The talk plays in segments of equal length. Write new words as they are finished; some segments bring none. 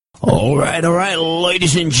All right,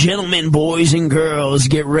 ladies and gentlemen, boys and girls,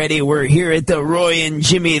 get ready. We're here at the Roy and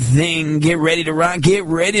Jimmy thing. Get ready to rock, get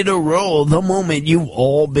ready to roll. The moment you've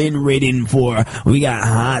all been waiting for. We got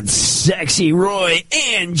hot, sexy Roy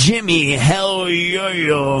and Jimmy. Hell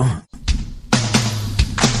yo.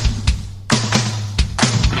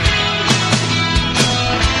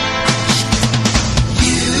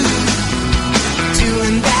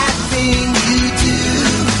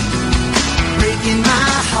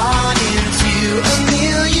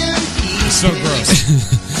 So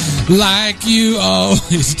gross. Like you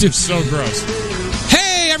always do. So gross.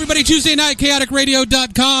 Hey, everybody, Tuesday night,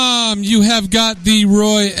 chaoticradio.com. You have got the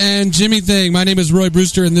Roy and Jimmy thing. My name is Roy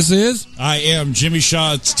Brewster, and this is... I am Jimmy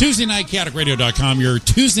Shaw. It's Tuesday night, chaoticradio.com. Your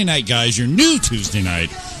Tuesday night, guys. Your new Tuesday night,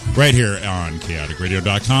 right here on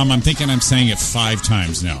chaoticradio.com. I'm thinking I'm saying it 5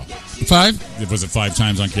 times now. 5? Was it 5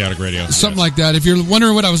 times on Chaotic Radio? Something like that. If you're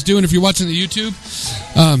wondering what I was doing, if you're watching the YouTube,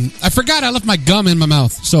 I forgot I left my gum in my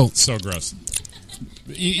mouth. So gross.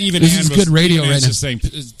 Even this is good radio right now. Just saying,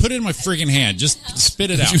 put it in my friggin' hand. Just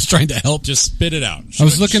spit it out. She was trying to help. Just spit it out. I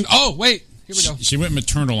was looking. Oh, wait. Here we go. She went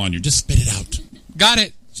maternal on you. Just spit it out. Got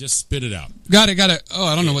it. Just spit it out. Got it. Oh,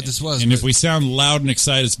 I don't know what this was. And if we sound loud and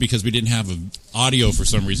excited, it's because we didn't have audio for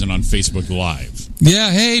some reason on Facebook Live.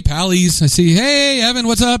 Yeah, hey, pallies. I see. Hey, Evan,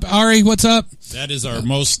 what's up? Ari, what's up? That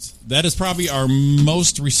is probably our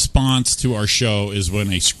most response to our show is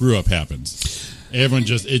when a screw-up happens. Everyone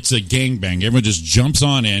it's a gangbang. Everyone just jumps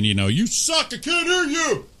on in, you suck, I can't hear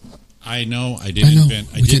you. I know, I didn't invent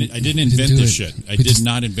this shit. I did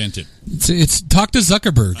not invent it. It's talk to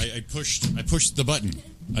Zuckerberg. I pushed the button.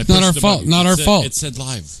 Not our fault. Not our fault. It said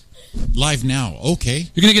live now. Okay,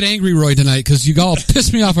 you're gonna get angry, Roy, tonight because you all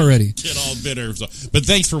pissed me off already. Get all bitter. But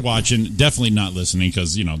thanks for watching. Definitely not listening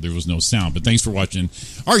because there was no sound. But thanks for watching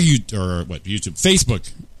our YouTube,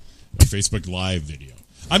 Facebook Live video.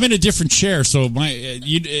 I'm in a different chair, so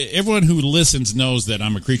everyone who listens knows that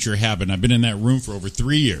I'm a creature of habit. And I've been in that room for over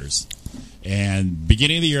 3 years. And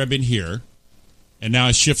beginning of the year, I've been here. And now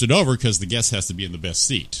I shifted over because the guest has to be in the best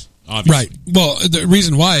seat, obviously. Right. Well, the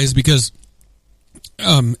reason why is because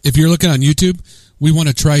if you're looking on YouTube, we want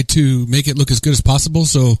to try to make it look as good as possible.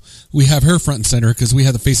 So we have her front and center because we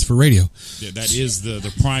have the face for radio. Yeah, that is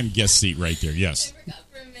the prime guest seat right there, yes.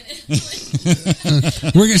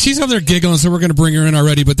 She's over there giggling, so we're going to bring her in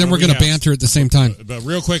already, but then we're going to banter at the same time. But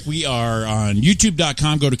real quick, we are on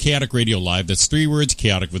youtube.com. Go to Chaotic Radio Live. That's 3 words,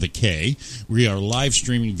 chaotic with a K. We are live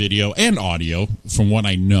streaming video and audio, from what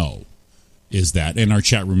I know, is that. And our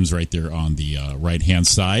chat room's right there on the right-hand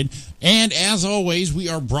side. And as always, we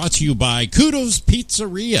are brought to you by Kudos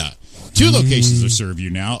Pizzeria. 2 locations to serve you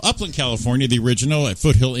now. Upland, California, the original at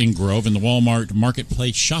Foothill in Grove in the Walmart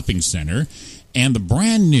Marketplace Shopping Center. And the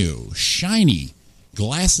brand new, shiny,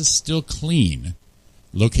 glasses still clean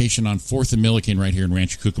location on 4th and Milliken right here in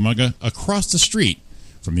Rancho Cucamonga, across the street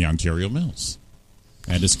from the Ontario Mills.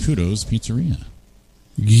 That is Kudos Pizzeria.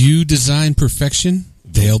 You design perfection,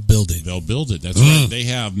 they'll build it. They'll build it. That's right. They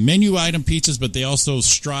have menu item pizzas, but they also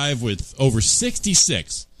strive with over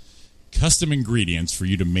 66 custom ingredients for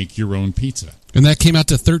you to make your own pizza. And that came out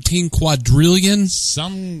to 13 quadrillion?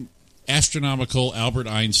 Some astronomical Albert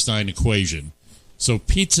Einstein equation. So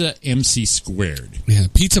pizza MC squared. Yeah,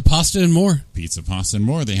 pizza, pasta, and more. Pizza, pasta, and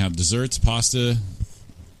more. They have desserts, pasta,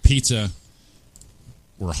 pizza.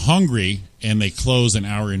 We're hungry, and they close an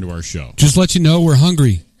hour into our show. Just let you know we're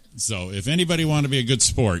hungry. So if anybody want to be a good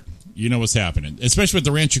sport, you know what's happening. Especially with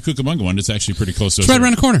the Rancho Cucamonga one, it's actually pretty close to us. It's right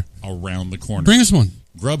around the corner. Around the corner. Bring us one.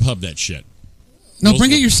 Grubhub that shit. No,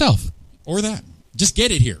 bring it yourself. Or that. Just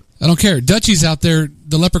get it here. I don't care. Dutchie's out there.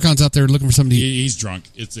 The leprechaun's out there looking for somebody. He's drunk.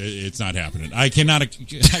 It's not happening. I cannot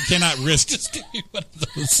risk. Just give me one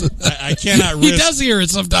of those. I cannot risk. He does hear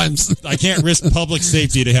it sometimes. I can't risk public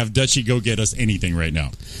safety to have Dutchie go get us anything right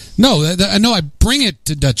now. No, I know. I bring it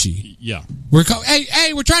to Dutchie. Yeah.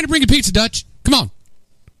 Hey, we're trying to bring you pizza, Dutch. Come on.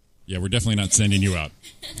 Yeah, we're definitely not sending you out.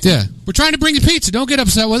 Yeah, we're trying to bring you pizza. Don't get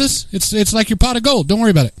upset with us. It's like your pot of gold. Don't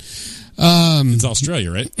worry about it. It's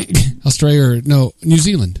Australia, right? Australia, no, New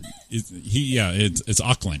Zealand. It's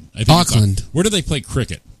Auckland. I think Auckland. Where do they play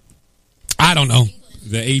cricket? I don't know.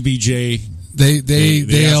 The ABJ. The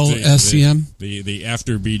LSCM. The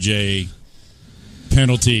after BJ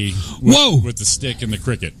penalty. With the stick and the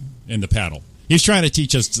cricket and the paddle. He's trying to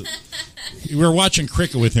teach us. We were watching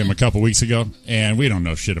cricket with him a couple weeks ago, and we don't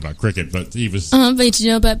know shit about cricket, but he was. But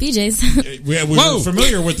you know about BJs. we were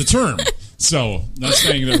familiar with the term. So, not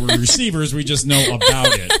saying that we're receivers, we just know about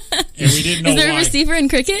it. And we didn't know why. Is there a receiver in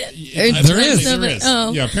cricket? There is.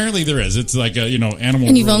 Oh. Yeah, apparently there is. It's like a, animal.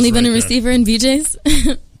 And you've only been a receiver in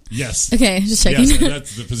BJs? Yes. Okay, just checking. Yes,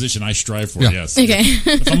 that's the position I strive for. Yeah. Yes. Okay.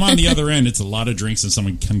 If I'm on the other end, it's a lot of drinks and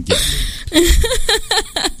someone come get me.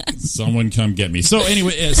 Someone come get me. So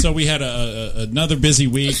anyway, so we had another busy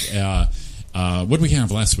week. What did we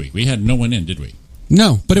have last week? We had no one in, did we?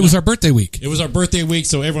 No, but it was our birthday week. It was our birthday week,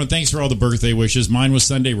 so everyone, thanks for all the birthday wishes. Mine was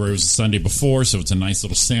Sunday, Roy was the Sunday before, so it's a nice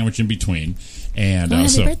little sandwich in between. And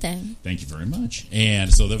Happy birthday. Thank you very much.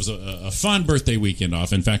 And so there was a fun birthday weekend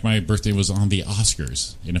off. In fact, my birthday was on the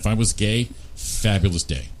Oscars. And if I was gay, fabulous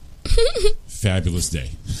day. Fabulous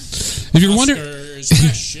day. If you're wondering,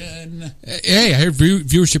 fashion. hey, I heard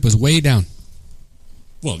viewership was way down.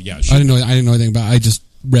 Well, yeah. I didn't know anything about it. I just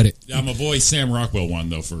read it. My boy Sam Rockwell won,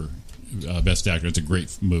 though, for Best Actor. It's a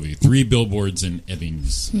great movie. 3 billboards in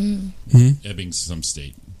Ebbings. Ebbings, some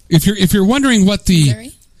state. If you're wondering what the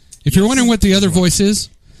Missouri? if you're wondering what the other voice is,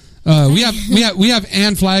 we have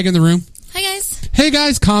Anne Flagg in the room. Hi, guys. Hey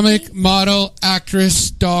guys, comic, model, actress,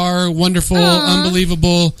 star, wonderful,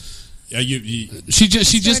 unbelievable. She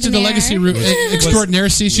just did the Legacy Room extraordinaire.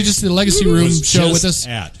 See, she just did the Legacy Room show with us.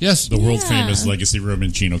 Yes, the world famous Legacy Room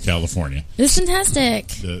in Chino, California. It was fantastic.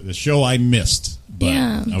 The show I missed,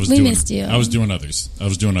 but we missed you. I was doing others. I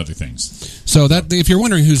was doing other things. So that if you're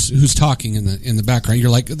wondering who's talking in the background,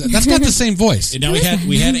 you're like, that's not the same voice. And now we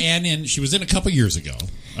had Anne in. She was in a couple years ago.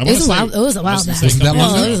 It was a while back.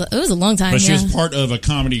 It was a long time. But she was part of a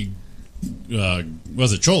comedy.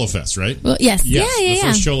 Was it Chola Fest, right? Well, yes. The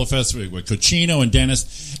first Chola Fest with Cochino and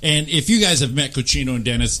Dennis. And if you guys have met Cochino and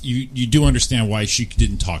Dennis, you do understand why she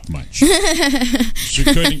didn't talk much. She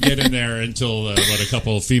couldn't get in there until a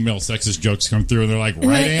couple of female sexist jokes come through, and they're like,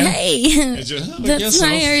 right, Ann? Hey, just, that's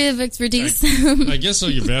my area of expertise. I guess so,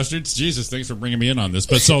 you bastards. Jesus, thanks for bringing me in on this.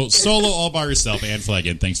 But so, solo all by herself, Anne Flagg,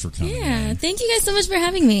 and thanks for coming. Yeah, thank you guys so much for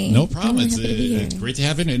having me. No problem. I'm really happy to be here. It's great to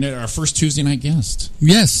have you. And our first Tuesday night guest.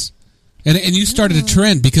 Yes. And you started a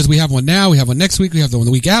trend because we have one now, we have one next week, we have the one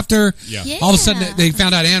the week after. Yeah. All of a sudden they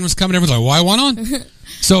found out Anne was coming. Everyone's like, "Well, I want on."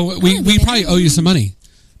 So we probably owe you some money.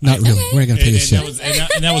 Not really. We ain't gonna pay this shit.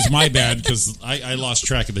 That was my bad because I lost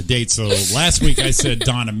track of the date. So last week I said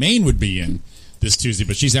Donna Main would be in this Tuesday,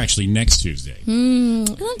 but she's actually next Tuesday. I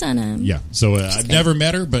love Donna. Yeah. So I've never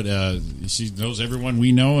met her, but she knows everyone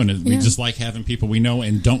we know, and we just like having people we know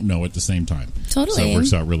and don't know at the same time. Totally. So it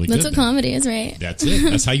works out really good. That's what comedy is, right? That's it.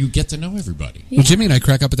 That's how you get to know everybody. Well, Jimmy and I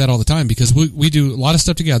crack up at that all the time because we do a lot of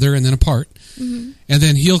stuff together and then apart, and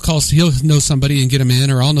then he'll know somebody and get him in,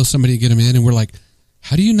 or I'll know somebody and get him in, and we're like,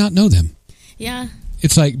 how do you not know them? Yeah.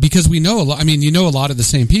 It's like, because we know a lot. I mean, you know a lot of the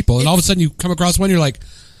same people, and all of a sudden you come across one, you're like,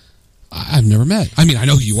 I've never met. I mean, I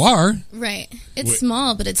know who you are. Right. It's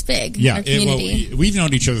small, but it's big. Yeah. Our community. We've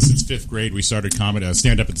known each other since 5th grade. We started comedy,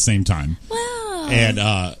 stand-up at the same time. Wow.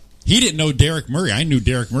 And he didn't know Derek Murray. I knew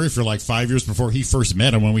Derek Murray for like 5 years before he first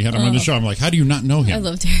met him when we had him on the show. I'm like, how do you not know him? I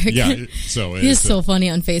love Derek. Yeah. So he's so funny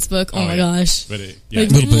on Facebook. Oh my gosh. But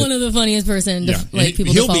one of the funniest person to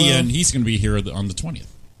people to follow. He's going to be here on the 20th.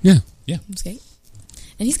 Yeah. Yeah. That's great.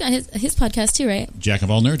 And he's got his podcast too, right? Jack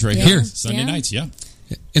of all nerds right here. Sunday nights, yeah.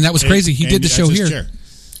 And that was crazy. He did the show here. Chair.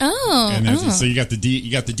 So you got the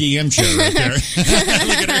DM chair right there.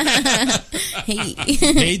 Look at her.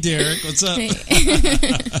 Hey Derek, what's up?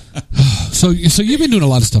 So you've been doing a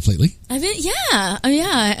lot of stuff lately. I've been,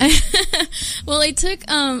 well, I took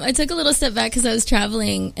a little step back because I was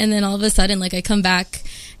traveling, and then all of a sudden, like, I come back,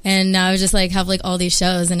 and now I just like have like all these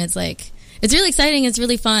shows, and it's like it's really exciting. It's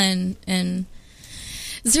really fun, and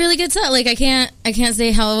it's really good stuff. Like I can't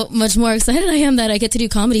say how much more excited I am that I get to do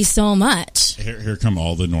comedy so much. Here come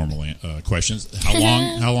all the normal questions. How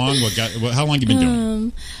long? How long you been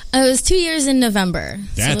doing? It was 2 years in November.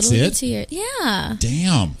 That's so it. 2 years. Yeah.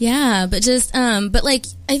 Damn. Yeah, but just but like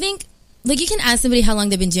I think. Like, you can ask somebody how long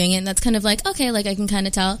they've been doing it, and that's kind of like, okay, like, I can kind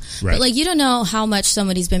of tell. Right. But, like, you don't know how much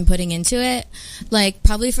somebody's been putting into it. Like,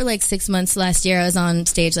 probably for, like, 6 months last year, I was on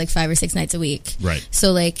stage, like, 5 or 6 nights a week. Right.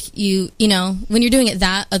 So, like, you know, when you're doing it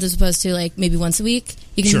that, as opposed to, like, maybe once a week,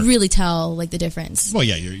 you can really tell, like, the difference. Well,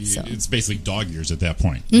 yeah, it's basically dog years at that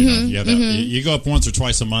point. You go up once or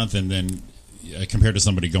twice a month, and then compared to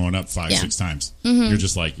somebody going up 5, 6 times, you're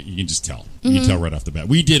just like, you can just tell. You can tell right off the bat.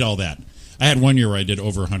 We did all that. I had 1 year where I did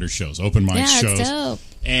over 100 shows, open mic shows, dope.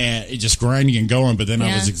 and it just grinding and going. But then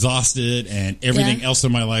I was exhausted, and everything else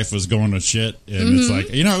in my life was going to shit. And it's like,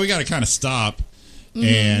 we got to kind of stop.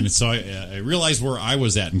 And so I realized where I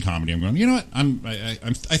was at in comedy. I'm going, you know what?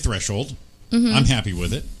 I threshold. I'm happy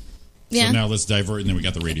with it. Yeah. So now let's divert, and then we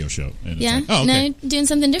got the radio show. And it's like, now you're doing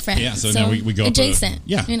something different. Yeah. So now we go adjacent.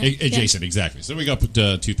 Up adjacent, exactly. So we go up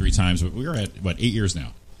 2-3 times. But we're at 8 years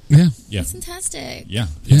now. Yeah. That's fantastic. Yeah.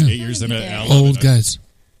 8 years in old guys.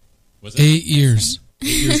 What's that? 8 years. 8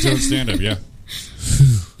 years doing stand-up, yeah.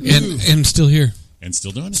 And still here. And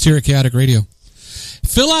still doing it. Still here at Chaotic Radio.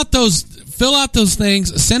 Fill out those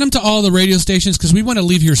things. Send them to all the radio stations because we want to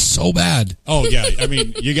leave here so bad. Oh, yeah. I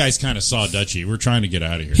mean, you guys kind of saw Dutchie. We're trying to get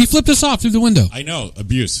out of here. He flipped us off through the window. I know.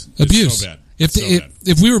 Abuse. Abuse. It's so bad.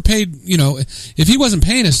 If we were paid, if he wasn't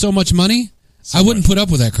paying us so much money, I wouldn't put up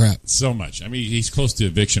with that crap. So much. I mean, he's close to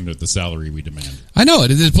eviction at the salary we demand. I know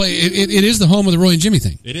it. It is the home of the Roy and Jimmy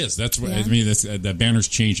thing. It is. That's what I mean. That banner's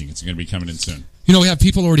changing. It's going to be coming in soon. We have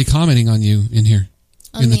people already commenting on you in here.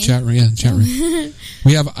 In the chat room, chat room.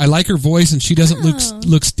 We have. I like her voice, and she doesn't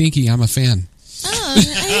look stinky. I'm a fan.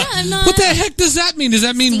 Yeah, I'm not. What the heck does that mean? Does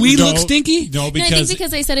that mean we look stinky? No, because I think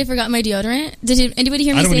because I said I forgot my deodorant. Did anybody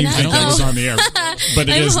hear me say that? I don't think it was on the air, but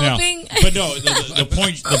it is now. But no,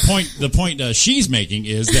 the point she's making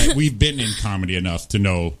is that we've been in comedy enough to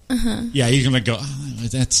know. Yeah, you're gonna go. Oh,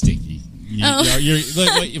 that's stinky. You're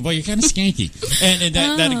kind of skanky, and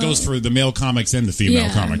that goes for the male comics and the female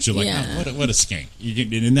comics. You're like, oh, what a skank,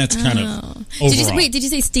 and that's kind of overall. Did you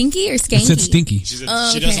say stinky or skanky? I said stinky. She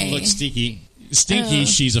doesn't look stinky.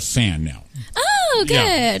 She's a fan now. Oh, good.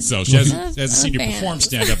 Yeah. So she hasn't seen you perform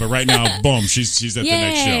stand-up, but right now, boom, she's at the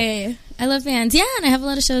next show. I love fans. Yeah, and I have a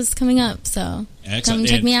lot of shows coming up, so come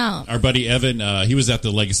check me out. Our buddy Evan, he was at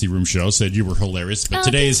the Legacy Room show, said you were hilarious, but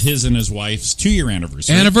today is his and his wife's 2-year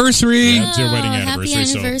anniversary. Yeah, it's their wedding anniversary.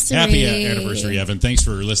 Happy anniversary. So happy anniversary, Evan. Thanks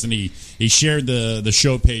for listening. He shared the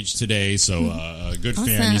show page today, so a good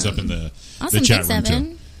fan. He's up in the chat room, Evan.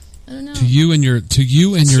 too. I don't know. To you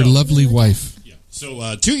and your lovely wife. Yeah.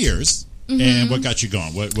 So 2 years. And what got you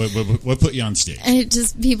going? What put you on stage?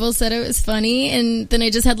 People said it was funny, and then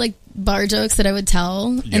I just had like bar jokes that I would tell,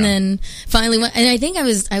 and then finally went. And I think I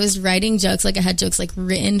was writing jokes, like I had jokes like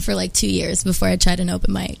written for like 2 years before I tried an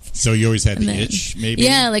open mic. So you always had the itch, maybe?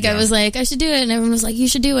 Yeah, I was like, I should do it, and everyone was like, you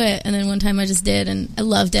should do it. And then one time I just did, and I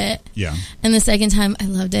loved it. Yeah. And the second time I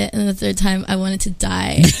loved it, and the third time I wanted to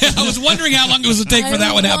die. I was wondering how long it was to take for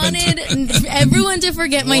that one happened. I wanted everyone to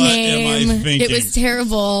forget my name. Am I thinking? It was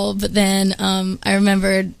terrible, but then I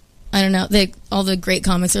remembered. I don't know. All the great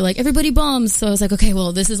comics are like, everybody bombs. So I was like, okay,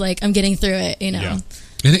 well, this is like, I'm getting through it, Yeah.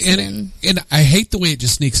 And I hate the way it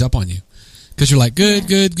just sneaks up on you. Because you're like, good.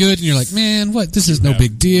 And you're like, man, what? This is no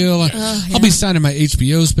big deal. I'll be signing my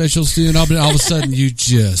HBO special soon. All of a sudden, you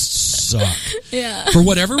just suck. Yeah. For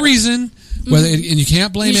whatever reason. And you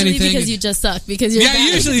can't blame usually anything. Because you just suck. Because you're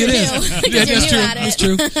bad. Usually it is. That's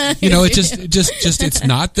true. It's just it's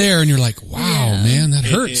not there, and you're like, wow, man, that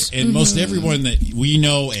hurts. And most everyone that we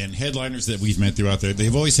know and headliners that we've met throughout there,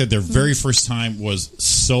 they've always said their very first time was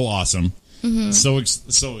so awesome, so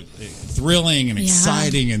thrilling and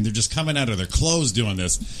exciting, and they're just coming out of their clothes doing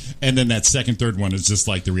this, and then that second, third one is just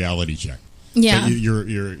like the reality check. Yeah,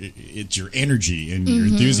 it's your energy and your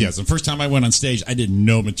enthusiasm. First time I went on stage, I did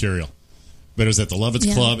no material. But it was at the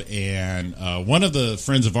Lovitz Club, and one of the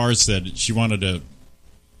friends of ours said she wanted a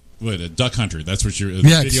duck hunter. That's what your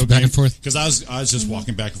video back game. And forth. Because I was just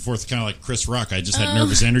walking back and forth, kind of like Chris Rock. I just had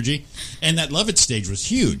nervous energy, and that Lovitz stage was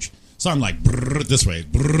huge. So I'm like this way,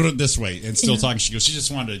 and still talking. She goes, she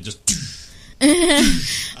just wanted to just.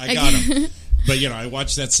 I got him, but I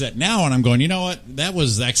watched that set now, and I'm going, you know what? That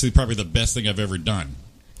was actually probably the best thing I've ever done.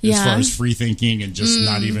 As far as free thinking and just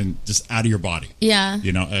not even just out of your body. Yeah.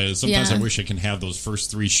 Sometimes I wish I can have those first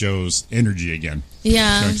 3 shows energy again.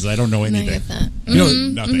 Yeah. Because I don't know anything.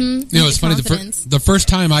 Nothing. It's funny. The first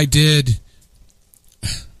time I did,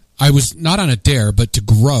 I was not on a dare, but to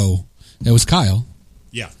grow. It was Kyle.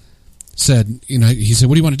 Yeah. Said, he said,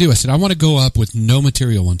 what do you want to do? I said, I want to go up with no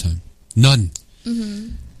material one time. None.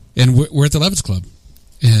 And we're at the Lovitz Club.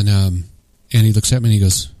 And he looks at me and he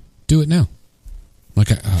goes, do it now. Like,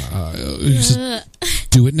 he said,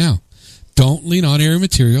 do it now. Don't lean on air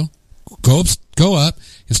material. Go up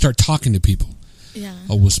and start talking to people. Yeah.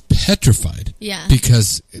 I was petrified. Yeah.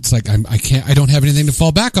 Because it's like I don't have anything to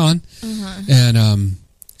fall back on. And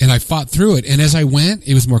I fought through it. And as I went,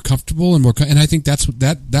 it was more comfortable and and I think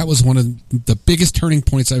that was one of the biggest turning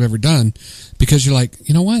points I've ever done, because you're like,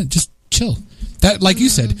 you know what? Just chill. That, like you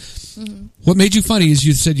said, what made you funny is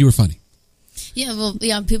you said you were funny. Yeah. Well,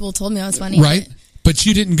 people told me I was funny. Right. But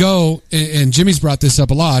you didn't go, and Jimmy's brought this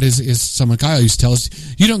up a lot, is someone Kyle used to tell us,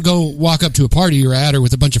 you don't go walk up to a party you're at or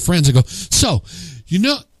with a bunch of friends and go, so, you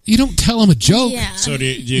don't tell them a joke. Yeah. So do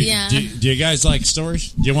you guys like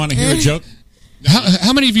stories? Do you want to hear a joke?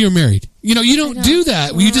 How many of you are married? You don't do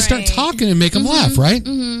that. You just start talking and make them laugh, right?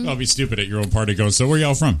 I'll be stupid at your own party going, so where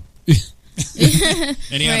y'all from?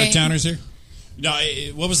 Any out-of-towners here? No.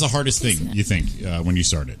 What was the hardest thing, you think, when you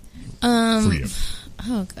started for you?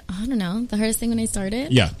 Oh, I don't know. The hardest thing when I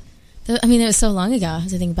started? Yeah. I mean, it was so long ago. I have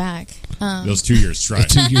to think back. Those 2 years, try.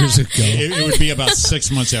 2 years ago. It would be about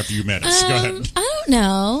 6 months after you met us. Go ahead. I don't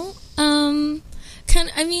know.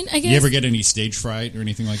 I guess. You ever get any stage fright or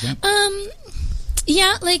anything like that?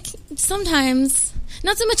 Yeah, like sometimes.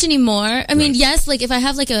 Not so much anymore. I mean, yes, like if I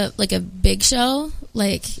have like a big show,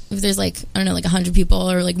 like if there's like, I don't know, like 100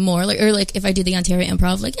 people or like more, like, or like if I do the Ontario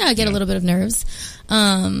Improv, like, yeah, I get a little bit of nerves.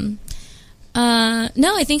 No,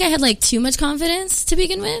 I think I had like too much confidence to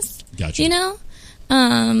begin with. Gotcha. You know?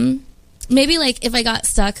 Maybe like if I got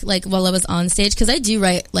stuck like while I was on stage, because I do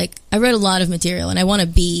write, like I write a lot of material and I want to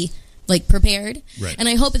be like prepared. Right. And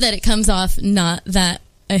I hope that it comes off not that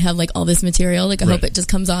I have like all this material. Like I hope it just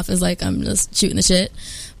comes off as like I'm just shooting the shit.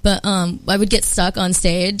 But I would get stuck on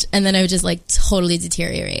stage and then I would just like totally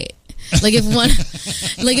deteriorate. Like if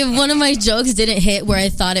one of my jokes didn't hit where I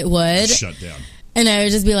thought it would, shut down. And I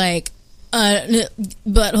would just be like,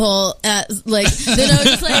 butthole like then I would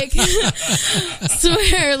just like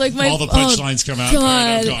swear like my all the punchlines come out.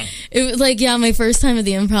 God. Gone. It was like my first time at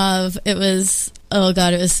the Improv, it was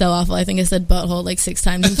it was so awful. I think I said butthole like 6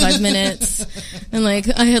 times in 5 minutes. And like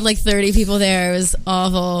I had like 30 people there. It was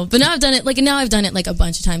awful. But now I've done it like a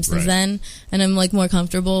bunch of times since then and I'm like more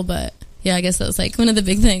comfortable. But yeah, I guess that was like one of the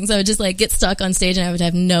big things. I would just like get stuck on stage and I would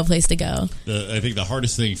have no place to go. I think the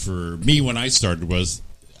hardest thing for me when I started was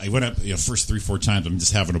I went up, first 3-4 times, I'm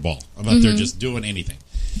just having a ball. I'm up there just doing anything.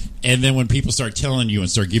 And then when people start telling you and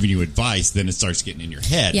start giving you advice, then it starts getting in your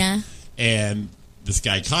head. Yeah. And this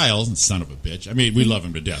guy, Kyle, son of a bitch, I mean, we love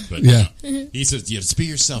him to death, but he says, just be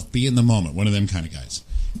yourself, be in the moment, one of them kind of guys.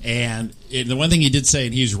 And the one thing he did say,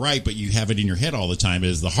 and he's right, but you have it in your head all the time,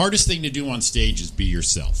 is the hardest thing to do on stage is be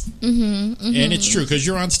yourself. And it's true, because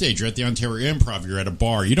you're on stage, you're at the Ontario Improv, you're at a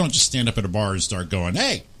bar. You don't just stand up at a bar and start going,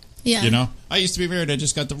 hey, I used to be married, I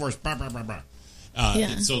just got divorced, blah, blah, blah, blah.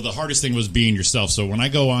 So the hardest thing was being yourself. So when I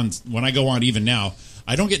go on even now,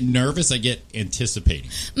 I don't get nervous, I get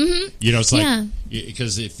anticipating. It's like,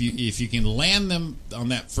 because if you can land them on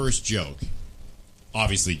that first joke,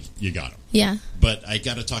 obviously you got them. Yeah. But I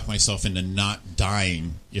got to talk myself into not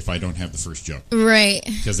dying if I don't have the first joke. Right.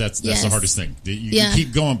 Because that's the hardest thing. You can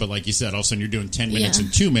keep going, but like you said, all of a sudden you're doing 10 minutes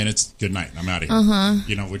and 2 minutes. Good night. I'm out of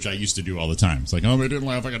here. Which I used to do all the time. It's like, oh, I didn't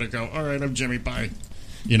laugh. I got to go. All right, I'm Jimmy. Bye.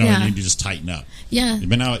 And you just tighten up. Yeah.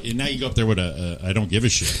 But now you go up there with I don't give a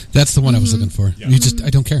shit. That's the one I was looking for. Yeah. I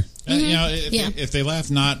don't care. If they laugh,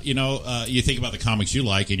 not, you think about the comics you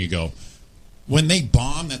like and you go, when they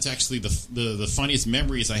bomb, that's actually the funniest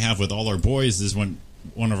memories I have with all our boys is when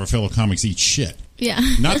one of our fellow comics eats shit. Yeah.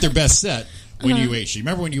 Not their best set. When you ate shit.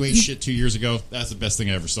 Remember when you ate shit 2 years ago? That's the best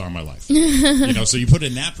thing I ever saw in my life. So you put it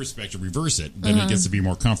in that perspective, reverse it, then it gets to be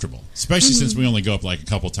more comfortable. Especially since we only go up like a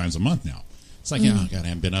couple times a month now. It's like, oh, God, I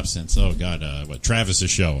haven't been up since,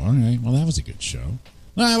 Travis's show. All right, well, that was a good show.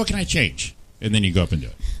 Well, what can I change? And then you go up and do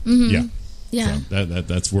it. Yeah. Yeah. So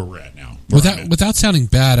that's where we're at now. Without sounding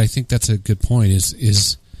bad, I think that's a good point,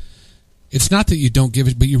 is it's not that you don't give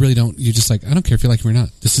it, but you really don't. You're just like, I don't care if you like it or not.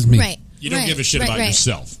 This is me. Right. You don't give a shit about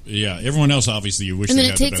yourself. Yeah. Everyone else, obviously, you wish they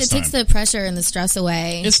had the best time. It takes the pressure and the stress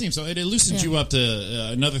away. It seems so. It loosens you up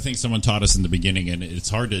to another thing someone taught us in the beginning, and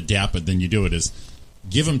it's hard to adapt, but then you do it, is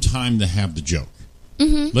give them time to have the joke.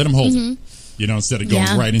 Let them hold it. Instead of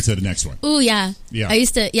going right into the next one. Ooh, yeah. I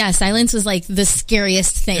used to, silence was like the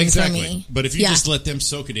scariest thing for me. But if you just let them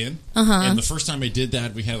soak it in, and the first time I did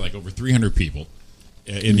that, we had like over 300 people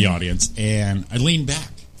in the audience, and I leaned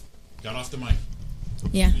back, got off the mic.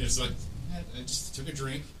 Yeah. It's like, I just took a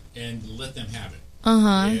drink and let them have it.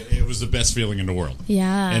 It was the best feeling in the world.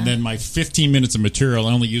 Yeah. And then my 15 minutes of material,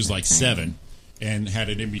 I only used like 7, and had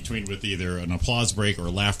it in between with either an applause break or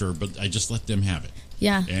laughter, but I just let them have it.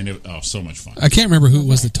 Yeah. And so much fun. I can't remember who it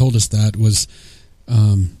was that told us that.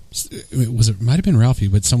 It might have been Ralphie,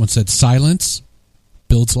 but someone said silence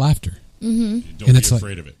builds laughter. Don't be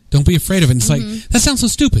afraid of it. Don't be afraid of it. And it's like, that sounds so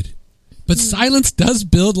stupid. But silence does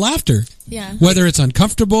build laughter. Yeah. Whether it's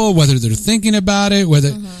uncomfortable, whether they're thinking about it,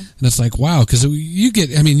 and it's like, wow, because you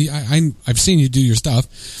get, I've seen you do your stuff,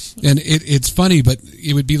 and it's funny, but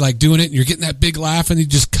it would be like doing it, and you're getting that big laugh, and you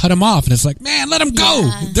just cut them off, and it's like, man, let them go.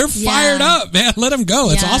 They're fired up, man. Let them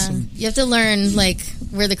go. It's awesome. You have to learn, like,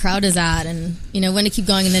 where the crowd is at, and, when to keep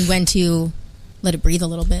going, and then when to let it breathe a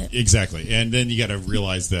little bit. Exactly. And then you got to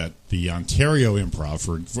realize that the Ontario Improv,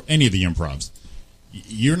 for any of the improvs,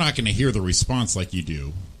 you're not going to hear the response like you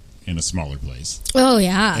do in a smaller place. Oh,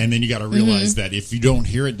 yeah. And then you got to realize that if you don't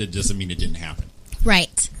hear it, that doesn't mean it didn't happen.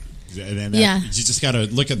 Right. And then you just got to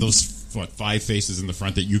look at those 5 faces in the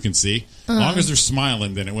front that you can see. As long as they're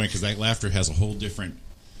smiling, then it went, because that laughter has a whole different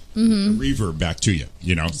reverb back to you.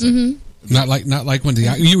 So, not like when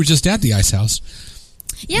you were just at the Ice House.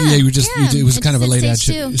 Yeah, you were just. yeah. It was I kind of a just late did ad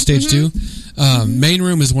stage stage two. Main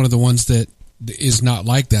room is one of the ones that is not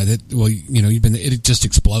like that. It just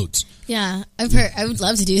explodes. Yeah, I've heard. I would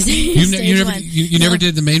love to do You never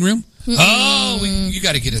did the main room. Oh, you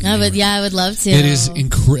got to get it. I would love to. It is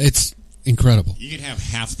it's incredible. You can have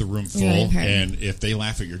half the room full, Yeah, and if they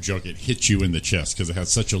laugh at your joke, it hits you in the chest because it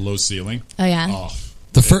has such a low ceiling. Oh yeah. Oh,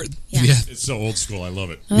 The first, it's so old school. I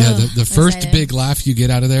love it. The first excited. big laugh you get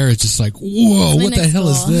out of there, it's just like, whoa, what the hell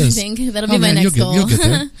is this? I think that'll be my next goal. You'll get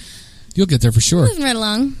there. You'll get there for sure. Moving right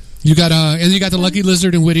along. You got and you got the Lucky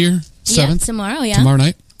Lizard in Whittier 7th tomorrow. Yeah, tomorrow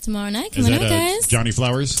night. Tomorrow night. Is Come that on out, guys. Johnny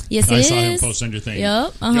Flowers? Yes, I it saw him is. post on your thing.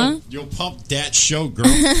 Yep. You'll pump that show, girl.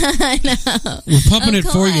 I know. We're pumping Of it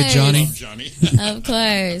for you, course. Johnny. Love Johnny. Of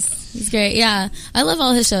course. He's great. Yeah. I love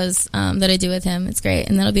all his shows that I do with him. It's great.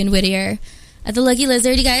 And that'll be in Whittier at the Lucky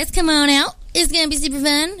Lizard. You guys, come on out. It's going to be super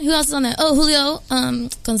fun. Who else is on there? Oh, Julio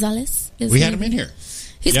Gonzalez. We had him in here.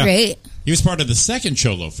 He's great. He was part of the second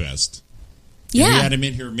Cholo Fest. Yeah. We had him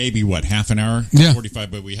in here maybe, half an hour? Yeah. 45,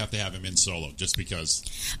 but we have to have him in solo just because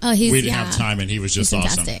Oh, we didn't have time, and he was just He's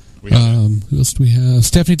awesome. fantastic. Who else do we have?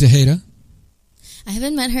 Stephanie Tejeda. I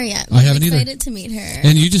haven't met her yet. I haven't I'm either. excited to meet her.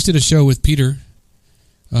 And you just did a show with Peter,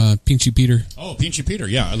 Pinchy Peter. Oh, Pinchy Peter.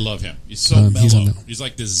 Yeah, I love him. He's so mellow. He's He's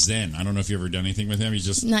like this zen. I don't know if you've ever done anything with him. He's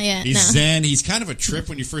just Not yet, He's no. zen. He's kind of a trip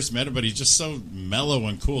when you first met him, but he's just so mellow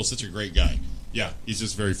and cool. Such a great guy. Yeah, he's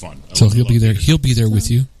just very fun. So he'll be there. Peter. He'll be there with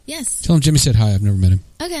you. Yes. Tell him Jimmy said hi. I've never met him.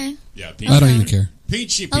 Okay. Yeah, I don't even care.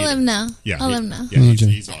 Pinchy Peter. I'll let him know. Yeah, I'll let him know. Yeah, Oh,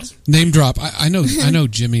 Jimmy. he's awesome. Name drop. I know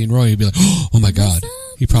Jimmy and Roy would be like, oh my God.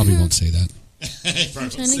 He probably won't say that. I'm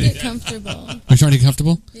trying to get comfortable. You're trying to get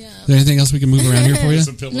comfortable? Yeah. Is there anything else we can move around here for you?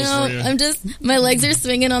 Some pillows No, for you. I'm just, my legs are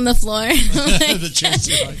swinging on the floor. The chair's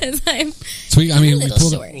too high. Because I'm Sweet. I mean, a we little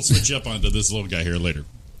pulled short. We'll switch up onto this little guy here later.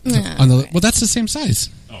 on the. Well, that's the same size.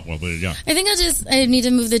 Oh, well, but yeah. I think I need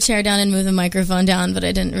to move the chair down and move the microphone down, but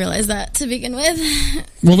I didn't realize that to begin with.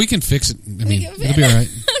 Well, we can fix it. I mean, it'll be all right.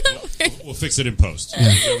 We'll fix it in post. Yeah.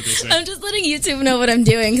 Is that what they say? I'm just letting YouTube know what I'm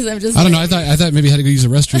doing because I'm just. I don't know. I thought maybe I had to go use the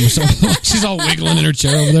restroom or something. She's all wiggling in her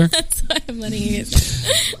chair over there. That's why I'm letting you.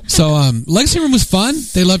 So, Legacy Room was fun.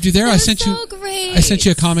 They loved you there. That I was sent so you. great. I sent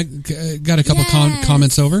you a comment. Got a couple Yes.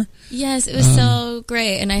 comments over. Yes, it was so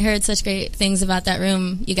great, and I heard such great things about that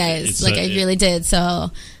room, you guys. It's I really did. So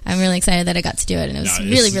I'm really excited that I got to do it, and it was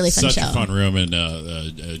really, really fun such show. a fun room, and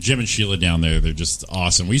Jim and Sheila down there, they're just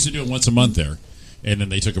awesome. We used to do it once a month there, and then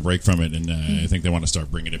they took a break from it, and I think they want to start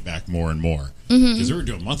bringing it back more and more because we were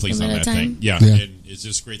doing monthlies One on at that a thing. time. Yeah, Yeah. and it's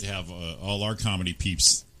just great to have all our comedy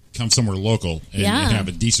peeps come somewhere local and Yeah. have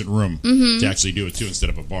a decent room to actually do it too instead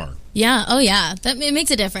of a bar. Yeah. Oh, yeah. It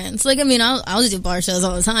makes a difference. Like, I mean, I'll do bar shows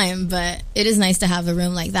all the time, but it is nice to have a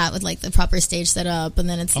room like that with like the proper stage set up, and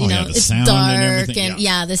then it's Oh, yeah, the it's sound dark and everything.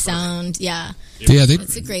 Yeah. the sound. Yeah, Yeah,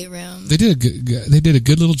 it's a great room. they did a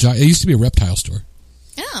good little job. It used to be a reptile store.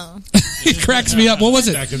 Oh, It cracks me up. What was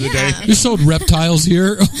it? Back in the Yeah. day. We sold reptiles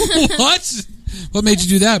here. What? What made you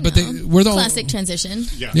do that? But we're the classic transition.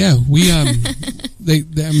 Yeah, we they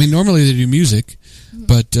I mean normally they do music,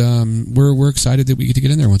 but we're excited that we get to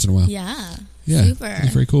get in there once in a while. Yeah. Yeah, Super.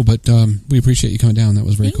 it's very cool. But we appreciate you coming down. That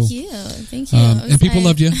was very cool. Thank you. And people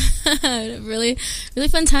loved you. Really, really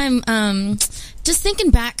fun time. Just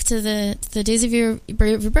thinking back to the days of your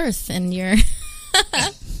birth and your.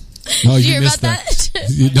 Oh, Did you you hear missed about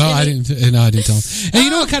that? No, I didn't. No, I didn't tell him. And you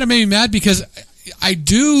know what kind of made me mad because I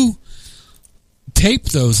do tape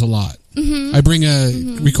those a lot. Mm-hmm. I bring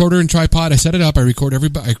a recorder and tripod. I set it up. I record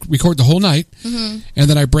everybody. I record the whole night, and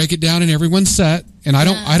then I break it down in everyone's set. And I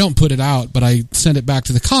don't put it out, but I send it back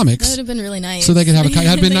to the comics. That would have been really nice. So they could have a.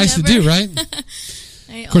 That'd been nice to do, right?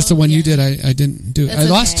 Of course, the one you did, I didn't do. That's I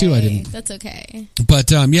lost okay. two. I didn't. That's okay.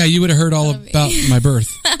 But yeah, you would have heard all about my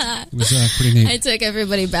birth. It was pretty neat. I took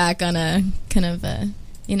everybody back on a kind of a,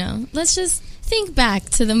 let's just think back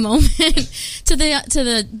to the moment, to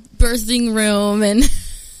the birthing room and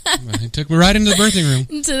He took me right into the birthing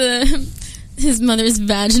room. to his mother's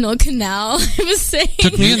vaginal canal. I was saying.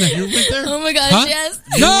 Took me in there. You went there? Oh my gosh! Huh? Yes.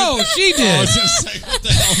 No, she I did. was going to say, what the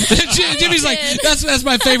hell? Jimmy's like, that's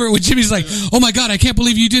my favorite. When Jimmy's like, oh my God, I can't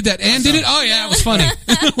believe you did that. Anne did it. Oh yeah, it was funny.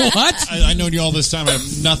 What? I've known you all this time. I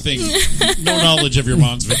have no knowledge of your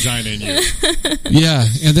mom's vagina in you. Yeah,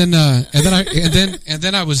 and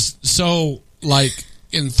then I was so like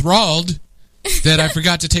enthralled that I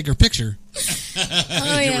forgot to take her picture.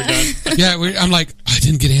 Oh yeah. Yeah, I'm like, I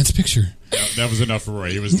didn't get Anne's picture. That was enough for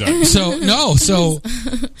Roy. He was done. So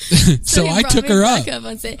I took her up.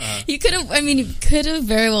 You could have. I mean, you could have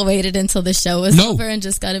very well waited until the show was over and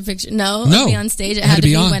just got a picture. No, be on stage. It had to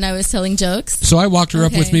be when I was telling jokes. So I walked her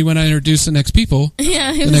up with me when I introduced the next people.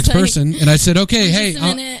 Yeah, the next person, and I said, "Okay, hey,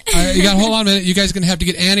 you got hold on a minute. You guys are gonna have to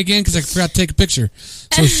get Anne again because I forgot to take a picture.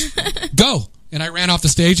 So go." And I ran off the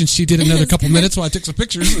stage, and she did another couple minutes while I took some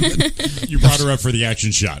pictures. You brought her up for the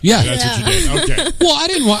action shot. Yeah. That's what you did. Okay. Well, I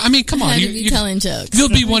didn't want... I mean, come on. You're telling jokes. You'll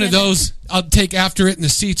be one of those, I'll take after it, and the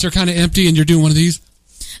seats are kind of empty, and you're doing one of these.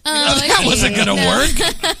 Oh, that wasn't going to work.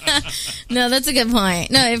 No, that's a good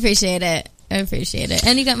point. No, I appreciate it.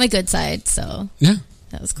 And you got my good side, so... Yeah.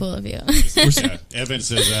 That was cool of you. Evan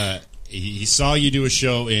says... he saw you do a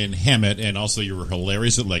show in Hemet, and also you were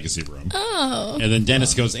hilarious at Legacy Room. Oh. And then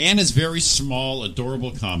Dennis goes, Anne is very small,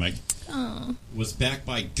 adorable comic. Oh. Was backed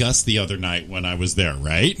by Gus the other night when I was there,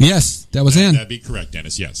 right? Yes, that was Anne. That'd be correct,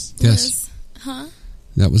 Dennis, yes. Yes. Huh?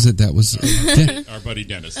 That was it. That was... Our buddy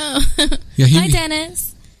Dennis. Oh. Yeah, Hi,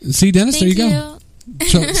 Dennis. See, Dennis, Thank there you go.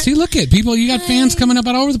 So, see, look at people. You got fans coming up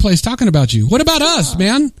all over the place talking about you. What about us,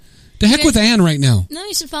 man? The heck with Anne right now. No,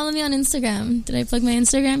 you should follow me on Instagram. Did I plug my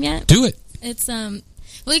Instagram yet? Do it. It's well,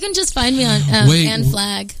 you can just find me on Anne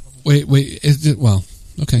Flagg. Wait. Is it, well,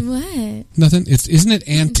 okay. What? Nothing. Isn't it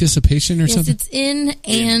anticipation or something? Yes, it's in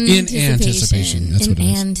anticipation. That's what it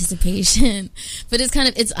is. Anticipation. But it's kind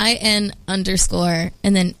of IN _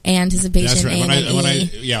 and then anticipation. That's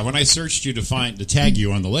right. When I searched you to tag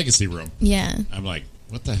you on the Legacy Room. Yeah. I'm like,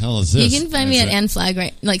 what the hell is this? You can find me at Anne Flagg,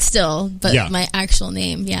 right? Like still, but my actual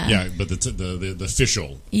name, yeah, but the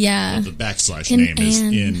official, the backslash name is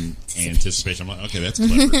in anticipation. I'm like, okay, that's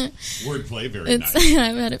clever. Wordplay, very nice.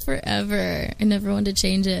 I've had it forever. I never wanted to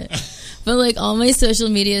change it, but like all my social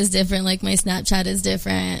media is different. Like my Snapchat is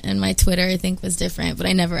different, and my Twitter I think was different, but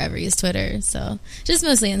I never ever used Twitter, so just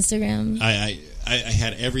mostly Instagram. I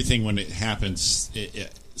had everything when it happens.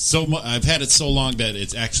 I've had it so long that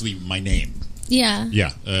it's actually my name. Yeah.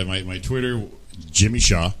 Yeah. My Twitter, Jimmy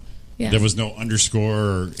Shaw. Yeah. There was no underscore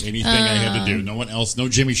or anything I had to do. No one else, no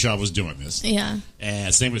Jimmy Shaw was doing this. Yeah.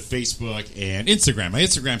 And same with Facebook and Instagram. My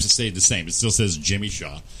Instagram's stayed the same. It still says Jimmy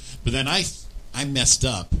Shaw. But then I messed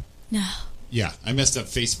up. No. Yeah. I messed up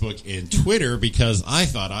Facebook and Twitter because I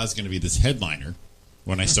thought I was going to be this headliner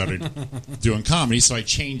when I started doing comedy. So I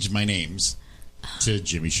changed my names to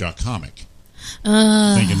Jimmy Shaw Comic.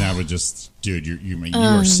 Thinking that would just, dude, you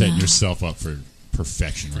are setting yourself up for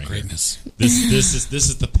perfection right greatness. Here. This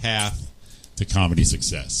is the path to comedy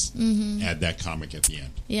success. Mm-hmm. Add that comic at the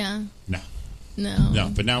end. Yeah. No.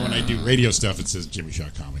 But now when I do radio stuff, it says Jimmy Shaw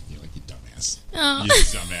Comic. You're like, you dumbass. Oh. You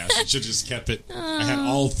dumbass. You should have just kept it. I had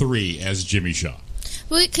all three as Jimmy Shaw.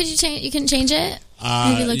 Well, could you change? You can change it.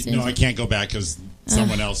 No, I can't go back because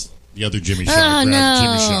someone else, the other Jimmy Shaw, grabbed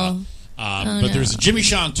Jimmy Shaw. But there's a Jimmy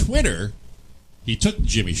Shaw on Twitter. He took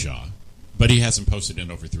Jimmy Shaw, but he hasn't posted in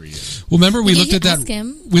over 3 years. Well, remember we looked at that.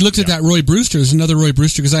 We looked at that Roy Brewster. There's another Roy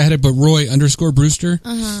Brewster because I had it, but Roy _ Brewster,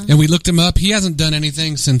 and we looked him up. He hasn't done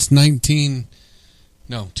anything since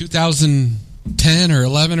 2010 or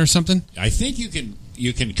 11 or something. I think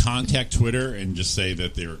you can contact Twitter and just say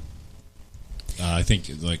that they're. I think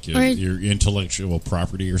like your intellectual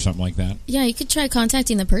property or something like that. Yeah, you could try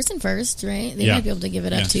contacting the person first, right? They might be able to give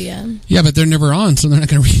it up to you. Yeah, but they're never on, so they're not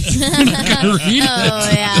going to read it. Oh,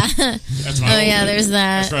 yeah. There's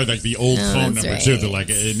that. That's right, like the old phone number, too. They're like,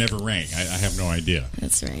 it never rang. I have no idea.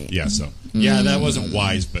 That's right. Yeah, so. Yeah, that wasn't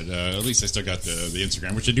wise, but at least I still got the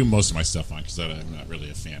Instagram, which I do most of my stuff on because I'm not really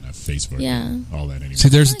a fan of Facebook and all that anymore. See,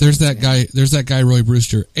 there's that guy. There's that guy, Roy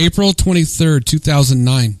Brewster. April 23rd,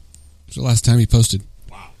 2009. The last time he posted.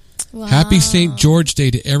 Wow. Happy St. George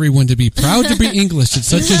Day to everyone to be proud to be English. It's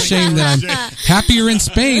such a shame that I'm happier in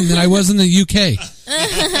Spain than I was in the UK.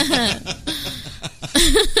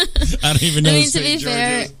 I don't even know. I mean, to be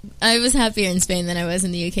fair, I was happier in Spain than I was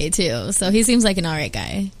in the UK too. So he seems like an alright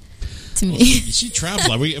guy to me. Well, she travels.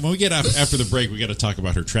 When we get after the break, we got to talk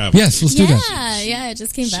about her travel. Yes, let's do that. Yeah, I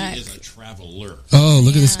just came back. She is a traveler. Oh,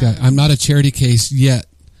 look at this guy. I'm not a charity case yet.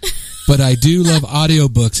 But I do love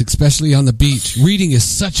audiobooks, especially on the beach. Reading is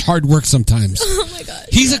such hard work sometimes. Oh my god.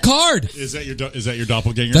 He's a card. Is that your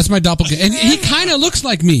doppelganger? That's my doppelganger. And he kind of looks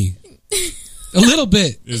like me. A little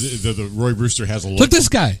bit. The Roy Brewster has a look. Look at this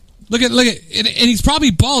guy. Look at and he's probably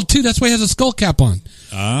bald too. That's why he has a skull cap on.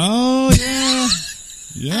 Oh yeah.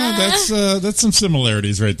 Yeah, that's some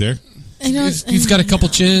similarities right there. He's got a couple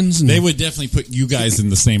chins. And they would definitely put you guys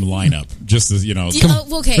in the same lineup, just as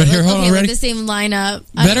Okay, right here, hold on, ready? The same lineup.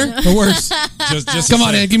 Better or worse? just come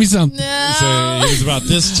on, Ann, give me some. No. So he was about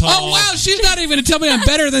this tall. Oh wow, she's not even going to tell me I'm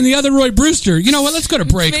better than the other Roy Brewster. You know what? Let's go to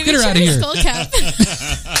break. Maybe get her out of here. Skull cap.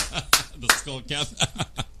 The skull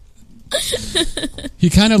He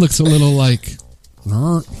kind of looks a little like...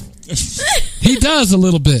 He does a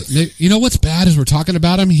little bit. You know what's bad is we're talking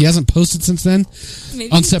about him. He hasn't posted since then.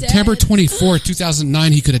 Maybe On he's September dead. 24th,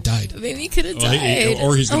 2009, he could have died. Maybe he could have died.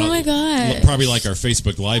 Or he's gonna oh my god. probably like our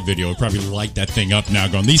Facebook Live video. He'll probably light that thing up now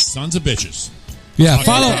going, these sons of bitches. Yeah,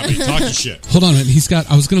 Talk your shit. Hold on a minute.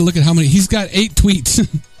 I was going to look at how many. He's got 8 tweets.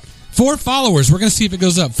 4 followers. We're going to see if it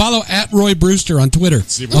goes up. Follow at Roy Brewster on Twitter.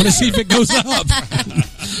 I want to see if it goes up.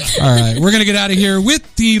 All right. We're going to get out of here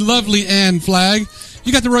with the lovely Anne Flagg.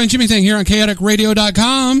 You got the Roy and Jimmy thing here on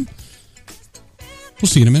chaoticradio.com. We'll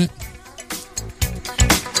see you in a minute.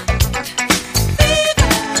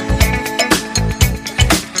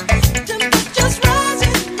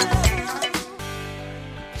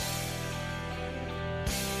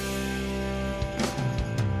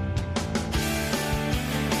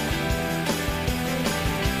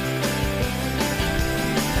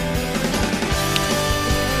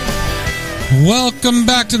 Welcome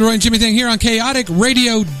back to the Roy and Jimmy thing here on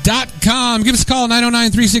chaoticradio.com. Give us a call,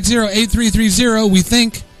 909-360-8330. We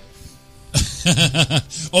think.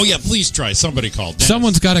 Oh, yeah, please try. Somebody call. Dennis.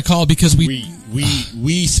 Someone's got to call because we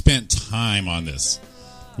spent time on this.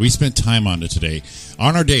 We spent time on it today.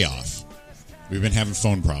 On our day off, we've been having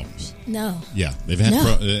phone problems. No. Yeah, they've had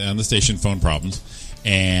on the station phone problems.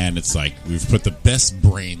 And it's like, we've put the best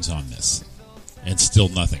brains on this. And still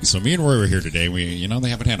nothing. So me and Roy were here today. They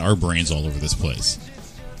haven't had our brains all over this place.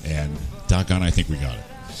 And doggone, I think we got it.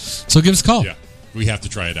 So give us a call. Yeah, we have to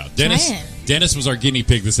try it out. Dennis was our guinea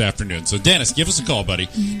pig this afternoon. So Dennis, give us a call, buddy.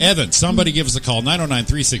 Evan, somebody give us a call,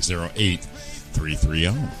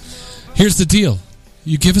 909-360-8330. Here's the deal.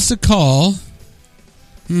 You give us a call.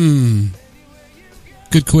 Good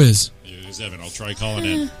quiz. Evan, I'll try calling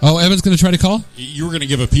in. Oh, Evan's going to try to call? You were going to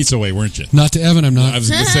give a pizza away, weren't you? Not to Evan, I'm not. I was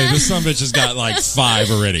going to say, this son of a bitch has got like 5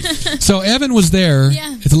 already. So Evan was there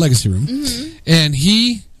at the Legacy Room, and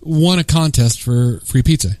he won a contest for free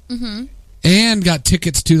pizza and got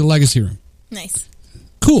tickets to the Legacy Room. Nice.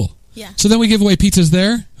 Cool. Yeah. So then we give away pizzas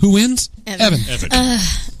there. Who wins? Evan.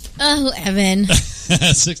 Evan.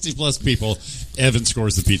 60 plus people. Evan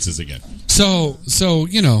scores the pizzas again. So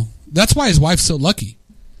that's why his wife's so lucky.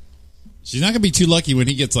 She's not going to be too lucky when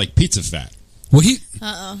he gets like pizza fat. Well, he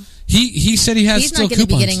said he has He's still not going to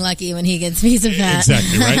be coupons. getting lucky when he gets pizza fat.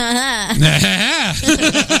 Exactly, right?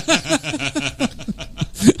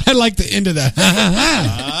 I like the end of that.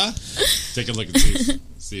 Take a look and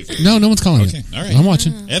see if No one's calling okay, it. All right. I'm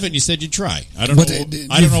watching. Evan, you said you'd try. I don't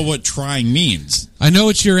know what trying means. I know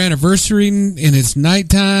it's your anniversary and it's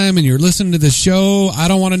nighttime and you're listening to the show. I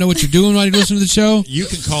don't want to know what you're doing while you're listening to the show. You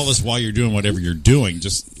can call us while you're doing whatever you're doing.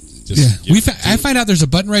 I find out there's a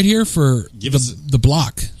button right here for the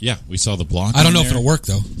block. Yeah, we saw the block. I don't know if it'll work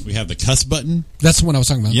though. We have the cuss button. That's the one I was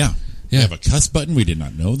talking about. Yeah. We have a cuss button. We did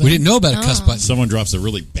not know that. We didn't know about a cuss button. Someone drops a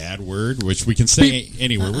really bad word, which we can say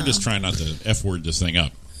anywhere. We're just trying not to F word this thing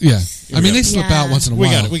up. Yeah. They slip out once in a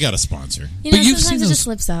while. We got a sponsor. But sometimes it just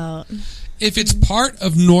slips out. If it's part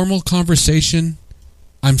of normal conversation,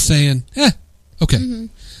 I'm saying, okay.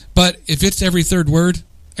 But if it's every third word,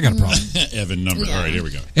 I got a problem. Evan number. Yeah. All right, here we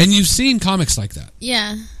go. And you've seen comics like that.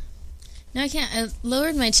 Yeah. No, I can't. I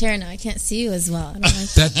lowered my chair now. I can't see you as well. I don't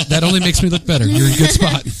like that only makes me look better. You're in a good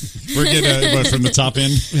spot. We're getting from the top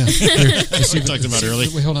end. Yeah. We talked about early.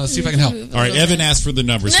 Wait, hold on. Let's see if I can help. All right, Evan asked for the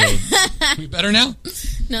number. So we better now?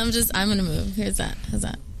 No, I'm going to move. Here's that. How's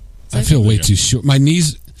that? I feel way too short. My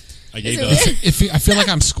knees. I gave. I feel like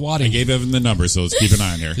I'm squatting. I gave Evan the number, so let's keep an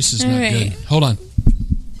eye on there. This is not good. Hold on.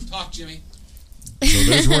 Talk, Jimmy. So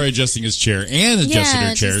there's Roy adjusting his chair and adjusting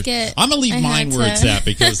her chair. I'm going to leave mine where it's at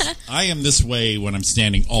because I am this way when I'm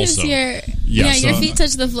standing also. Your feet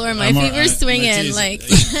touch the floor. My feet were swinging. I'm like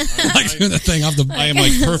doing the thing off the... I am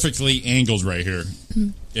like perfectly angled right here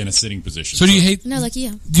in a sitting position. So do you hate... No, like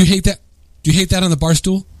you. Do you hate that? Do you hate that on the bar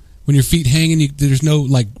stool? When your feet hang and there's no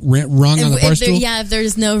like rung on the bar stool? If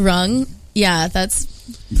there's no rung, that's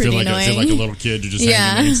pretty annoying. I feel like a little kid. You're just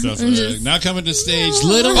hanging and stuff. Now coming to stage,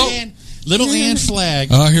 little Anne Flagg.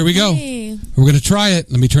 Oh, here we go. Hey. We're going to try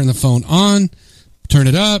it. Let me turn the phone on. Turn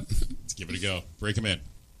it up. Let's give it a go. Break him in.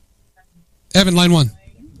 Evan, line 1.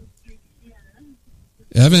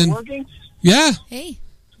 Evan. Working? Yeah. Hey.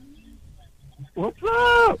 What's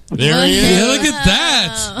up? There he is. Yeah, look at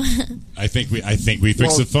that. I think we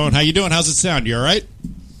fixed the phone. How you doing? How's it sound? You all right?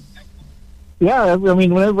 Yeah, I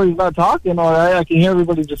mean, when everybody's not talking, all right, I can hear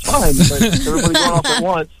everybody just fine. But everybody going off at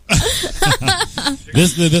once.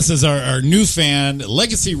 This is our new fan,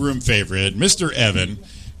 Legacy Room favorite, Mr. Evan,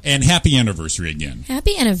 and happy anniversary again.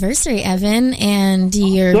 Happy anniversary, Evan, and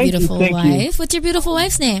your Thank beautiful you. wife. What's your beautiful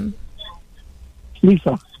wife's name?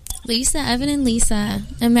 Lisa. Lisa, Evan, and Lisa.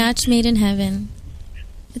 A match made in heaven.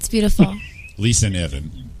 It's beautiful. Lisa and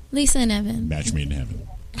Evan. Lisa and Evan. Match made in heaven.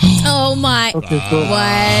 Oh my! Okay, so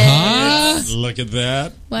What? Look at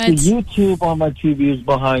that. What? the YouTube on my TV is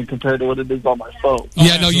behind compared to what it is on my phone.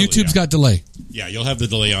 Yeah, no, absolutely, YouTube's yeah. got delay. Yeah, you'll have the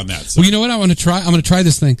delay on that. So. Well, you know what I want to try? I'm going to try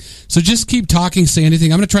this thing. So just keep talking, say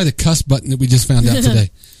anything. I'm going to try the cuss button that we just found out today.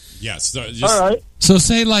 Yeah, so just, All right. So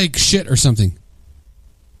say like shit or something.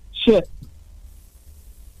 Shit.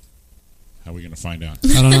 how are we going to find out?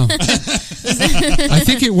 I don't know. I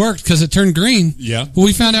think it worked because it turned green. Yeah. Well,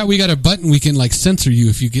 we found out we got a button we can like censor you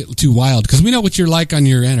if you get too wild because we know what you're like on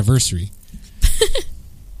your anniversary.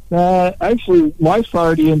 Actually, wife's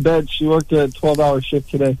already in bed. She worked a 12-hour shift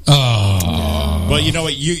today. Oh. Well, you know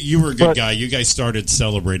what? You were a good But- guy. You guys started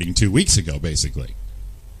celebrating 2 weeks ago, basically.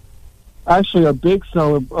 Actually, our big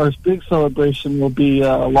celebration will be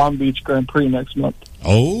Long Beach Grand Prix next month.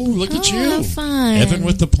 Oh, look at you. Fun. Evan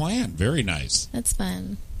with the plan. Very nice. That's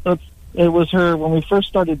fun. It was her, when we first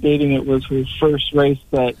started dating, it was her first race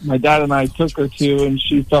that my dad and I took her to, and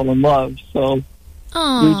she fell in love. So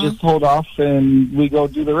Aww. we just hold off, and we go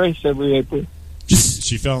do the race every April.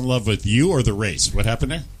 She fell in love with you or the race? What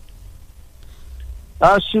happened there?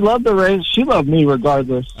 She loved the race. She loved me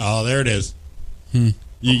regardless. Oh, there it is.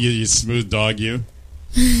 You smooth dog, you.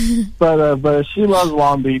 But she loves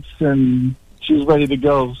Long Beach, and she's ready to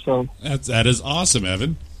go. So That is awesome,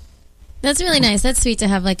 Evan. That's really nice. That's sweet to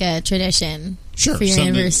have like a tradition Sure. for your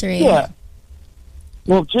something- anniversary. yeah.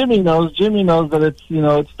 Well, Jimmy knows. Jimmy knows that it's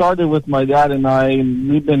it started with my dad and I, and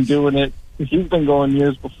we've been doing it. He's been going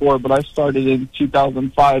years before, but I started in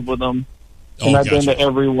 2005 with him, and I've been to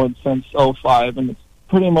every one since 2005, and it's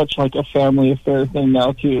pretty much like a family affair thing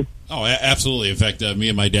now too. Oh, absolutely. In fact, me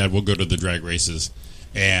and my dad will go to the drag races,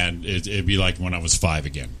 and it'd be like when I was 5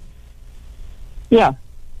 again. Yeah.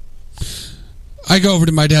 I go over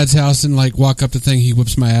to my dad's house and like walk up the thing. He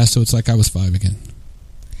whips my ass, so it's like I was 5 again.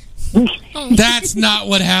 That's not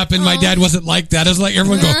what happened. My dad wasn't like that. I was like,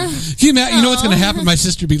 everyone go, you know what's going to happen? My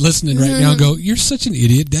sister be listening right now and go, you're such an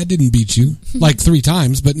idiot. Dad didn't beat you. Like 3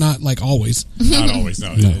 times, but not like always. Not always,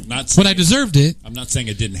 no. Not saying But I deserved it. I'm not saying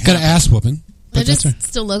it didn't Got happen. an ass whooping. I But just that's right.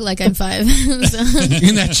 still look like I'm 5. So.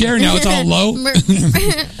 In that chair now, it's all low.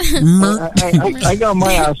 I got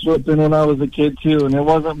my ass whooping when I was a kid too, and it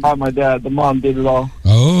wasn't by my dad. The mom did it all.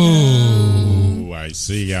 Oh. Oh, I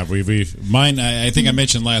see. Yeah, mine. I think I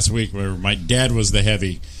mentioned last week where my dad was the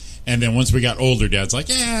heavy, and then once we got older, Dad's like,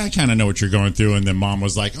 "Yeah, I kind of know what you're going through," and then Mom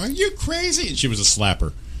was like, "Are you crazy?" And she was a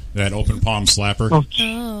slapper, that open palm slapper.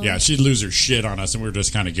 Oh. Yeah, she'd lose her shit on us, and we were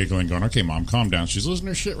just kind of giggling, going, "Okay, Mom, calm down. She's losing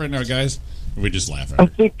her shit right now, guys." And we just laugh at I her.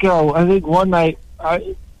 think one night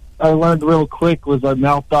I learned real quick was I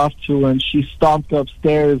mouthed off to her, and she stomped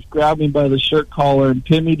upstairs, grabbed me by the shirt collar, and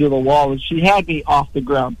pinned me to the wall, and she had me off the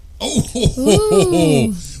ground.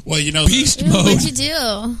 Ooh. Well, you know, Beast Ooh, mode. what'd you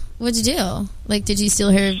do? What'd you do? Like, did you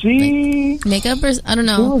steal her She like, makeup or I don't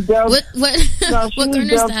know. She was down- What no, what she was corner is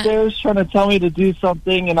that? downstairs trying to tell me to do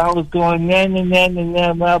something, and I was going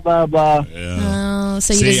nah, blah blah blah. yeah. Oh,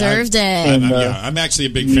 so you See, deserved it. I'm actually a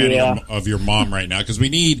big fan of your mom right now because we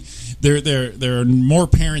need there are more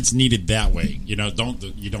parents needed that way. You know,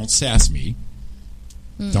 don't sass me.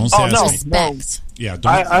 Don't sass no. me. Respect. Yeah,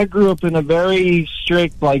 don't. I grew up in a very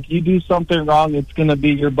strict, like, you do something wrong, it's going to be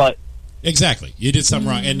your butt. Exactly. You did something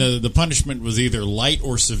wrong. And the punishment was either light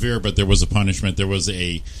or severe, but there was a punishment. There was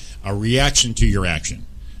a reaction to your action.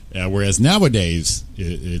 Whereas nowadays,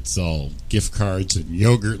 it's all gift cards and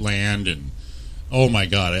yogurt land and, oh my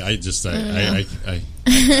God, I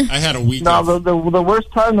had a week No, off. the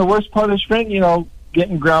worst time, the worst punishment,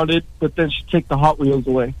 getting grounded, but then she take the Hot Wheels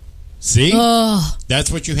away. See? Oh.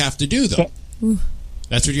 That's what you have to do, though.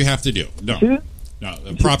 That's what you have to do. No.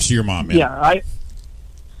 Props to your mom, man. Yeah,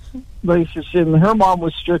 her mom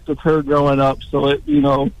was strict with her growing up, so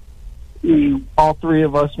all 3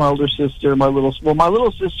 of us, my older sister, my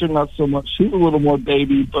little sister not so much. She's a little more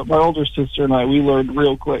baby, but my older sister and I, we learned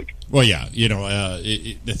real quick. Well, yeah,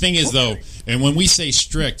 the thing is, though, and when we say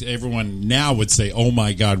strict, everyone now would say, "Oh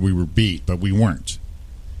my God, we were beat," but we weren't.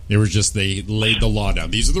 It was just they laid the law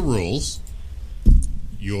down. These are the rules.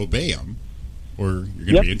 You obey them, or you're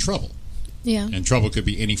going to be in trouble. Yeah. And trouble could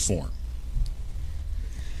be any form.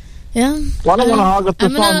 Yeah. Well, I don't want to hog up this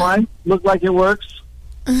I'm gonna- online. Look like it works.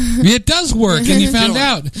 It does work, and you found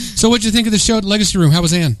out. So what'd you think of the show at Legacy Room? How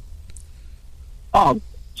was Anne? Oh,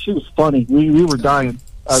 she was funny. We were dying.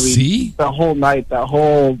 I mean, See? the whole night, the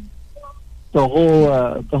whole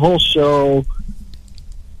show.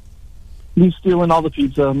 Me stealing all the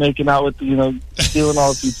pizza, making out with stealing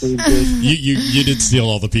all the pizza. Was good. You did steal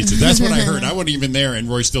all the pizza. That's what I heard. I wasn't even there, and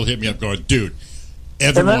Roy still hit me up going, "Dude,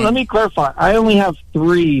 everyone. And let me clarify. I only have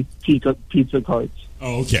 3 pizza cards.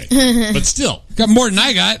 Oh, okay. But still, Got more than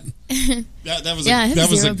I got. that was Yeah, I have that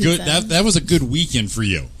was a zero good pizza. that was a good weekend for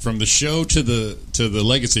you. From the show to the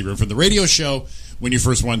Legacy Room, from the radio show when you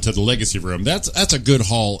first went to the Legacy Room. That's a good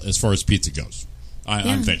haul as far as pizza goes.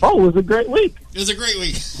 I'm thinking. Oh, it was a great week. It was a great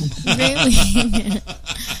week. Really?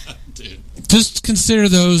 Dude. Just consider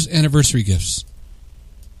those anniversary gifts.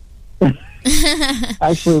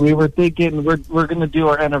 Actually, we were thinking we're going to do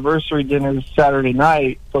our anniversary dinner Saturday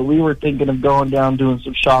night, but we were thinking of going down, doing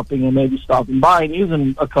some shopping, and maybe stopping by and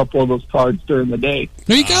using a couple of those cards during the day.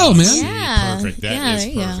 There you go, man. Yeah. Perfect. That Yeah, is there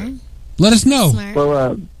you go. perfect. Let us know. Smart.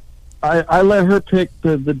 So I let her pick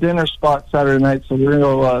the dinner spot Saturday night, so we're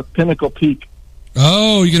going to Pinnacle Peak.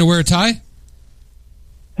 Oh, you gonna wear a tie?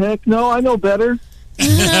 Heck no, I know better.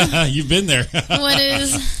 You've been there. What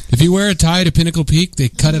is? If you wear a tie to Pinnacle Peak, they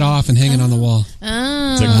cut it off and hang it on the wall.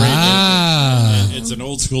 Oh. It's a great. Ah. It's an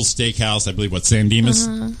old school steakhouse, I believe. What, San Dimas?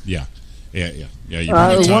 Yeah. You bring your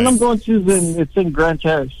One tie. I'm going to is in Grand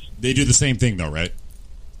Terrace. They do the same thing, though, right?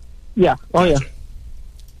 Yeah. Oh yeah.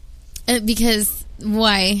 Because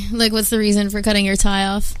why? Like, what's the reason for cutting your tie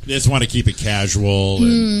off? They just want to keep it casual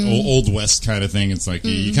and old west kind of thing. It's like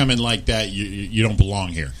you come in like that, you don't belong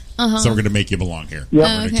here. So we're going to make you belong here. Yep.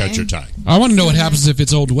 We're going to cut your tie. I want to know what happens if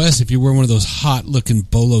it's Old West, if you wear one of those hot-looking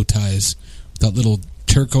bolo ties. That little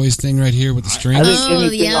turquoise thing right here with the string. I think Oh,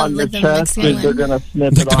 anything yeah, on your like the chest, Mexican they're one. going to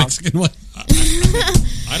snip Like it the off. Mexican one.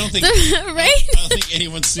 I don't think Right? I don't think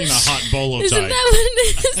anyone's seen a hot bolo Isn't tie. that what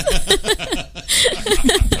it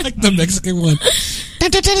is? Like the Mexican one.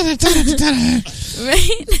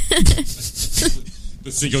 Right?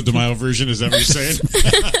 The Cinco de Mayo version, is that what you're saying?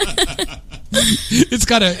 It's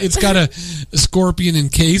got a scorpion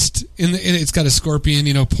encased in it's got a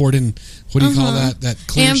scorpion, poured in. What do you call that? That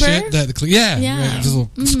clear Amber? shit. Yeah. Yeah. Right, just a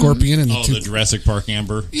little scorpion and Oh, the Jurassic Park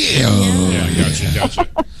amber. yeah. Yeah, gotcha.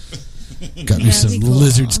 Got me That'd some be cool.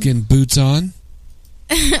 lizard skin boots on.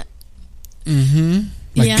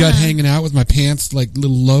 My Yeah. gut hanging out with my pants like a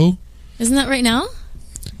little low. Isn't that right now?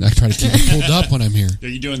 I try to keep it pulled up when I'm here. Are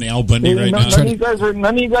you doing the Al Bundy right None now? of you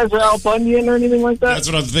guys are Al Bunyan or anything like that. That's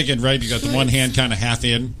what I'm thinking, right? You got the one hand kind of half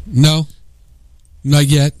in. No, not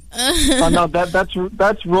yet. Oh, no,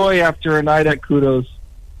 that's Roy after a night at Kudos.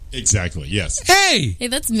 Exactly, yes. Hey, Hey,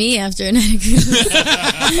 that's me after a night of cruise.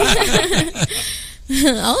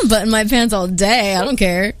 I'll unbutton my pants all day. I don't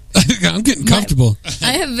care. I'm getting comfortable.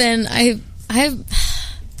 I have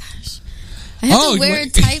Oh, to wear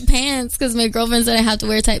wait. tight pants because my girlfriend said I have to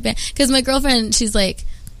wear tight pants. Because my girlfriend, she's like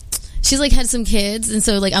had some kids, and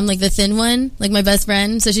so like I'm like the thin one, like my best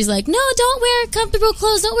friend. So she's like, no, don't wear comfortable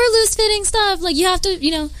clothes, don't wear loose fitting stuff. Like you have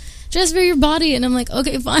to, dress for your body. And I'm like,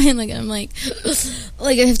 okay, fine. Like I'm like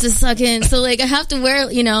I have to suck in. So like I have to wear,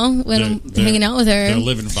 when I'm hanging out with her. They're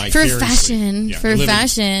living vicariously. For fashion. Yeah, for they're living-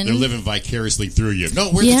 fashion. They're living vicariously through you.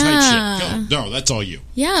 No, wear the tight shit. Go. No, that's all you.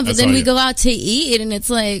 Yeah, but That's then all we you. go out to eat, and it's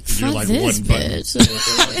like, You're fuck like this one button.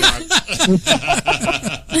 bitch.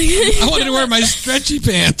 I wanted to wear my stretchy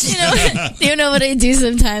pants. You know what I do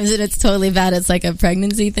sometimes, and it's totally bad. It's like a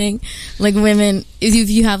pregnancy thing. Like women, if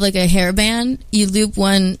you have like a hairband, you loop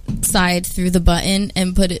one side through the button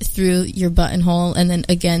and put it through your buttonhole, and then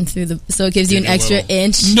again through so it gives you an Give it a extra little-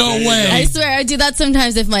 inch. No way. I swear, I do that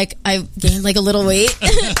sometimes if like I gain like a little weight,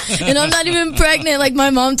 and I'm not even pregnant. Like my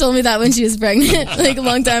mom told me that when she was pregnant, like a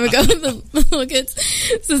long time ago with the little kids.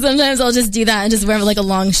 So sometimes I'll just do that and just wear like a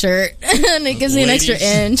long shirt, and it gives me an extra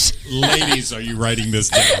inch. Ladies, are you writing this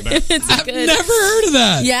down? I've never heard of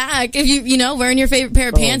that. Yeah, if you wearing your favorite pair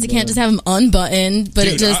of pants, you can't just have them unbunbuttoned, but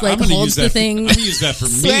Dude, it just I'm like gonna holds use that the thing. I'm going to use that for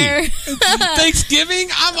Swear. me. Thanksgiving,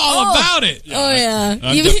 I'm all about it. Oh yeah,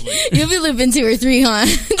 I'm you'll be living 2 or 3, huh?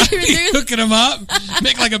 2 or 3. Hooking them up,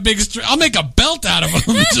 make like a big I'll make a belt out of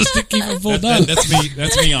them just to keep them pulled up. That's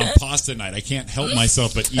me on pasta night. I can't help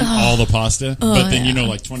myself but eat all the pasta. But then,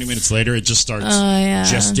 like 20 minutes later, it just starts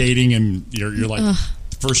gestating, and you're like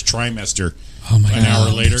first trimester. Oh my An hour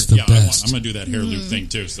God, later. that's the Yeah, best. I'm going to do that hair loop thing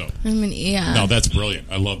too. So I mean, yeah, no, that's brilliant.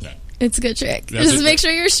 I love that. it's a good trick. That's Just it. make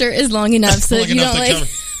sure your shirt is long enough so Long you enough don't to like. cover.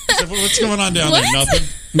 I said, what's going on down there?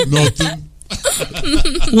 What? Nothing.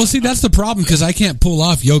 Well, see, that's the problem because I can't pull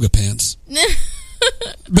off yoga pants.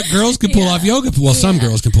 But girls can pull off yoga. Well, some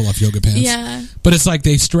girls can pull off yoga pants. Yeah. But it's like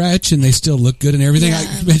they stretch and they still look good and everything. Yeah.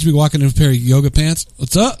 I imagine me walking in a pair of yoga pants.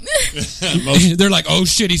 What's up? Most- They're like, oh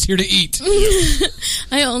shit, he's here to eat.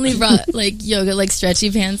 I only brought like yoga, like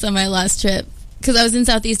stretchy pants on my last trip because I was in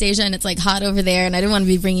Southeast Asia and it's like hot over there, and I didn't want to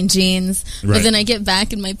be bringing jeans. Right. But then I get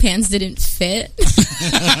back and my pants didn't fit.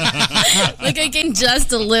 Like I gained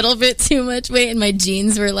just a little bit too much weight, and my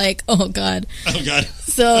jeans were like, oh god. Oh God.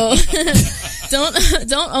 So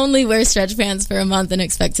don't only wear stretch pants for a month and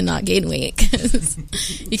expect to not gain weight. 'Cause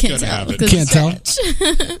you can't tell. Can't tell.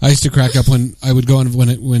 I used to crack up when I would go on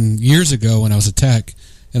when years ago when I was a tech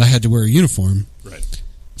and I had to wear a uniform. Right.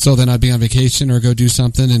 So then I'd be on vacation or go do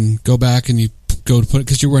something and go back and you go to put it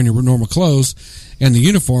because you're wearing your normal clothes and the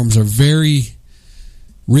uniforms are very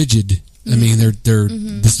rigid. I mean, they're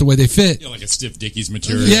this is the way they fit. Yeah, like a stiff Dickies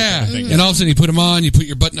material. Yeah. And all of a sudden you put them on, you put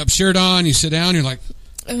your button-up shirt on, you sit down, you're like,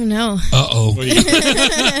 oh no. uh-oh. Well, you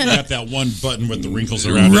got that one button with the wrinkles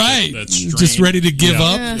around right. it. That's strained. Just ready to give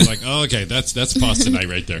up. You're like, oh, okay, that's pasta night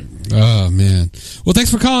right there. Oh, man. Well,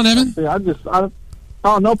 thanks for calling, Evan. Yeah,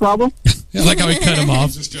 no problem. I like how we cut him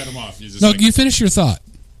off. Just cut him off. No, you finish your thought.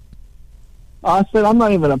 I said I'm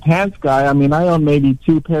not even a pants guy. I mean, I own maybe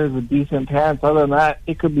 2 pairs of decent pants. Other than that,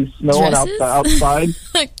 it could be snowing outside.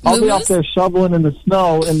 Like I'll be out there shoveling in the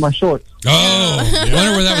snow in my shorts. Oh, I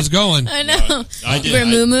wonder where that was going. I know. I did. Wear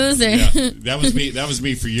muumuus or Yeah, that was me. That was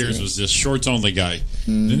me for years. Was this shorts only guy?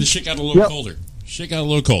 Then the shit got a little colder.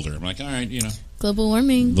 I'm like, all right, global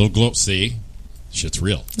warming. little glow. See, shit's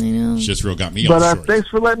real. I know. Shit's real. Got me But all shorts. thanks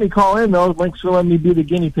for letting me call in, though. Thanks for letting me be the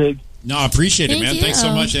guinea pig. No, I appreciate it, Thank man. you. Thanks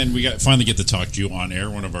so much, and we finally get to talk to you on air.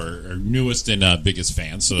 One of our newest and biggest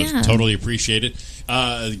fans, so Yeah. totally appreciate it.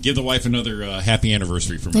 Give the wife another happy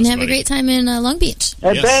anniversary from us, And have buddy. a great time in Long Beach.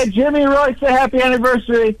 Hey, Yes. babe, Jimmy Roy, say happy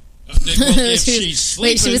anniversary. Well, if she's sleeping,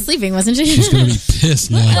 Wait, she was sleeping, wasn't she? She's going to be pissed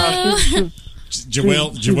now.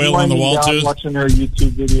 Joelle She's on the winding wall down too. watching her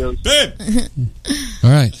YouTube videos. Babe, All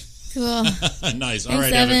right. Cool. nice. All Thanks,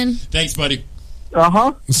 right, Evan. Thanks, buddy.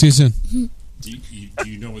 Uh-huh. We'll see you soon. Do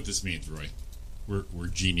you know what this means, Roy? We're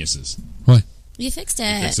geniuses. What? You fixed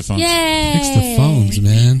it. Fix the phones. Yay. Fix the phones,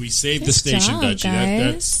 man. We saved the Good station, job, Dutchie.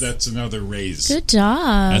 guys. That's another raise. Good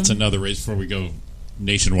job. That's another raise before we go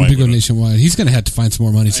nationwide. We go with it. nationwide. He's going to have to find some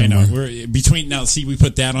more money I somewhere. know. We're between now. See, we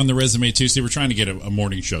put that on the resume too. See, we're trying to get a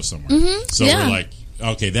morning show somewhere. So Yeah. we're like,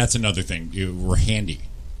 okay, that's another thing. We're handy.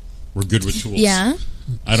 We're good with tools. Yeah.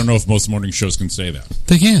 I don't know if most morning shows can say that.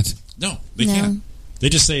 They can't. No, they No. can't. They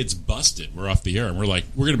just say it's busted. We're off the air, and we're like,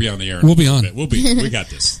 we're going to be on the air. in We'll a be little on. bit. We got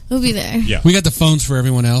this. We'll be there. Yeah, We got the phones for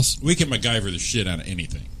everyone else. we can MacGyver the shit out of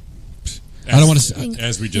anything. I don't want to.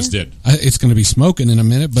 as we just did. It's going to be smoking in a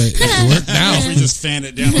minute, but it worked now. We just fan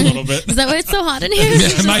it down a little bit. Is that why it's so hot in here? Yeah,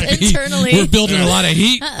 It's it might just be. internally. We're building a lot of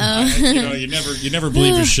heat. You never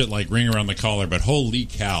believe your shit like ring around the collar, but holy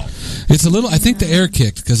cow! It's a little. I think the air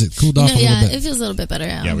kicked because it cooled off No, a little yeah, bit. it feels a little bit better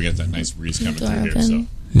now. Yeah, we got that nice breeze coming Door through here. open. So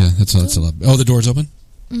Yeah, that's a lot. Oh, the door's open.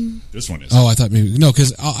 this one is. Oh, I thought maybe no,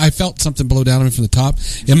 because I felt something blow down on me from the top,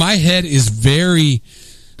 and my head is very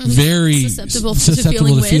Susceptible to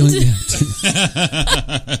feeling to feeling. wind.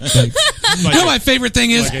 Like, you know, my favorite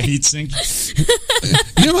thing is like a heat sink.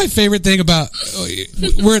 you know my favorite thing about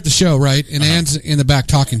we're at the show, right? And Anne's in the back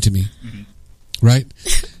talking to me, right?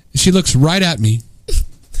 She looks right at me,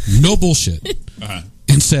 no bullshit,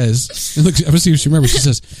 and says, and look, I'm gonna see if she remembers. She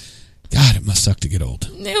says, "God, it must suck to get old."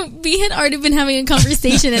 No, we had already been having a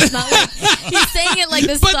conversation. It's not like he's saying it like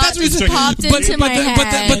this But thought that's what just he's- popped but- into but my the- but the-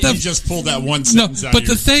 head. but the- You just pulled that one No, sentence out but of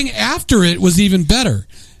the your... thing after it was even better.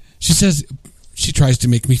 She says, she tries to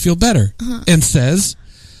make me feel better and says,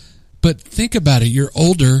 but think about it, you're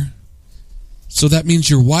older, so that means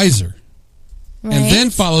you're wiser. right? And then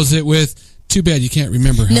follows it with, too bad you can't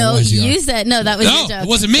remember how no, wise you you are. said no. That was No, your joke. it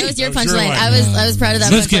wasn't me. That was your That was your punchline. line. I was proud of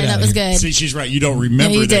that Let's get punchline. out That of was here. good. See, she's right. You don't No,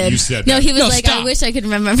 remember you that did. you said no, that. he was No, like, stop. I wish I could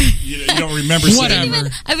remember. You don't remember Whatever. saying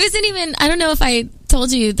that. I wasn't even. I don't know if I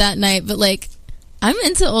told you that night, but like, I'm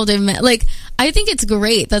into older men. Like, I think it's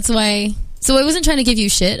great. That's why. So I wasn't trying to give you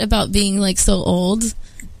shit about being like so old.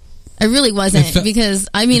 I really wasn't because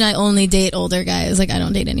I mean I only date older guys. Like I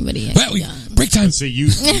don't date anybody. Well, young. break time. See, you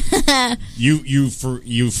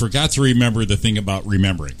forgot to remember the thing about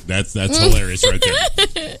remembering. That's hilarious right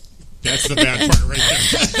there. That's the bad part right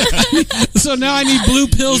there. So now I need blue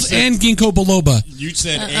pills and ginkgo biloba. You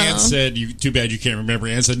said, Anne said, too bad you can't remember.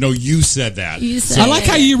 Anne said, no, you said that. You said I like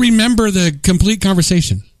how you remember the complete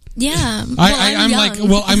conversation. Yeah. I'm like,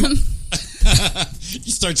 well, I'm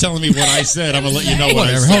You start telling me what I said, I'm going to let you know what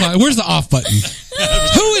I whatever. said. Hold on. Where's the off button?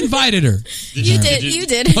 Who invited her? You did. You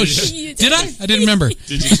did. Oh, You did I? I didn't remember. Did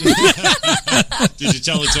you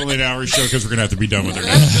tell it's only an hour show because we're going to have to be done with her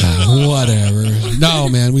now? Whatever. No,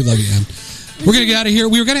 man, we love you, Ann. We're going to get out of here.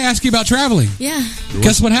 We were going to ask you about traveling. Yeah.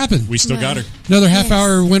 Guess what happened? We still got her. Another half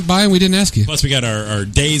hour went by and we didn't ask you. Plus, we got our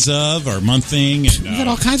days of, our month thing. And, We got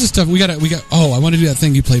all kinds of stuff. We got. Oh, I want to do that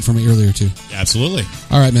thing you played for me earlier too. absolutely.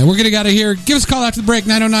 All right, man. We're going to get out of here. Give us a call after the break,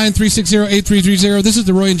 909-360-8330. This is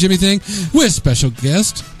the Roy and Jimmy Thing with special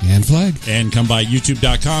guest, Anne Flagg. And come by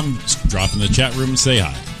youtube.com, drop in the chat room and say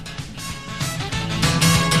hi.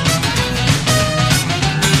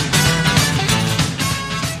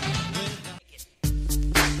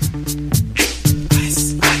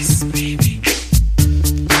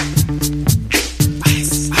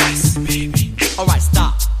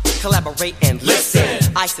 and listen.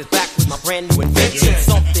 I sit back with my brand new invention.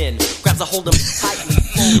 Something grabs a hold of me tightly.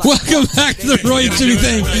 Welcome back to the Roy and Jimmy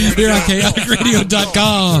Thing here on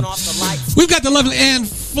chaoticradio.com. We've got the lovely Anne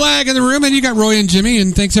Flagg in the room, and you got Roy and Jimmy,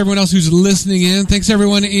 and thanks everyone else who's listening in. Thanks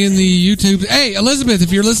everyone in the YouTube. Hey, Elizabeth,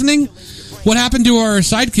 if you're listening, what happened to our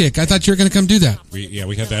sidekick? I thought you were going to come do that.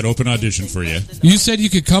 We had that open audition for you. You said you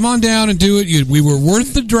could come on down and do it. We were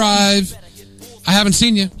worth the drive. I haven't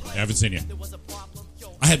seen you. I haven't seen you.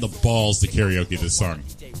 I had the balls to karaoke this song.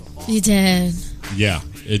 You did. Yeah,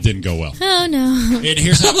 it didn't go well. Oh, no. And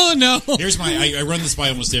here's how, Oh, no. Here's my. I run this by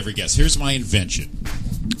almost every guest. Here's my invention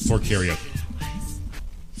for karaoke.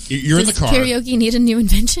 You're in the car. Does karaoke need a new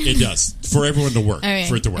invention? It does for everyone to work. All right.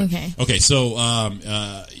 For it to work. Okay. So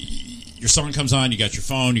your song comes on. You got your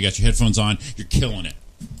phone. You got your headphones on. You're killing it.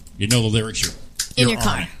 You know the lyrics. You're In your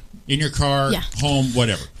car. on it. In your car, Yeah. home,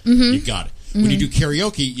 whatever. You got it. When you do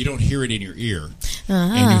karaoke, you don't hear it in your ear,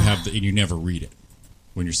 and you never read it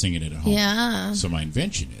when you're singing it at home. Yeah. So my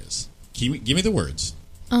invention is give me the words.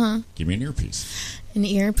 Give me an earpiece. An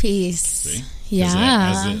earpiece. See? 'Cause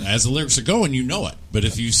Yeah. As the lyrics are going, you know it. But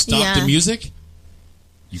if you stop the music,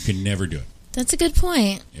 you can never do it. That's a good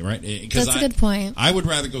point. Right? That's a good point. I would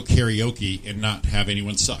rather go karaoke and not have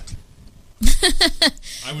anyone suck.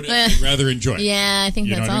 I would rather enjoy it. Yeah, I think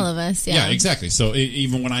You know that's what I all mean? of us. Yeah, exactly. So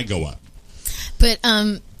even when I go up. But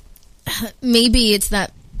maybe it's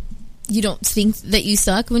that you don't think that you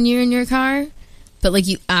suck when you're in your car, but like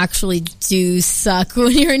you actually do suck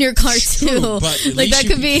when you're in your car too. True, but at like least that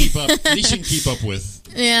could be. At least you can keep up with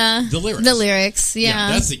the lyrics. The lyrics, yeah.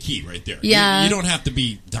 That's the key right there. Yeah. You don't have to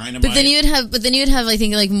be dynamite. But then you would have, I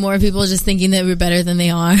think, like more people just thinking that we're better than they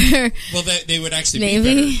are. Well, they would actually Maybe.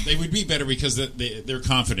 be better. They would be better because their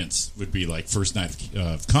confidence would be like first night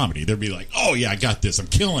of comedy. They'd be like, "Oh yeah, I got this. I'm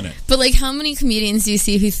killing it." But like, how many comedians do you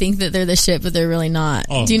see who think that they're the shit, but they're really not?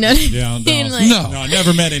 Oh, do you know what I yeah, mean? no. Like, No, I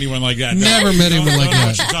never met anyone like that. Never met anyone like I don't know that.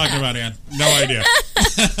 what you're talking about, Ann. No idea.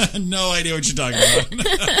 No idea what you're talking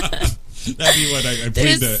about. That'd be what I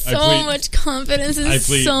plead. There's so much confidence and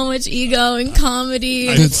so much ego in comedy.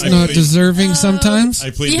 It's not deserving sometimes.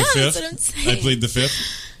 I plead the fifth. That's what I'm saying. I plead the fifth.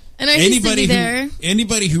 And I used to be there.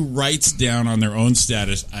 Anybody who writes down on their own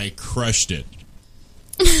status, "I crushed it,"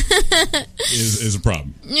 is a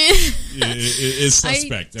problem. Is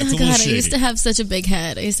suspect. That's a little shady. I used to have such a big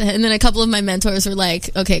head. And then a couple of my mentors were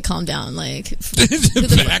like, "Okay, calm down. Like, who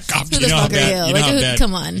the fuck are you? Like,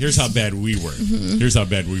 come on." Here's how bad we were. Here's how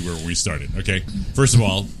bad we were when we started. Okay, first of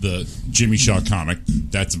all, the Jimmy Shaw comic.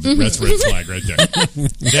 That's red flag right there.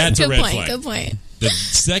 That's a red flag. Good point. The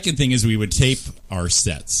second thing is we would tape our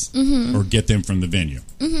sets or get them from the venue,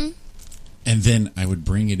 and then I would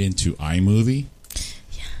bring it into iMovie.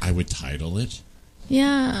 I would title it.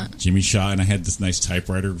 Yeah. Jimmy Shaw, and I had this nice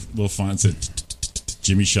typewriter little font said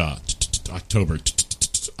Jimmy Shaw, October,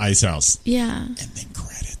 Ice House. Yeah. And then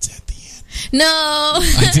credits at the end. No.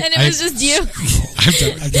 And it was just you. I've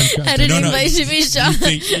done Editing by Jimmy Shaw.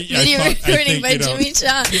 Video recording by Jimmy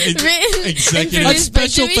Shaw. Executive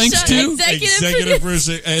special thanks to executive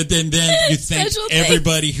producer. And then you thank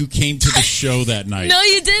everybody who came to the show that night. No,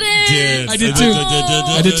 you didn't. I did too.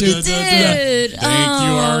 I did too. You did. Thank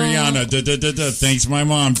you, Ariana. Thanks, my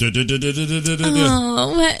mom.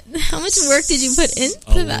 Oh, what? How much work did you put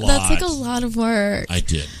into that? That's like a lot of work. I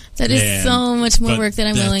did. That is so much more work that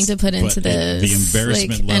I'm willing to put into this. The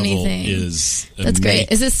embarrassment level is that's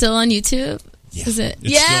great. Is it still on YouTube? Yeah, is it?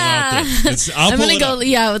 It's still out there. I'm gonna go.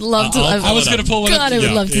 Yeah, I would love to. I was gonna pull one up. God, I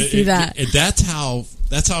would love to see that.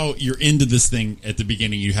 That's how you're into this thing at the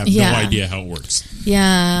beginning. You have no idea how it works.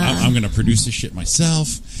 Yeah, I'm gonna produce this shit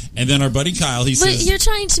myself, and then our buddy Kyle, he says, "But you're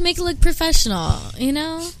trying to make it look professional, you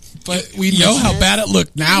know." But we know how bad it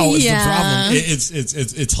looked now is the problem.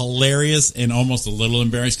 It's hilarious and almost a little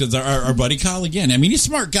embarrassing because our buddy Kyle, again, I mean, he's a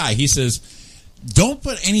smart guy. He says, don't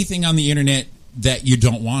put anything on the internet that you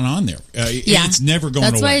don't want on there. It's never going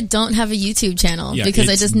away. That's why I don't have a YouTube channel because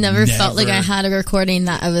I just never felt like I had a recording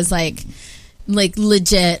that I was like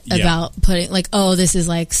legit about putting like, oh, this is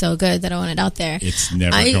like so good that I want it out there. It's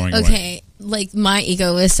never going away. Okay. Like my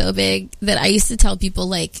ego was so big that I used to tell people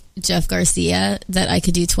like Jeff Garcia that I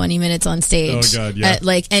could do 20 minutes on stage at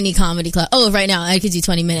like any comedy club. Oh, right now I could do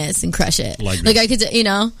 20 minutes and crush it. Like I could,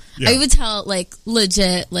 I would tell like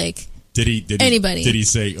legit like anybody. Did he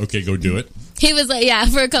say, okay, go do it? He was like, yeah,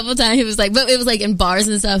 for a couple times he was like, but it was like in bars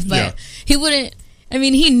and stuff, but he wouldn't. I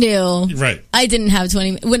mean, he knew. Right. I didn't have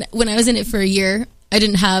 20 when I was in it for a year. I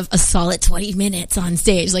didn't have a solid 20 minutes on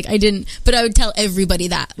stage. Like I didn't, but I would tell everybody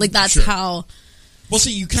that. Like that's how Well,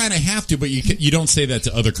 see, you kind of have to, but you don't say that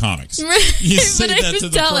to other comics. Right. You say But I that to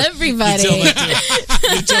would tell everybody.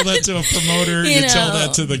 You tell that to a promoter. You tell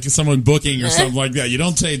that to someone booking or something like that. You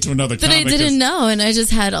don't say it to another But comic. I didn't know, and I just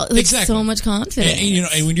had Exactly. so much confidence.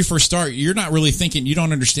 And when you first start, you're not really thinking. You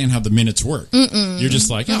don't understand how the minutes work. You're just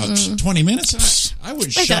like, 20 minutes. I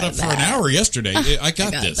would shut up for an hour yesterday. I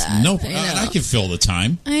got this. that. No, I can fill the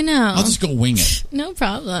time. I know. I'll just go wing it. No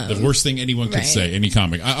problem. The worst thing anyone could say, any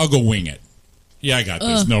comic. I'll go wing it. Yeah, I got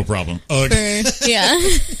this. No problem. Yeah.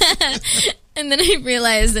 And then I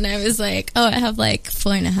realized, and I was like, I have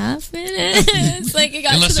 4.5 minutes. It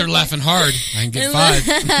got Unless they're laughing hard, I can get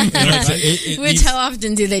 5. Which, how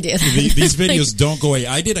often do they do that? These videos don't go away.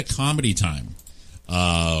 I did a comedy time.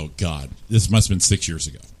 Oh, God. This must have been 6 years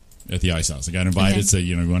ago at the Ice House. I got invited, said,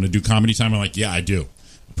 you want to do comedy time? I'm like, yeah, I do.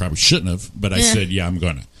 I probably shouldn't have, but I said, yeah, I'm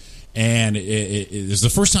going to. And it was the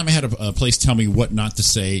first time I had a place tell me what not to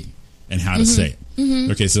say and how to say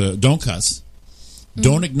it. Okay, so don't cuss.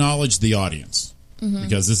 Don't acknowledge the audience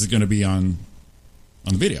because this is going to be on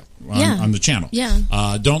the video, on the channel.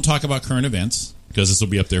 Yeah. Don't talk about current events because this will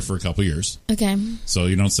be up there for a couple years. Okay. So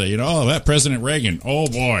you don't say, that President Reagan, oh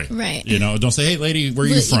boy. Right. Don't say, hey lady, where are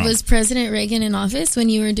you from? Was President Reagan in office when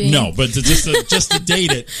you were doing No, but just to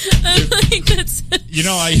date it. That's...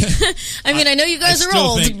 I know you guys are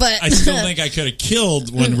old, but... I still think I could have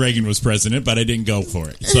killed when Reagan was president, but I didn't go for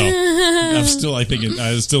it. So I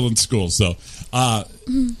was still in school. So,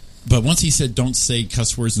 but once he said don't say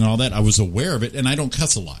cuss words and all that, I was aware of it, and I don't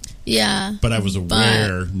cuss a lot. Yeah. But I was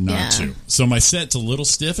aware not to. So my set's a little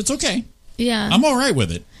stiff. It's okay. Yeah. I'm all right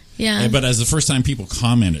with it. Yeah. But as the first time people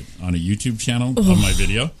commented on a YouTube channel of my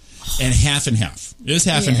video, and half and half. It was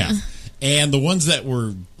half and half. And the ones that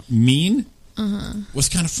were mean was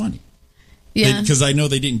kind of funny. Yeah. Because I know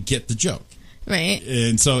they didn't get the joke. Right.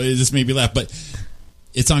 And so it just made me laugh. But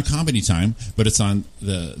it's on Comedy Time, but it's on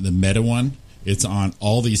the meta one. It's on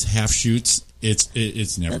all these half shoots.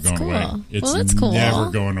 It's never going away. It's that's cool.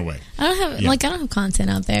 never going away. I don't have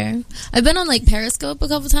content out there. I've been on Periscope a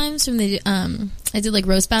couple times from the I did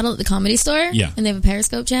roast battle at the Comedy Store. Yeah. And they have a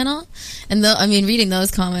Periscope channel. And reading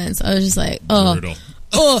those comments, I was just like, Brutal.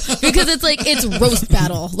 Because it's roast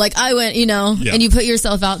battle. I went, and you put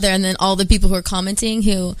yourself out there, and then all the people who are commenting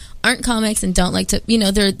who aren't comics and don't like to,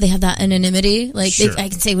 they have that anonymity. Sure. I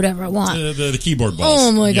can say whatever I want. The keyboard balls.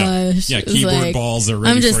 Oh my gosh. Yeah, keyboard balls are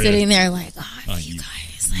ready. I'm just for sitting you. there you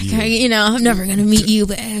guys. I'm never going to meet you,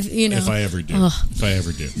 but If I ever do. If I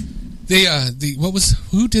ever do.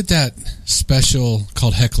 Who did that special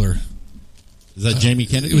called Heckler? Is that Jamie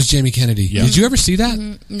Kennedy? It was Jamie Kennedy. Yeah. Did you ever see that?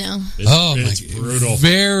 No. It's brutal.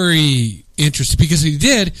 Very interesting. Because what he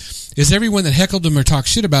did is everyone that heckled him or talked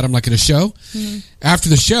shit about him, at a show, after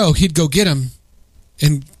the show, he'd go get him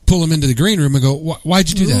and pull him into the green room and go, why'd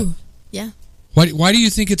you do that? Yeah. Why do you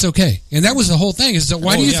think it's okay? And that was the whole thing. Is that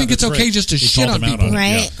why do you think it's okay just to shit on people?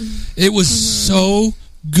 Right. It was so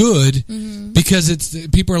good because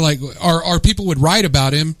people are like, or people would write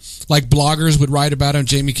about him, bloggers would write about him.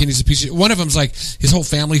 Jamie Kennedy's a piece of, one of them's his whole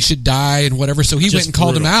family should die and whatever. So he went and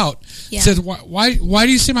called him out. Yeah. Said, why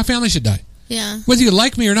do you say my family should die? Yeah. Whether you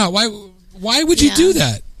like me or not, why would you do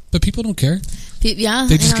that? But people don't care. Yeah.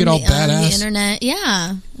 They just get all badass. On the internet.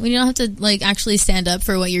 Yeah. When you don't have to actually stand up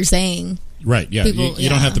for what you're saying. Right. Yeah. People, you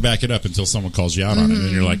don't have to back it up until someone calls you out on it, and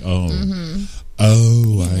you're like,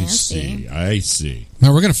 oh, I see.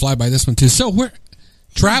 Now we're going to fly by this one too. So we're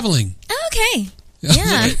traveling. Okay.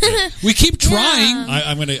 Yeah. We keep trying.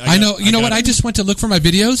 Yeah. I know. You know what? I just went to look for my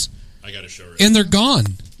videos. I got to show her. And they're gone.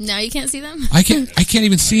 Now you can't see them? I can't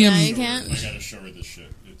even see them. No, you can't. I got to show her this shit.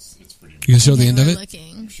 It's pretty You can show the end of it?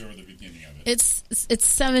 Looking. Show her the beginning of it. It's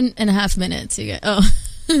 7.5 minutes. You get,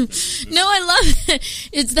 no, I love it.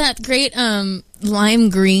 It's that great lime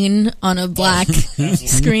green on a black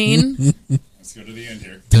screen. Let's go to the end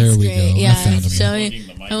here. There we go. Yeah, I found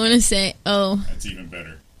him. I want to say, that's even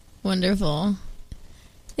better. Wonderful.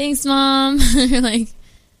 Thanks, Mom. You're like,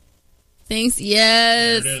 thanks.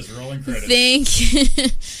 Yes. There it is. Rolling credits. Thank you.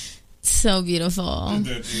 So beautiful.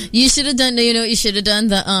 You should have done. You know what you should have done?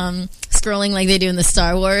 The scrolling like they do in the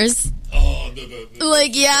Star Wars. Oh, the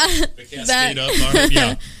cascade up.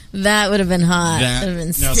 Yeah. That would have been hot. That would have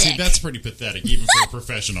been now, sick. see, that's pretty pathetic, even for a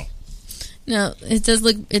professional. No, it does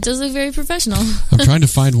look very professional. I'm trying to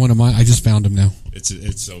find one of mine. I just found him now.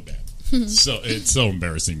 It's so bad. It's so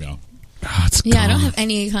embarrassing now. Oh, it's yeah, gone. I don't have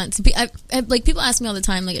any content. People ask me all the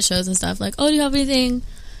time, at shows and stuff, oh, do you have anything?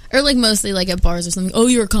 Or mostly at bars or something. Oh,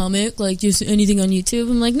 you're a comic? Just anything on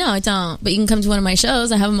YouTube? I'm like, no, I don't. But you can come to one of my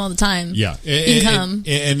shows. I have them all the time. Yeah, you can come.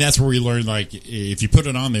 And that's where we learn. If you put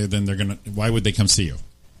it on there, then they're gonna. Why would they come see you?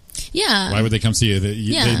 Yeah. Why would they come see you?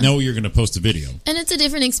 They know you're going to post a video. And it's a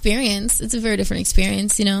different experience. It's a very different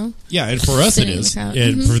experience, you know? Yeah, and for us it Sitting in is. the crowd.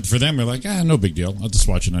 And for them, we're like, no big deal. I'll just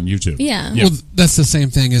watch it on YouTube. Yeah. Well, that's the same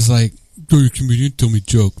thing as like, go to your comedian, tell me a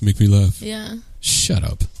joke, make me laugh. Yeah. Shut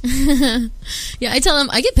up. Yeah, I tell them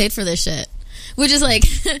I get paid for this shit. Which is like,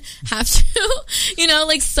 have to, you know,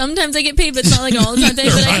 like sometimes I get paid, but it's not like an all the time thing.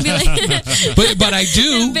 But I can be like, but I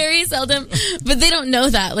do. Very seldom. But they don't know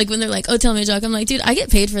that. Like when they're like, oh, tell me a joke. I'm like, dude, I get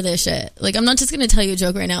paid for this shit. Like, I'm not just going to tell you a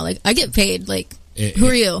joke right now. Like, I get paid. Like, who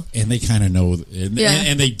are you? And they kind of know, and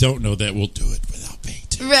they don't know that we'll do it without pay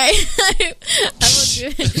too. Right.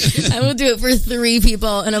 I will do it for 3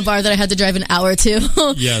 people in a bar that I had to drive an hour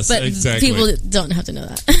to. Yes, but exactly. people don't have to know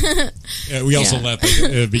that. We also left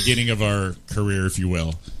at the beginning of our career, if you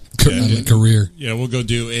will. Career. Yeah, we'll go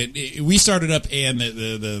do it. We started up, and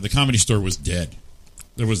the Comedy Store was dead.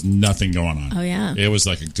 There was nothing going on. Oh, yeah. It was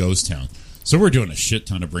like a ghost town. So we're doing a shit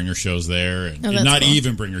ton of bringer shows there, and not cool.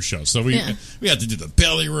 even bringer shows. So we had to do the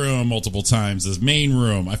belly room multiple times, this main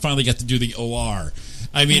room. I finally got to do the OR.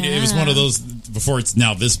 I mean, it was one of those, before it's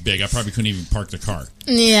now this big, I probably couldn't even park the car.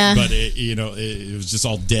 Yeah. But, it was just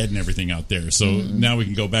all dead and everything out there. So now we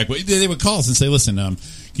can go back. But they would call us and say, listen, can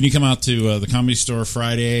you come out to the Comedy Store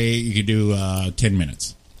Friday? You could do 10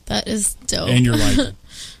 minutes. That is dope. And you're like,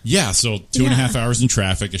 yeah, so 2.5 hours in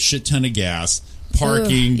traffic, a shit ton of gas,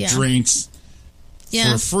 parking, drinks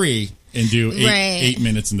for free. And do 8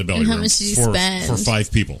 minutes in the belly room. How much did you spend? For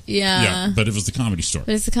 5 people. Yeah. But it was the Comedy Store.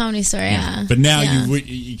 But it's the Comedy Store, yeah. But now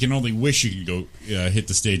you can only wish you could go hit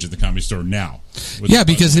the stage at the Comedy Store now. Yeah,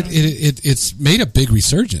 because it's made a big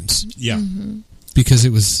resurgence. Yeah. Because it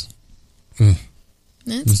was...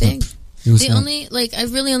 It's big.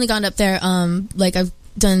 I've really only gone up there, I've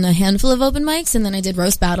done a handful of open mics, and then I did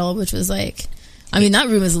Roast Battle, which was like... I mean, that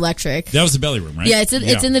room is electric. That was the belly room, right? Yeah, it's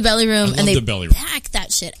in the belly room, and they pack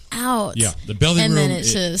that shit out. Yeah, the belly room. And then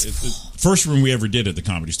it's just first room we ever did at the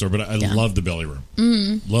Comedy Store, but I love the belly room.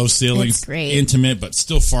 Mm-hmm. Low ceilings, it's great. Intimate, but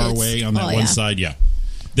still far away on that one side. Yeah.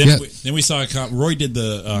 Then we saw Roy did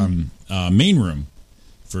the main room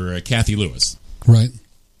for Kathy Lewis. Right.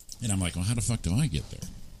 And I'm like, well, how the fuck do I get there?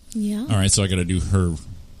 Yeah. All right, so I got to do her.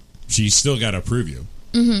 She's still got to approve you.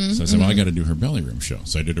 Mm-hmm, so I said, well, I got to do her belly room show.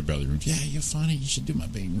 So I did her belly room. Yeah, you're funny. You should do my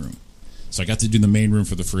main room. So I got to do the main room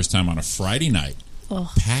for the first time on a Friday night.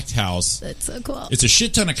 Oh, packed house. That's so cool. It's a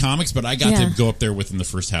shit ton of comics, but I got to go up there within the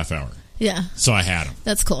first half hour. Yeah. So I had them.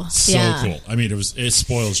 That's cool. So cool. I mean, it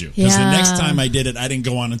spoils you. Because the next time I did it, I didn't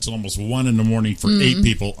go on until almost 1 a.m. for 8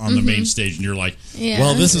 people on the main stage. And you're like,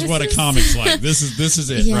 well, this is what a comic's like. This is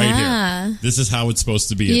it right here. This is how it's supposed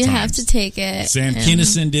to be at times. You have to take it. Sam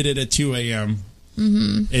Kinison did it at 2 a.m.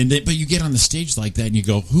 Mm-hmm. But you get on the stage like that and you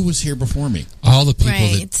go, who was here before me? All the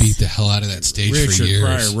people that beat the hell out of that stage Richard for years.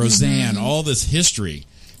 Pryor, Roseanne, all this history.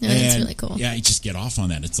 No, that's really cool. Yeah, you just get off on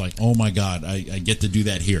that. It's like, oh my God, I get to do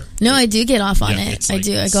that here. No, I do get off on it. Like, I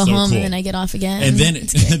do. I go home and then I get off again. And then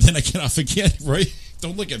I get off again, right?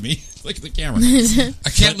 Don't look at me. Look at the camera. I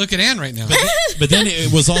can't look at Anne right now. But then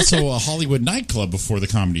it was also a Hollywood nightclub before the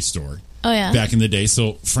Comedy Store. Oh, yeah. Back in the day.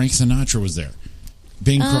 So Frank Sinatra was there.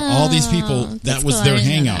 All these people, that was their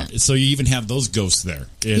hangout. So you even have those ghosts there.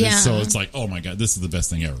 So it's like, oh my God, this is the best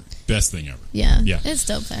thing ever. Best thing ever. Yeah. It's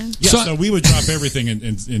dope there. Yeah, so we would drop everything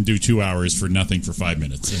and do 2 hours for nothing for 5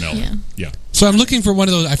 minutes in LA. Yeah. So I'm looking for one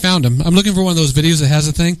of those. I found them. I'm looking for one of those videos that has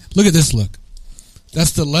a thing. Look at this look.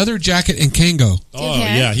 That's the leather jacket and Kango. Oh,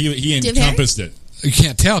 yeah. He encompassed it. You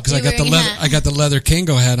can't tell because I got the leather. I got the leather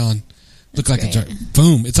Kango hat on. Look like a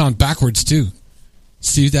boom. It's on backwards too.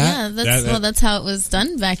 See that? Yeah, that's how it was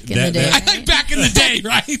done back in the day. Right? Back in the day,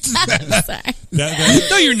 right? Sorry.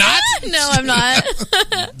 No, you're not. No, I'm not.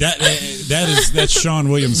 That's Sean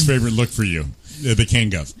Williams' favorite look for you, the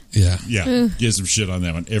Kango. Yeah. Gives him shit on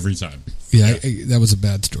that one every time. Yeah, that was a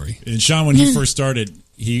bad story. And Sean, when he first started,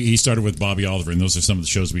 he started with Bobby Oliver, and those are some of the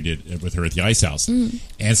shows we did with her at the Ice House.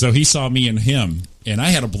 And so he saw me and him, and I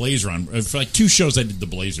had a blazer on. For like 2 shows, I did the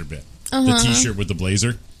blazer bit. The T-shirt with the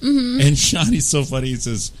blazer. And Sean, he's so funny. He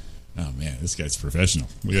says, oh, man, this guy's professional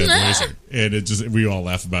with that blazer. And we all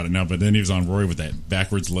laugh about it now. But then he was on Roy with that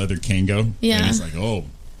backwards leather Kango. Yeah. And he's like, oh,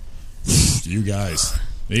 you guys.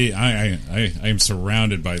 I am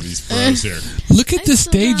surrounded by these pros here. Look at the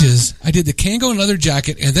stages. I did the Kango and leather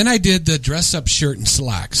jacket, and then I did the dress-up shirt and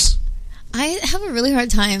slacks. I have a really hard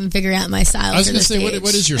time figuring out my style. I was going to say,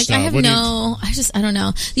 what is your style? I don't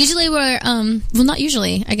know. Usually I wear, well, not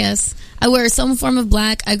usually, I guess. I wear some form of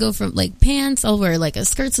black. I go from like pants. I'll wear like a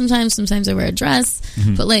skirt sometimes. Sometimes I wear a dress.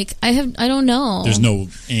 But like, I don't know. There's no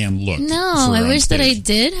Anne look. No, I wish that I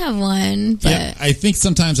did have one. But yeah, I think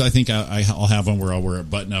sometimes I'll have one where I'll wear a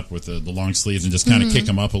button up with the long sleeves and just kind of kick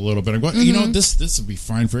them up a little bit. I go, you know, this would be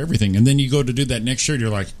fine for everything. And then you go to do that next shirt,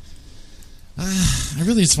 you're like, I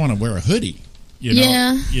really just want to wear a hoodie. You know?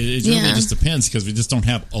 Yeah. It really just depends because we just don't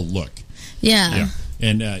have a look. Yeah.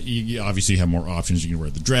 And you obviously have more options. You can wear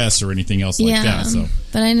the dress or anything else like that. So.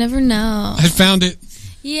 But I never know. I found it.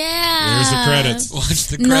 Yeah. There's the credits. Watch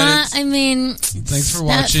the credits. I mean, thanks for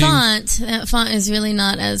watching. That font is really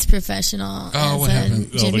not as professional as what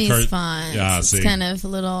happened? Jimmy's font. Yeah, it's see. kind of a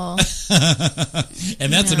little.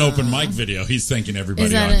 And that's an open mic video. He's thanking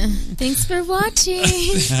everybody on. Thanks for watching.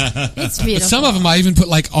 It's beautiful. Some of them I even put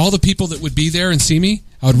like all the people that would be there and see me.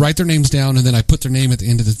 I would write their names down and then I put their name at the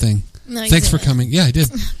end of the thing. No, thanks for coming. Yeah, I did.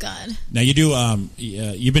 Oh, God. Now you do.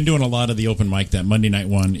 You've been doing a lot of the open mic, that Monday night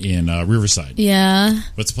one in Riverside. Yeah.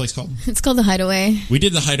 What's the place called? It's called the Hideaway. We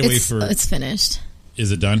did the Hideaway It's finished.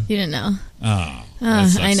 Is it done? You didn't know. Oh,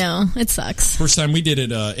 I know. It sucks. First time we did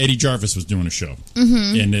it, Eddie Jarvis was doing a show,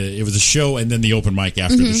 and it was a show and then the open mic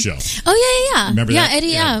after the show. Oh yeah. Remember that?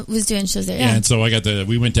 Eddie was doing shows there. Yeah. And so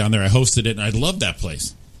we went down there. I hosted it, and I loved that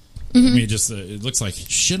place. I mean, it looks like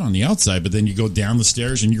shit on the outside, but then you go down the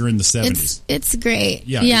stairs and you're in the 70s. It's great.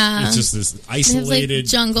 Yeah. It's just this isolated, like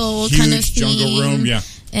jungle huge kind of jungle room. Yeah.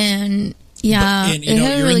 And and you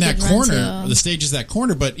know, you're really in that corner. Too. The stage is that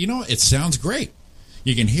corner, but you know, it sounds great.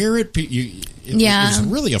 You can hear it. It was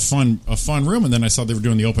really a fun room. And then I saw they were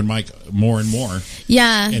doing the open mic more and more.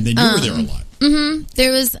 Yeah. And then you were there a lot. Mm-hmm.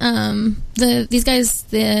 There was these guys.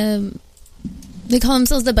 They call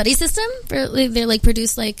themselves the Buddy System. They like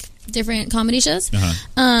produce like different comedy shows.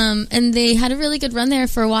 And they had a really good run there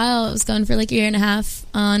for a while. It was going for like a year and a half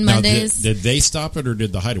on Mondays. Did they stop it or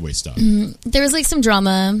did the Hideaway stop? There was like some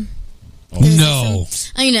drama. Oh, no.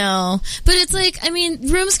 I know. But it's like, I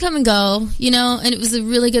mean, rooms come and go, you know, and it was a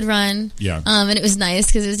really good run. Yeah. And it was nice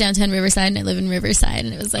because it was downtown Riverside and I live in Riverside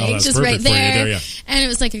and it was like just right there. And it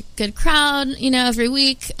was like a good crowd, you know, every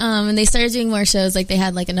week. And they started doing more shows. Like they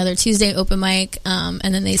had like another Tuesday open mic. And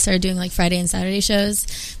then they started doing like Friday and Saturday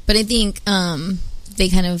shows. But I think they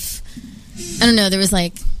kind of, I don't know, there was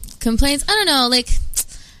like complaints. I don't know, like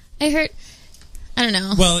I don't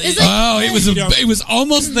know. Well, it was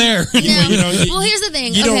almost there. Yeah. Well, here's the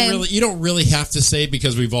thing. You don't really have to say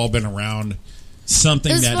because we've all been around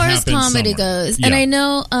something as that far happened as comedy somewhere. goes. And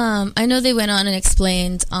I know they went on and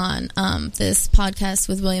explained on this podcast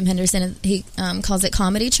with William Henderson. He calls it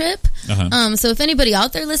Comedy Trip. So if anybody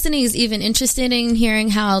out there listening is even interested in hearing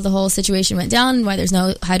how the whole situation went down and why there's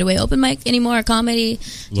no Hideaway open mic anymore, comedy,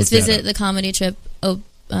 just visit the Comedy Trip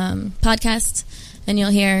podcast and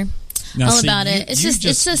you'll hear about it. It's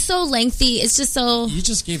just so lengthy. It's just so. You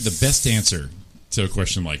just gave the best answer to a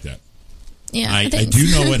question like that. Yeah, I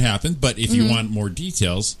do know what happened, but if you want more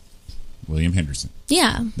details, William Henderson.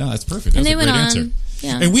 Yeah. No, that's perfect. That's a great answer.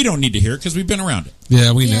 Yeah. And we don't need to hear it because we've been around it.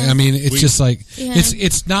 Yeah, we know. I mean, it's just like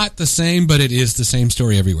it's not the same, but it is the same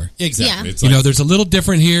story everywhere. Exactly. Yeah. It's like, there's a little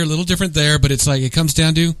different here, a little different there, but it's like it comes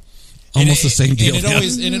down to almost the same deal. And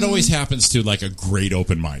it always happens to like a great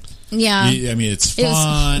open mic. Yeah. I mean, it's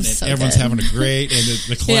fun, and so everyone's having a great, and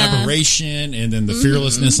the collaboration, and then the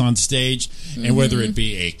fearlessness on stage, and whether it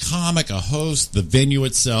be a comic, a host, the venue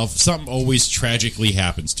itself, something always tragically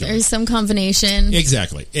happens to it. There's some combination.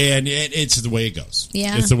 Exactly. And it's the way it goes.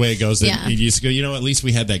 Yeah. It's the way it goes. Yeah. And you just go, at least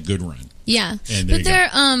we had that good run. Yeah. And but they're,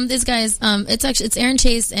 these guys, it's Aaron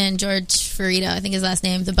Chase and George Farida, I think his last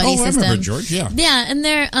name, the Buddy System. I remember George, yeah. Yeah, and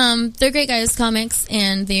they're great guys, comics,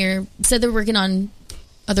 and they're working on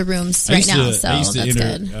other rooms right now, so that's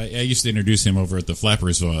good. I used to introduce him over at the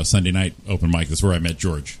Flappers Sunday night open mic. That's where I met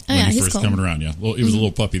George when he first coming around. Yeah, well, he was a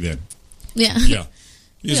little puppy then. Yeah, yeah,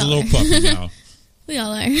 he's a little puppy now. We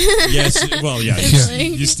all are. Yes, well, yeah.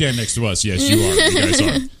 You stand next to us. Yes, you are. You guys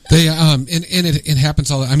are. They and it happens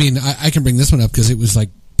all. I mean, I can bring this one up because it was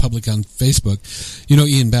like public on Facebook. You know,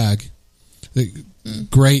 Ian Bagg, the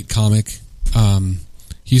great comic.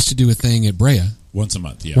 He used to do a thing at Brea. Once a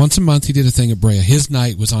month, yeah. Once a month, he did a thing at Brea. His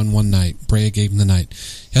night was on one night. Brea gave him the night.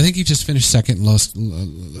 I think he just finished second in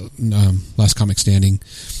last comic standing.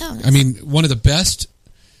 Oh, nice. I mean, one of the best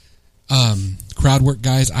crowd work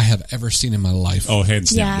guys I have ever seen in my life. Oh, hands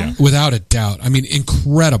down, yeah. Without a doubt. I mean,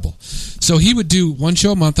 incredible. So he would do one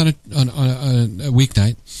show a month on a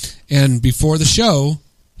weeknight, and before the show,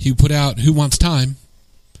 he would put out Who Wants Time,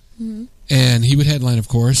 and he would headline, of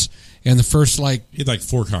course. and the first like He had like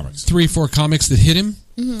 4 comics. 3-4 comics that hit him.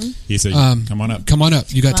 He said, "Come on up. Come on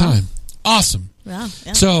up. You got Wow. time." Awesome. Wow.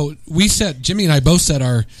 Yeah. So we set Jimmy and I both set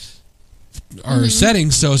our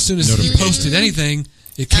settings. So as soon as he posted anything,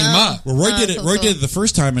 it came up. Well, Roy did it. cool, Roy cool. did it the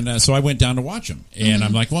first time, and so I went down to watch him. And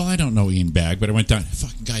I'm like, well, I don't know Ian Bagg, but I went down.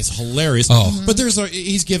 Fucking guy's hilarious. Oh. But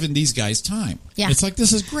he's giving these guys time. Yeah. It's like,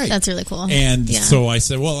 this is great. That's really cool. And Yeah. so I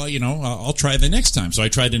said, well, I'll try the next time. So I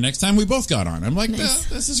tried the next time. We both got on. I'm like, Nice.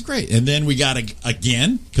 this is great. And then we got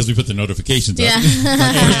again because we put the notifications Yeah. up.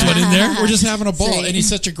 First one in there. We're just having a ball, Sweet. and he's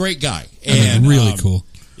such a great guy. And really cool.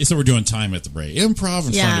 So we're doing time at the break. Improv in front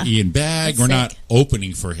of Yeah. Ian Bagg. That's We're not sick.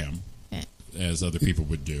 opening for him Okay. as other people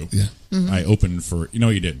would do. Yeah. I opened for... No,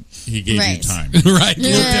 you didn't. He gave Right. you time. Right.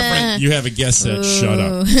 You're different. You have a guest that shut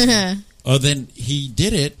up. Oh, then he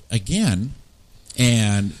did it again,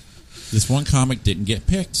 and this one comic didn't get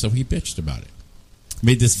picked, so he bitched about it.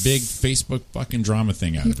 Made this big Facebook fucking drama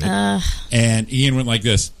thing out of it. And Ian went like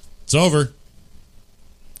this, "It's over."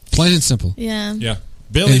 Plain and simple. Yeah. Yeah.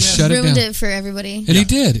 Billy And man, shut it Ruined down. it for everybody. And he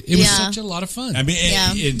did. It was Yeah. such a lot of fun. I mean,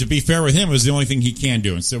 and to be fair with him, it was the only thing he can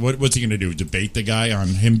do. And so what's he going to do? Debate the guy on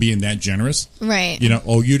him being that generous? Right. You know,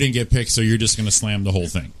 oh, you didn't get picked, so you're just going to slam the whole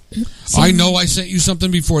thing. I know I sent you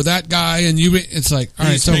something before that guy, and you. It's like, all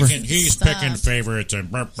right, it's over. He's picking favorites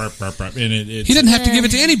and burp, burp, burp, burp, and it's, He didn't have to give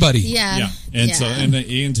it to anybody. Yeah. yeah. And so and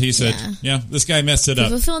Ian, he said, Yeah. this guy messed it up.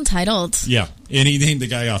 People feel entitled. Yeah, and he named the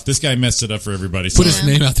guy off. This guy messed it up for everybody. Put So his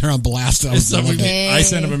name out there on blast. I was so like, I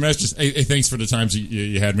sent him a message. Hey, thanks for the times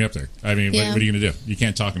you had me up there. I mean, Yeah. what are you going to do? You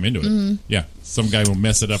can't talk him into it. Yeah, some guy will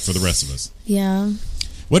mess it up for the rest of us. Yeah.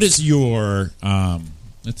 What is your?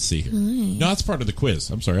 Let's see here. No, it's part of the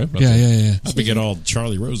quiz. I'm sorry. yeah. I have to get all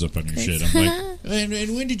Charlie Rose up on your shit. I'm like,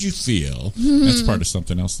 and when did you feel? That's part of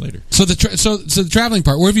something else later. So the traveling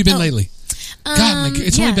part. Where have you been lately? God,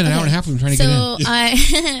 it's only been an hour and a half. We've been trying to get in.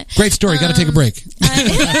 I Great story. Got to take a break.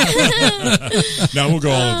 No, we'll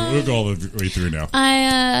go all the way through now.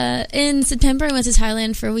 in September I went to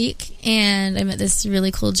Thailand for a week, and I met this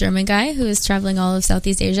really cool German guy who was traveling all of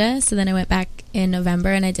Southeast Asia. So then I went back in November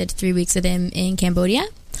and I did 3 weeks with him in Cambodia,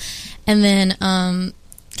 and then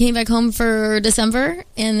came back home for December,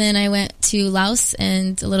 and then I went to Laos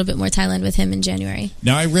and a little bit more Thailand with him in January.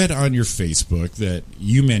 Now, I read on your Facebook that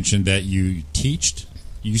you mentioned that you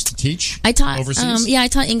used to teach. I taught overseas. I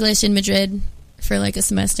taught English in Madrid for like a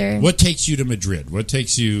semester. What takes you to Madrid? What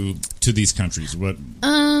takes you to these countries? What?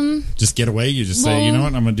 Just get away? You just say, you know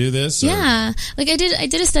what, I'm going to do this? Or? Yeah, like I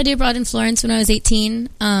did a study abroad in Florence when I was 18,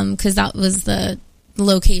 because that was the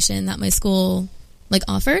location that my school like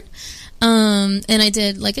offered. And I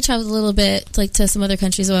traveled a little bit like to some other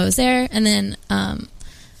countries while I was there, and then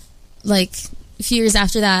like a few years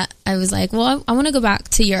after that, I was like, well, I want to go back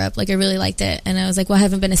to Europe. Like I really liked it, and I was like, well, I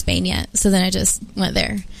haven't been to Spain yet, so then I just went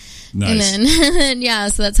there. Nice. And then yeah,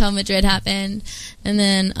 so that's how Madrid happened. And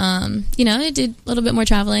then I did a little bit more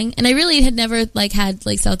traveling, and I really had never had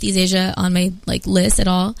Southeast Asia on my list at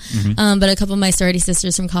all. But a couple of my sorority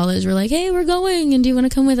sisters from college were like, hey, we're going, and do you want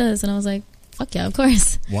to come with us? And I was like, fuck yeah, of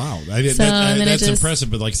course. Wow, That's impressive.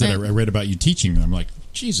 But like I said, I read about you teaching, and I'm like,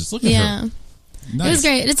 Jesus, look at her. Nice. It was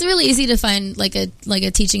great. It's really easy to find like a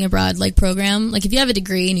teaching abroad program. Like if you have a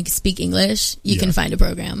degree and you can speak English, you can find a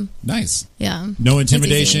program. Nice. Yeah. No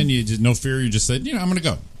intimidation. You did no fear. You just said, I'm going to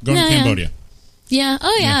go to Cambodia. Yeah.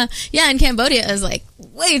 Oh yeah. Yeah. And Cambodia is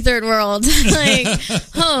way third world.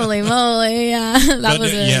 Holy moly. Yeah. That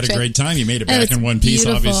was you had a great time. You made it back in one piece,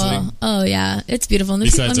 beautiful. obviously. Oh yeah, it's beautiful. And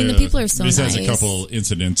the people are so nice. Besides a couple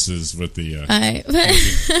incidences with the.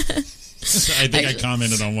 I think I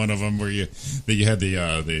commented on one of them where you had the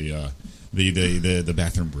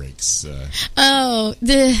bathroom breaks. The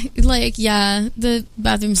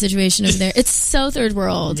bathroom situation over there. It's so third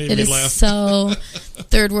world. Made It me is laugh. so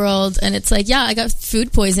third world, and it's I got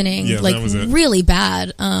food poisoning, Yeah, that was it. really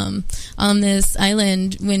bad, on this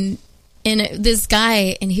island this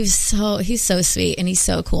guy, and he's so sweet, and he's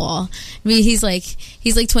so cool. I mean, he's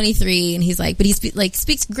 23, and but he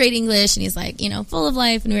speaks great English, and he's full of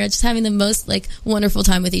life, and we were just having the most wonderful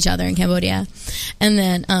time with each other in Cambodia. And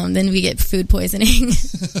then we get food poisoning.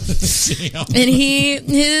 And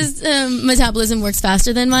his metabolism works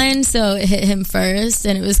faster than mine, so it hit him first,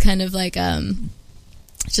 and it was kind of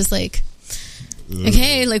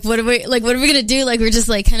okay, what are we gonna do? We're just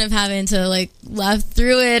kind of having to laugh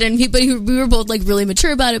through it, and we were both really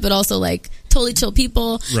mature about it, but also totally chill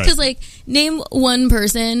people. Right. Because like, name one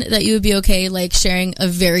person that you would be okay like sharing a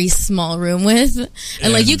very small room with,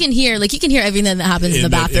 and like you can hear everything that happens in the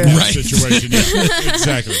bathroom. In that situation, yeah.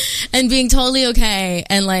 Exactly. And being totally okay,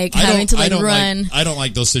 and like having to like run. I don't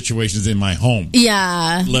like those situations in my home.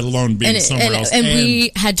 Yeah. Let alone being somewhere else. And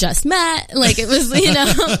we had just met. Like it was,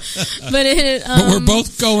 but we're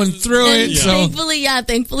both going through it. So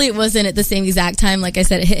thankfully it wasn't at the same exact time. Like I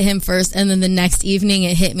said, it hit him first, and then the next evening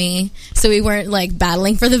it hit me. So we weren't like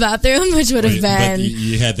battling for the bathroom, which would have been. But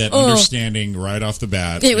you had that understanding right off the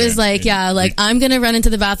bat. It was like, I'm going to run into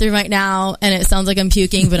the bathroom right now, and it sounds like I'm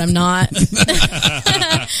puking, but I'm not.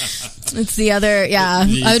 It's the other,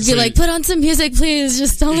 I would be like, put on some music, please.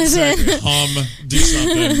 Just don't listen. Hum, do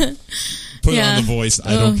something. Put on the voice.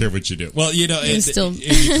 I don't care what you do. Well, it's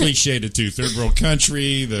cliched too. Third world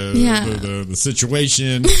country, the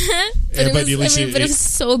situation. But it was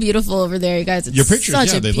so beautiful over there, you guys. It's your pictures,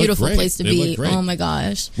 such a beautiful place to be. Great. Oh my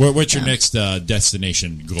gosh. What's your next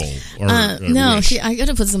destination goal? I got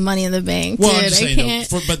to put some money in the bank. Well, dude. I'm just saying, I can't.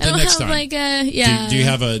 but the next time,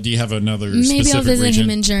 do you have another? Maybe I'll visit region? him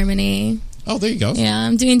in Germany. Oh, there you go. Yeah,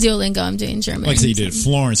 I'm doing Duolingo. I'm doing German. Like I said, you did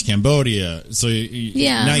Florence, Cambodia. So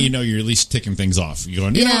now you're at least ticking things off.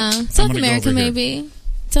 You're going, South America maybe.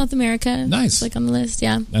 South America. Nice. It's like on the list,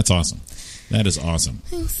 yeah. That's awesome. That is awesome.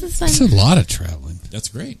 That's a lot of traveling. That's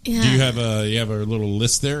great. Yeah. Do you have a little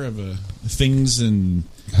list there of things and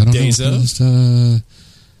I don't days know.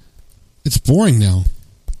 It's boring now.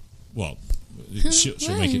 Well,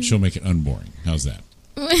 she'll make it unboring. How's that?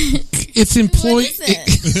 It's employee.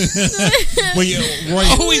 Roy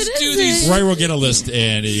always do these. Roy will get a list,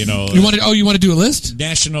 and you want to do a list?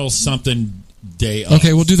 National something day. Of,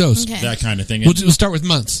 okay, we'll do those. Okay. That kind of thing. We'll start with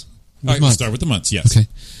months. We'll start with the months. Yes. Okay.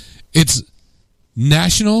 It's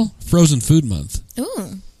National Frozen Food Month.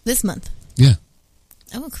 Ooh, this month. Yeah.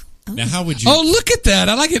 Oh, cool. Now, how would you? Oh, look at that!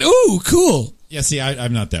 I like it. Ooh, cool. Yeah. See,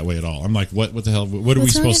 I'm not that way at all. I'm like, what the hell? What are we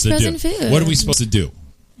supposed to do? Food? What are we supposed to do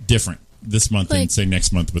different this month and say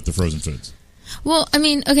next month with the frozen foods? Well, I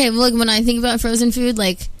mean, okay. Well, like when I think about frozen food,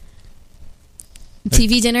 like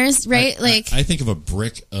TV dinners, right? I think of a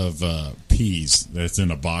brick of peas that's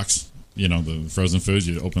in a box. The frozen foods.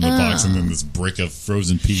 You open the box and then this brick of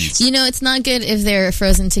frozen peas. It's not good if they're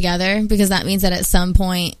frozen together because that means that at some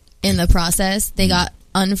point in the process they got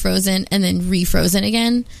unfrozen and then refrozen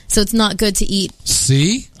again. So it's not good to eat.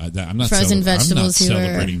 See, I'm not frozen vegetables. I'm not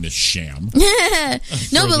celebrating this sham.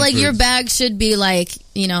 No, but like your bag should be like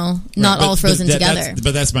not all frozen together.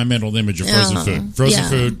 But that's my mental image of frozen food. Frozen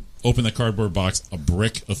food. Open the cardboard box, a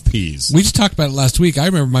brick of peas. We just talked about it last week. I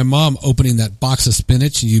remember my mom opening that box of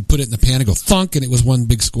spinach, and you put it in the pan and go thunk, and it was one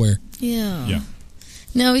big square. Yeah.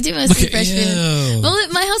 No, we do mostly fresh food. Well,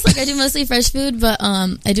 at my house, I do mostly fresh food, but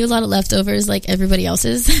I do a lot of leftovers, like everybody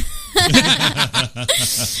else's.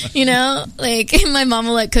 Like my mom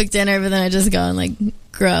will cook dinner, but then I just go and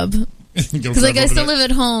grub. Because I still live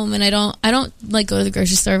at home, and I don't go to the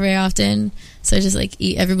grocery store very often. So I just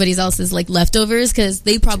eat everybody else's leftovers because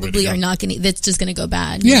they probably are not going to. That's just going to go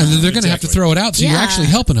bad. Yeah, they're going to have to throw it out. So you're actually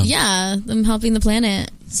helping them. Yeah, I'm helping the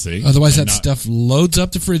planet. See, otherwise that stuff loads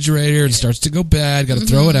up the refrigerator and starts to go bad. Got to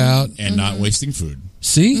throw it out and not wasting food.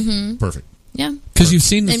 See, perfect. Yeah, because you've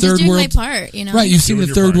seen the third just doing world my part. Right? You've seen the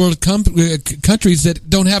third world countries that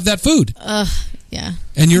don't have that food. Yeah.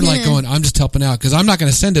 And you're going, I'm just helping out because I'm not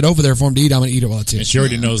going to send it over there for him to eat. I'm going to eat it while it's here. And she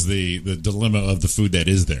already knows the dilemma of the food that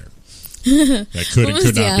is there. That could and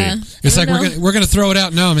could not be. It's like we're gonna throw it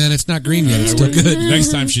out. No, man, it's not green yet. It's still good.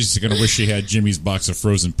 Next time she's gonna wish she had Jimmy's box of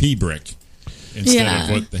frozen pea brick instead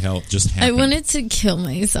of what the hell just happened. I wanted to kill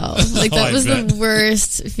myself. That was the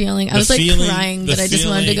worst feeling. I was crying, but I just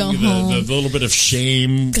wanted to go home. The little bit of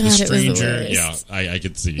shame, God, the stranger. It was the worst. I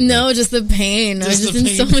could see. No, just the pain. I was just in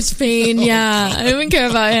so much pain. Yeah, I didn't care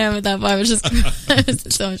about him at that point. I was just I was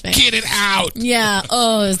in so much pain. Get it out. Yeah.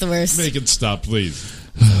 Oh, it was the worst. Make it stop, please.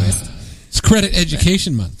 It's Credit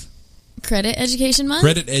Education Month. Credit Education Month?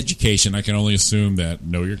 Credit education. I can only assume that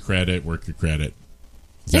know your credit, work your credit.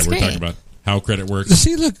 Is that what we're talking about? How credit works?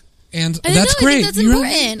 See, look, and that's great. I think that's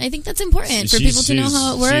important. I think that's important for people to know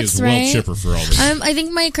how it works, she is right? well chipper for all this. I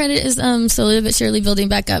think my credit is slowly but surely building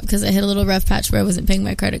back up because I hit a little rough patch where I wasn't paying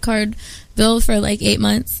my credit card bill for 8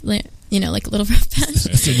 months. A little rough patch.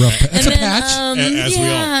 It's a rough patch. It's a patch.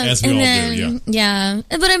 As we all do. Yeah.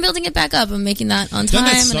 But I'm building it back up. I'm making that on time.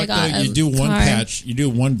 And I got you do one patch. You do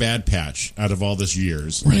one bad patch out of all this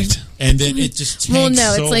years, right? And then it just tanks. Well,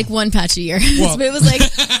 no, it's one patch a year. Well, it was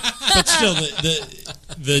but still,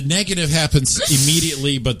 the negative happens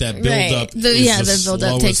immediately, but that build up, the build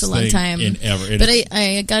up takes a long time. But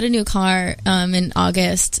I got a new car in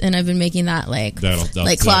August, and I've been making that like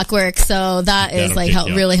clockwork. So that is like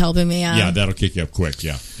really helping me out. Yeah, that'll kick you up quick.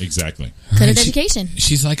 Yeah, exactly. Good dedication.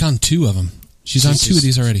 She's like on 2 of them. She's on 2 of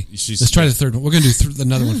these already. Let's try the third one. We're going to do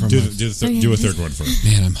another one for her. Do a third one for her.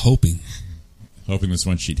 Man, I'm hoping this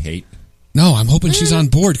one she'd hate. No, I'm hoping she's on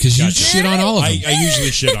board because you shit on all of them. I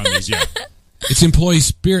usually shit on these, yeah. It's Employee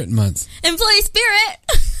Spirit Month. Employee Spirit!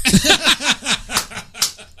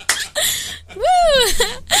 Woo!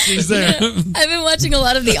 She's there. I've been watching a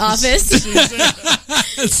lot of The Office. You guys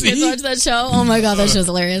watch that show? Oh my god, that show's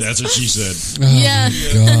hilarious. That's what she said. Oh, yeah.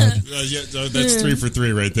 God. That's 3 for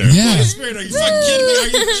 3 right there. Yeah. Are you fucking kidding me? Are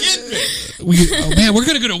you kidding me? Man, we're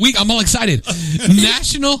going to go to a week. I'm all excited.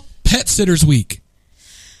 National Pet Sitters Week.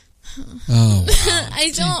 Oh, wow.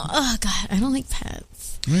 I don't like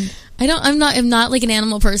pets. Right. I'm not like an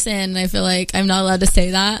animal person. I feel like I'm not allowed to say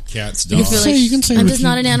that. Cats, dogs. You can say I'm just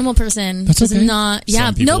not an animal person. That's okay. Not,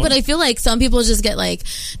 yeah. No, but I feel like some people just get like,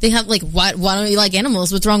 they have like, why don't you like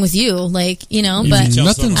animals? What's wrong with you? Like, you know, but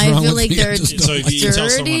nothing's wrong I feel with like me. they're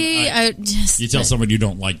dirty. You tell someone you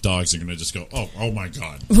don't like dogs, they're going to just go, oh my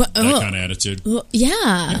God. That kind of attitude.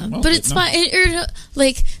 Yeah. But it's fine.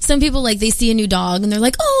 Like some people, like they see a new dog and they're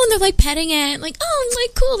like, oh, and they're like petting it. Like, oh, I'm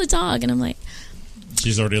like, cool, the dog. And I'm like,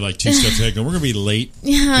 she's already like 2 steps ahead. We're going to be late.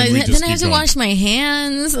 Yeah, then I have to wash my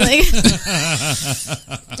hands. Like,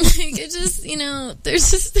 it just, you know, they're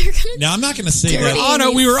going to. Now, I'm not going to say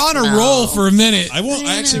that. We were on a roll for a minute. I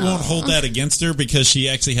actually won't hold that against her because she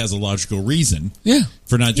actually has a logical reason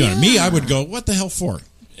for not doing it. Me, I would go, what the hell for?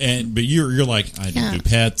 But you're like, I don't do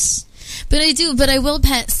pets. But I do, but I will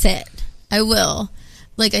pet sit. I will.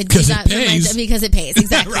 Like I do that because it pays.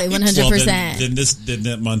 Exactly, 100%. Then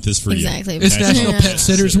that month is for you. Exactly. It's National Pet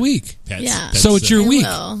Sitters Week. So it's your week.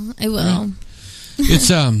 I will. It's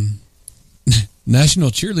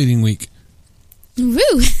National Cheerleading Week. Woo!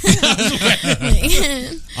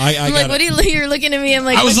 I'm like, what are you're looking at me? I'm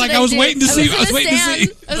like, I was waiting to see. I was waiting to see.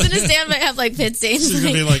 I was going to stand, but have like pit stains. She's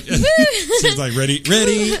gonna be like, she's like, ready,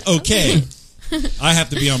 okay. I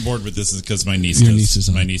have to be on board with this because my niece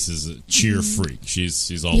is a cheer freak.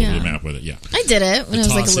 She's all over the map with it. Yeah, I did it when I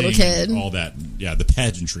was like a little kid. All that, the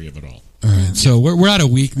pageantry of it all. All right, so we're at a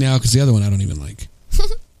week now because the other one I don't even like.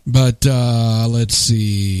 But let's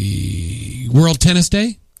see, World Tennis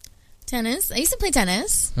Day. Tennis. I used to play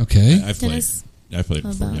tennis. Okay, I played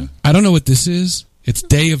before. Yeah. I don't know what this is. It's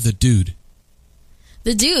Day of the Dude.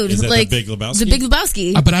 The dude, is that like the Big Lebowski? The Big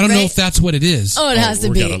Lebowski. But I don't know if that's what it is. Oh, it has to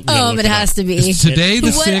be. But it has to be. Today the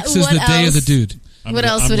 6th is the Day of the Dude. What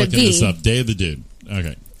else would it be? I'm looking this up. Day of the Dude.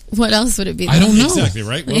 Okay. What else would it be? I don't know. Exactly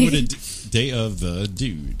right. What would it? Day of the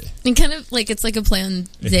Dude. And kind of like it's like a play on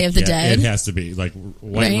Day of the Dead. It has to be like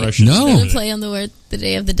White Russian. No, it's a play on the word the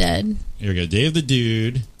Day of the Dead. Here we go. Day of the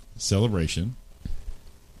Dude celebration.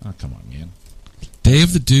 Oh, come on, man. Day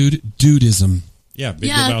of the Dude, Dudism. Yeah,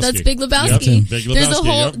 Big Lebowski. That's Big Lebowski. Yep. Big Lebowski. There's a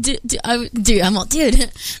whole I'm all dude.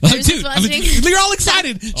 You're all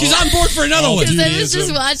excited. She's on board for another one. Because I was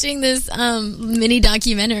just watching this mini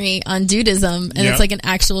documentary on Dudism, and it's like an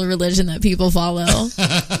actual religion that people follow.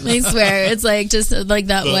 I swear, it's like just like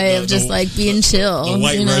that way of just like being chill. The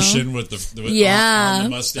white Russian with the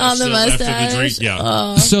on the mustache. After the drink.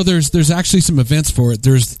 Yeah. So there's actually some events for it.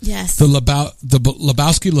 There's the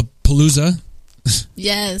Lebowski Palooza.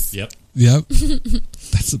 Yes. Yep.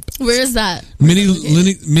 That's where is that? Mini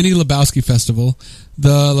Lebowski Festival. The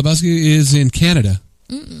Lebowski is in Canada.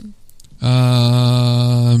 Day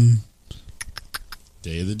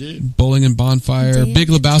of the Dude. Bowling and Bonfire. Big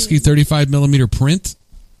Lebowski 35mm print.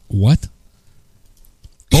 What?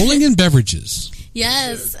 Bowling and beverages.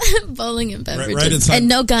 Yes, bowling and beverages. Right inside. And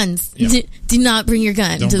no guns. Yeah. Do not bring your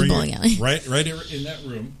gun to the bowling alley. Right in that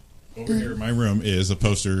room. Over here in my room is a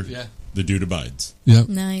poster. Yeah. The Dude abides. Yep.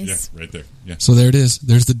 Nice. Yeah, right there. Yeah. So there it is.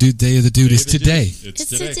 There's the Dude. Day of the Dude is today. It's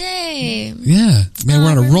today. Yeah. Man,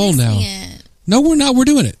 we're on a roll now. No, we're not. We're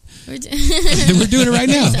doing it. We're doing it right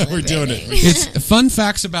now. We're doing it. It's Fun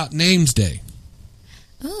Facts About Names Day.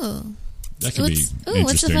 Oh. That could be interesting.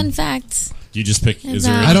 What's the fun fact? You just pick. Is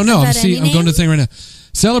there? I don't know. I'm going to the thing right now.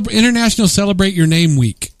 International Celebrate Your Name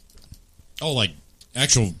Week. Oh, like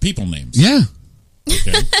actual people names. Yeah.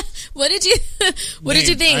 Okay. What did you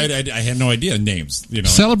think? I had no idea names.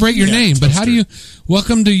 Celebrate your name, but how do you?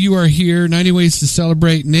 Welcome to You Are Here. 90 ways to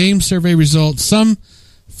celebrate. Name survey results. Some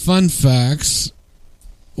fun facts.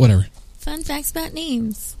 Whatever. Fun facts about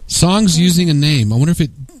names. Songs using a name. I wonder if you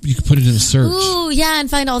could put it in a search. Ooh, yeah, and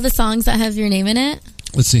find all the songs that have your name in it.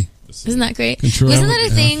 Let's see. Isn't that great? Wasn't that a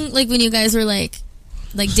thing? Like when you guys were like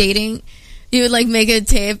dating. You would like make a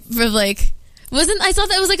tape for like. I thought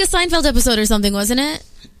that was like a Seinfeld episode or something, wasn't it?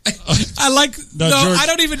 I like. No, George, I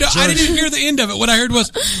don't even know. George. I didn't even hear the end of it. What I heard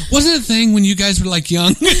wasn't it a thing when you guys were like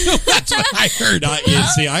young? That's what I heard.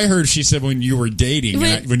 See, I heard she said when you were dating,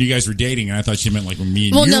 when you guys were dating, and I thought she meant like when me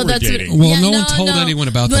and you were dating. No one told anyone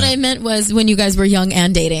about that. What I meant was when you guys were young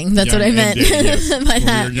and dating. That's what I meant by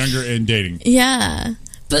that. When we were younger and dating. Yeah.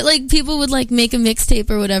 But like people would like make a mixtape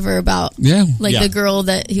or whatever about the girl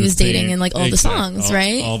that he was dating and like all the songs,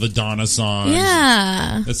 right? All the Donna songs.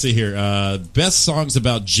 Yeah. Let's see here. Best songs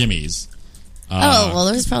about Jimmy's. Well,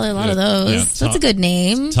 there's probably a lot of those. Yeah, That's a good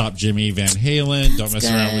name. Top Jimmy Van Halen. Don't mess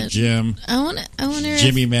around with Jim. I wonder.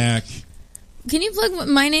 Jimmy Mac. Can you plug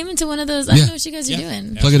my name into one of those? I don't know what you guys are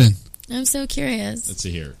doing. Plug it in. I'm so curious. Let's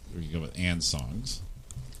see here. We can go with Anne's songs.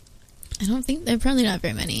 I don't think they're probably not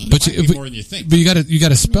very many. But more than you think. But you got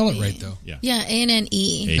to spell it right though. Yeah,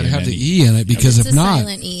 A-N-N-E. You got to have the E in it because if not,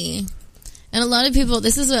 silent E. And a lot of people.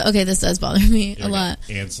 This does bother me a lot.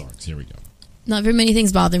 Anne songs. Here we go. Not very many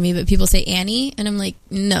things bother me, but people say Annie, and I'm like,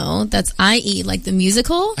 no, that's I-E, like the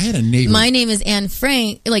musical. I had a neighbor. My name is Anne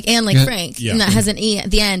Frank, like Anne, like Frank, and that has an E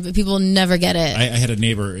at the end, but people never get it. I had a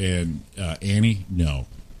neighbor in Annie. No.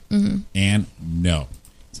 Mm-hmm. Anne. No.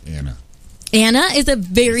 It's Anna. Anna is a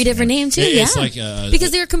very different name too. It's like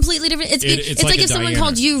because they're completely different. It's like if someone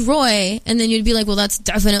called you Roy, and then you'd be like, "Well, that's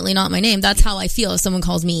definitely not my name." That's how I feel if someone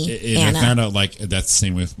calls me Anna. I found out like that's the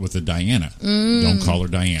same with a Diana. Don't call her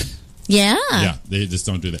Diane. Yeah, they just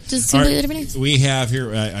don't do that. Just simply different names. We have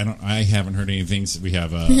here. I haven't heard anything. We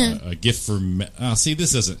have a gift for. See,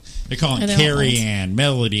 this isn't. They call it Carrie Ann,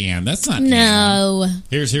 Melody Ann. That's not. No. Ann.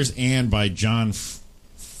 Here's Ann by John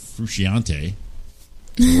Frusciante.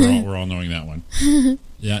 We're all knowing that one.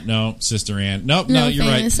 Yeah, no, Sister Ann. Nope, no, you're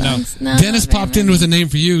right. No, Dennis popped in with a name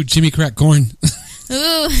for you, Jimmy Crack Corn.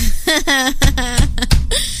 Ooh.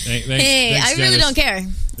 Thanks, I really don't care.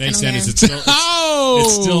 Thanks, Dennis.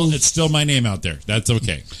 It's still my name out there. That's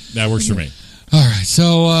okay. That works for me. All right,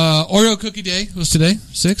 so Oreo Cookie Day was today,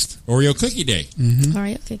 6th. Oreo Cookie Day. Mm-hmm.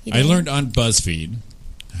 Oreo Cookie Day. I learned on BuzzFeed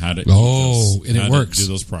how to works. Do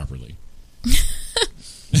those properly.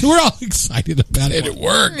 We're all excited about it. It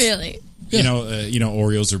works. Really? Yeah. You know,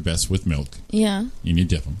 Oreos are best with milk. Yeah. You need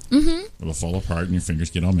to dip them. Mm-hmm. It'll fall apart and your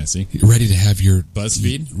fingers get all messy. Ready to have your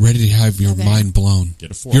BuzzFeed? Ready to have your mind blown.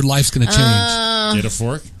 Get a fork. Your life's going to change. Get a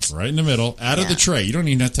fork right in the middle, out of the tray. You don't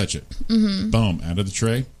even have to touch it. Mm-hmm. Boom, out of the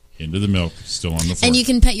tray, into the milk, still on the fork. And you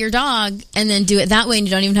can pet your dog and then do it that way, and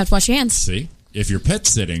you don't even have to wash your hands. See? If your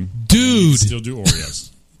pet's sitting, dude, still do Oreos.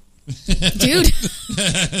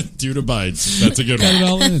 Dude abides. That's a good one. Got it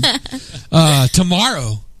all in.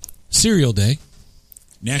 Tomorrow, Cereal Day.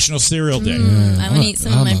 National Cereal Day. I'm going to eat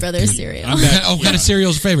some of my brother's cereal. What kind of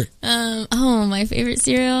cereal is your favorite? My favorite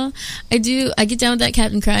cereal? I get down with that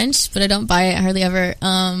Captain Crunch, but I don't buy it hardly ever.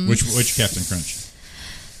 Which Captain Crunch?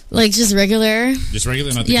 Like just regular. Just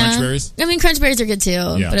regular, not the Crunch Berries? I mean, Crunch Berries are good too,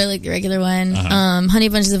 but I like the regular one. Honey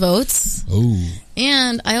Bunches of Oats. Oh.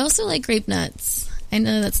 And I also like Grape Nuts. I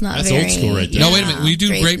know that's not that's very... That's old school right there. No, wait a minute. When you do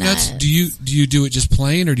grape nuts, do you do it just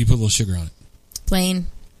plain, or do you put a little sugar on it? Plain.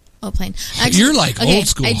 Oh, plain. Actually, you're like old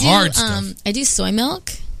school, hard stuff. I do soy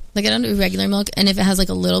milk. Like, I don't do regular milk. And if it has like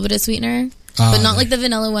a little bit of sweetener, but not like the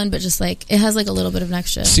vanilla one, but just like, it has like a little bit of an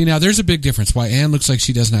extra. See, now there's a big difference. Why Anne looks like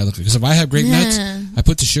she does and I look like. Because if I have grape nuts, I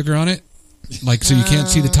put the sugar on it. Like, so you can't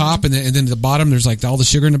see the top, and then the bottom, there's like all the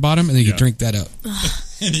sugar in the bottom, and then you drink that up.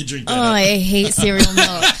 And you drink that up. I hate cereal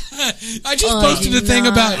milk. I just posted a thing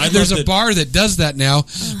about, there's a bar that does that now,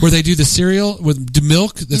 where they do the cereal with the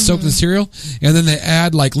milk that's soaked in the cereal, and then they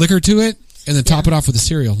add like liquor to it, and then top it off with the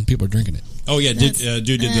cereal, and people are drinking it. Oh, yeah, dude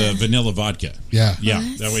did the vanilla vodka. Yeah. Yeah,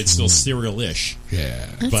 that way it's still cereal-ish. Yeah.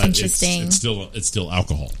 That's interesting. It's still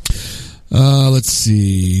alcohol. Let's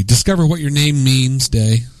see. Discover what your name means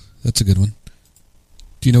day. That's a good one.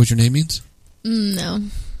 Do you know what your name means? No.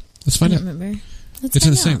 Let's find out. I don't remember. It's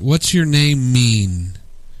in the same. What's your name mean?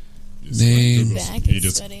 Name.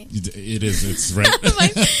 It is. It's right.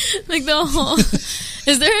 like the whole.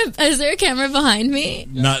 Is there a camera behind me?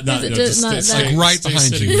 Not like right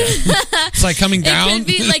behind you. It's like coming down. It could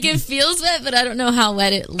be like it feels wet, but I don't know how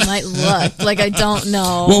wet it might look. Like I don't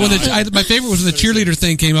know. Well, when my favorite was when the cheerleader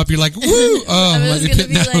thing came up. You're like, woo! I was gonna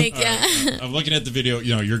be like, yeah. I'm looking at the video.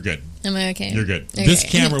 You're good. Am I okay? You're good. Okay. This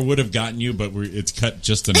camera would have gotten you, but it's cut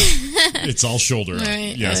just enough. It's all shoulder.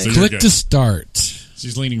 Right, yeah. So click to start.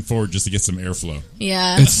 She's leaning forward just to get some airflow.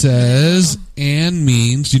 Yeah. It says Anne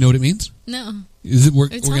means. Do you know what it means? No. Is it? We're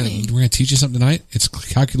gonna teach you something tonight. It's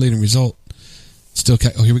calculating result. Still.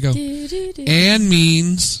 Here we go. Anne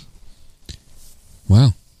means.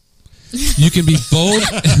 Wow. You can be bold.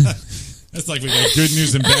 That's like we got good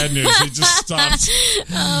news and bad news. It just stopped.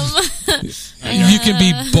 You can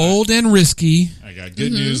be bold and risky. I got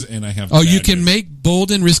good news and I have you bad can news. make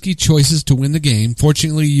bold and risky choices to win the game.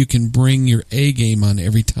 Fortunately, you can bring your A game on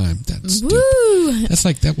every time. That's stupid. Woo! That's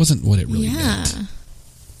like, that wasn't what it really Yeah. meant.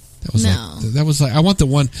 No. That was like, I want the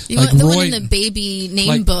one, You like want the Roy. one in the baby name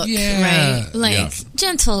like, book, yeah. right? Like Yeah.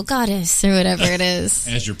 gentle goddess or whatever it is,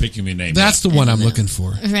 As you're picking the name. That's the one I'm looking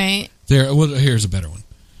for. right? There. Well, here's a better one.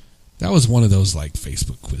 That was one of those like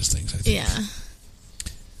Facebook quiz things, I think. Yeah.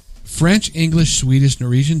 French, English, Swedish,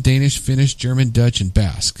 Norwegian, Danish, Finnish, German, Dutch, and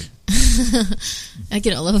Basque. I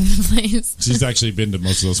get all over the place. She's actually been to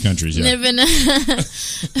most of those countries, yeah. They've been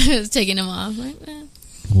I was taking them off. Like,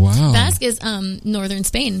 Wow. Basque is northern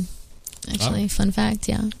Spain. Actually, fun fact,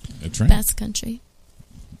 yeah. That's right. Basque country.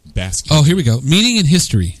 Basque. Oh, here we go. Meaning in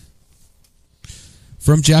history.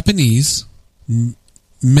 From Japanese,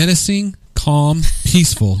 menacing, calm,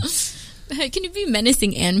 peaceful. Can you be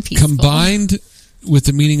menacing and peaceful? Combined with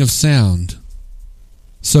the meaning of sound.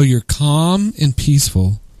 So you're calm and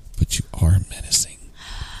peaceful, but you are menacing.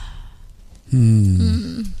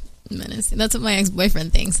 Menacing. That's what my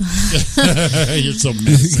ex-boyfriend thinks. You're so He's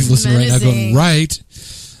menacing. listening right now going, Menacing. right.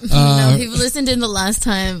 No, he listened in the last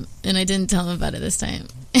time, and I didn't tell him about it this time.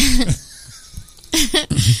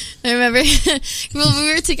 I remember, well,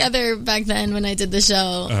 we were together back then when I did the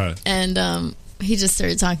show, and he just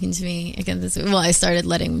started talking to me again this week. Well, I started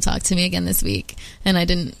letting him talk to me again this week, and I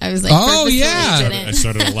didn't. I was like, Oh, purposely yeah. didn't. I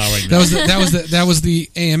started allowing That was the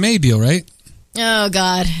AMA deal, right? Oh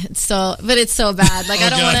God, it's so bad. Like I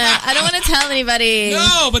don't want to tell anybody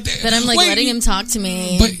that I'm like letting him talk to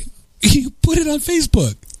me. But you put it on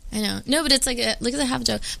Facebook. I know. No, but it's like look at the half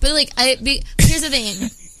joke. But like here's the thing.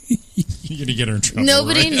 You're gonna get her in trouble.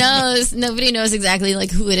 Nobody right? knows. Nobody knows exactly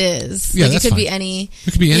like who it is. Yeah, like, that's it could fine. be any.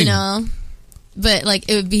 It could be You anyone. know. But like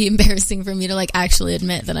it would be embarrassing for me to like actually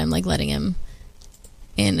admit that I'm like letting him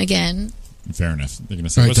in again. Fair enough. They're gonna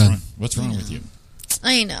say, All right, "What's done. wrong? What's wrong with you?"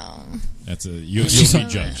 I know. That's you'll She's be all-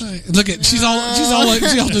 judged. Look at she all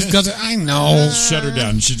just does it. I know. Shut her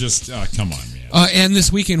down. She just come on, man. And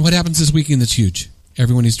this weekend, what happens this weekend that's huge?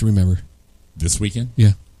 Everyone needs to remember. This weekend?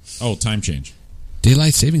 Yeah. Oh, time change.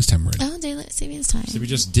 Daylight savings time already. Oh, daylight savings time. So we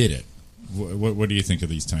just did it. What do you think of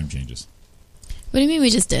these time changes? What do you mean we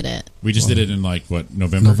just did it? We just did it in like what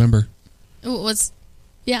November? What's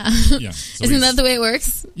yeah? Yeah. So Isn't that the way it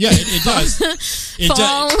works? Yeah, it does.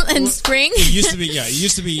 Fall and spring. It used to be. Yeah, it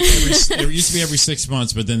used to be every 6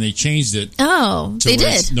 months, but then they changed it. Oh, to they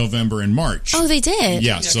where it's did. November and March. Oh, they did.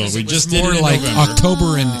 Yeah, so we just More did it in like November.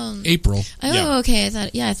 October and April. Oh, Yeah. okay.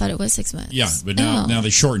 I thought it was 6 months. Yeah, but now they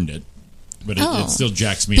shortened it. But it still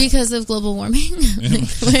jacks me up. because of global warming.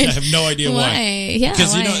 I have no idea why. Yeah,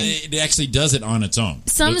 because why? it actually does it on its own.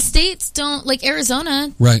 Some states don't, like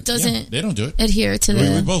Arizona, Right. doesn't Yeah, they don't do it. adhere to We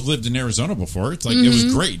the. both lived in Arizona before. It's like it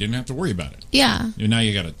was great. You didn't have to worry about it. Yeah. And now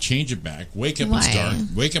you got to change it back. Wake up, it's Why? dark.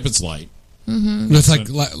 Wake up, it's light. It's like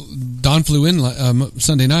Dawn flew in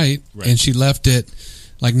Sunday night, Right. and she left at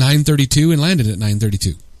like 9:32 and landed at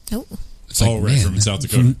 9:32. Oh. It's like, Oh, right, man, from South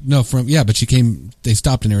Dakota? But she came. They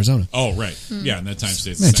stopped in Arizona. Oh, right. Yeah, and that time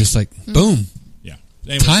stays the Man, same. just like boom, Yeah.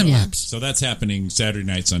 Anyway, time so, lapse. So that's happening Saturday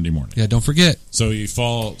night, Sunday morning. Yeah, don't forget. So you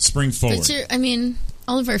spring forward. But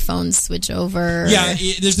all of our phones switch over. Yeah,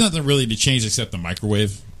 there's nothing really to change except the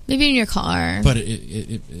microwave. Maybe in your car. But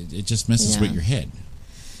it just messes Yeah. with your head.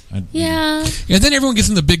 Yeah. And then everyone gets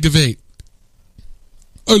in the big debate.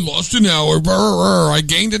 I lost an hour. I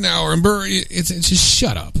gained an hour. And it's just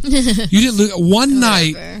shut up. You didn't lose one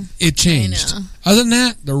night. It changed. I know. Other than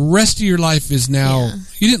that, the rest of your life is now. Yeah.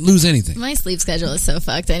 You didn't lose anything. My sleep schedule is so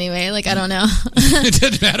fucked anyway. Like, I don't know. It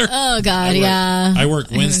didn't matter. Oh, God, yeah. I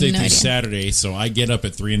work Wednesday have no through idea. Saturday, so I get up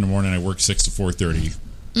at 3 in the morning. I work 6 to 4:30,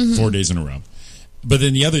 Mm-hmm. 4 days in a row. But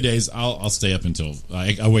then the other days, I'll stay up until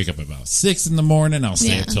I wake up about 6 in the morning. I'll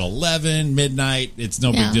stay Yeah. up till 11 midnight. It's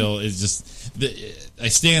no Yeah. big deal. It's just I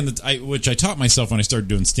stay on which I taught myself when I started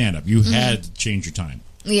doing stand up. You had to change your time.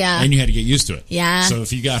 Yeah. And you had to get used to it. Yeah. So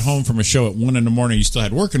if you got home from a show at 1 in the morning, you still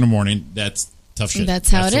had work in the morning. That's tough shit. That's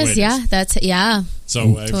how it the is. way Yeah. That's, yeah.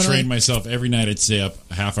 So I've Totally. trained myself every night. I'd stay up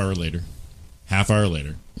a half hour later, half hour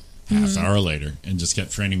later, half hour later, and just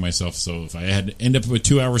kept training myself. So if I had to end up with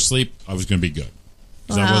 2 hours sleep, I was going to be good.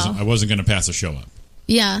 Because Wow. I wasn't going to pass a show up,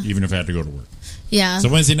 Yeah. even if I had to go to work. Yeah. So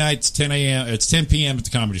Wednesday night, it's 10 a.m. It's 10 p.m. at the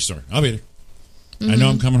Comedy Store. I'll be there. I know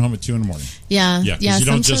I'm coming home at 2 in the morning. Yeah. Yeah, because you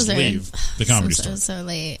some don't just shows are- leave the Comedy some Store. shows are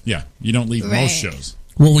late. Yeah, you don't leave Right. most shows.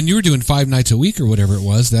 Well, when you were doing 5 nights a week or whatever it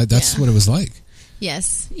was, that's Yeah. what it was like.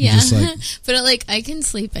 Yes. Yeah. just like- but like I can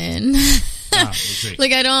sleep in. Okay.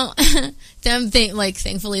 Like I don't.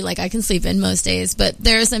 Thankfully, like I can sleep in most days, but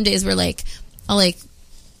there are some days where like I'll like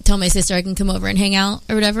tell my sister I can come over and hang out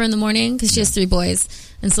or whatever in the morning because she has 3 boys,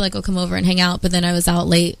 and so like I'll come over and hang out. But then I was out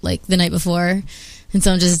late like the night before, and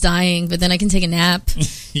so I'm just dying. But then I can take a nap in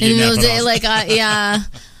the middle of the day. Like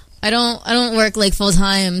I don't work like full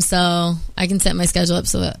time, so I can set my schedule up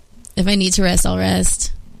so that if I need to rest, I'll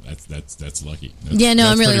rest. That's lucky. I'm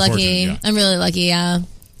really lucky. Yeah. I'm really lucky. Yeah, I'm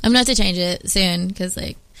gonna have to change it soon because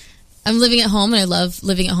like I'm living at home and I love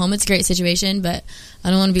living at home. It's a great situation, but I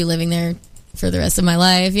don't want to be living there for the rest of my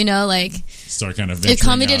life. You know, like start kind of if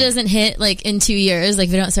comedy doesn't hit like in 2 years, like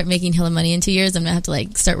if I don't start making hella money in 2 years, I'm gonna have to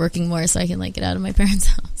like start working more so I can like get out of my parents'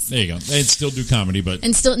 house. There you go. And still do comedy, but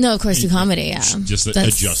of course do comedy. Yeah, just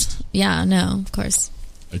adjust. Yeah, no, of course.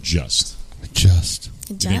 Adjust.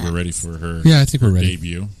 You think we're ready for her? Yeah, I think we're ready.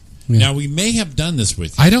 Debut. Yeah. Now we may have done this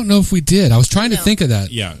with you. I don't know if we did. I was trying to think of that.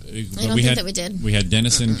 Yeah, I don't think that we did. We had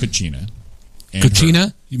Dennis and Cochina.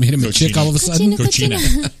 Cochina? You made him a chick all of a sudden? Cochina.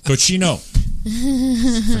 Cochino.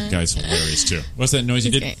 That guy's hilarious too. What's that noise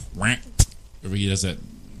he did? Quack. He does that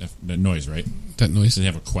noise, right? That noise? Does he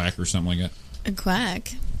have a quack or something like that? A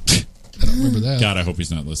quack. I don't remember that. God, I hope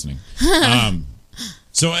he's not listening.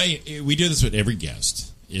 So we do this with every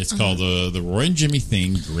guest. It's called the Roy and Jimmy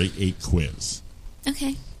Thing Great 8 Quiz.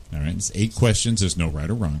 Okay. All right, it's 8 questions. There's no right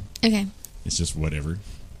or wrong. Okay. It's just whatever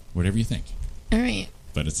you think. All right.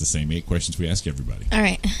 But it's the same 8 questions we ask everybody. All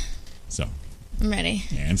right. So, I'm ready.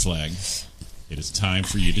 Anne Flagg, it is time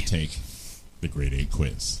for you to take the Grade 8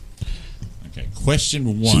 quiz. Okay,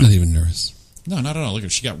 question 1. She's not even nervous. No, not at all. Look at her.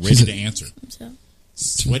 She got ready to answer. So.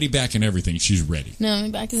 Sweaty back and everything. She's ready. No, my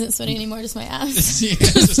back isn't sweaty anymore. Just my ass. Yeah,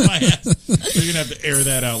 it's just my ass. We're going to have to air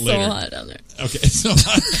that out later. So hot down there. Okay, so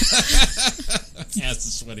hot. Ass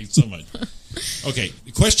is sweating so much. Okay,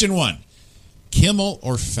 question 1. Kimmel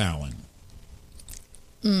or Fallon?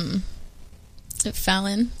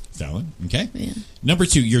 Fallon. Fallon, okay. Yeah. Number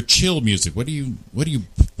 2, your chill music. What do you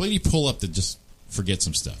pull up to just forget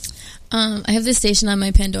some stuff? I have this station on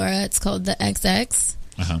my Pandora. It's called the XX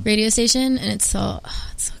radio station, and it's so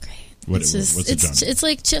great. What's the genre? It's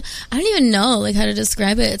like chill. I don't even know like how to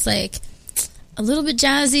describe it. It's like a little bit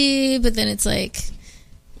jazzy, but then it's like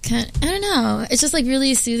I don't know. It's just like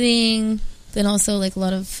really soothing. Then also like a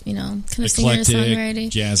lot of kind of singer-songwriting,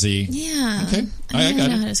 jazzy. Yeah. Okay. I don't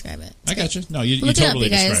know how to describe it. I got you. No, you Look totally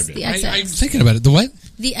it up, you guys, described the it. XX. I'm thinking about it. The what?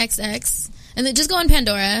 The XX. And then just go on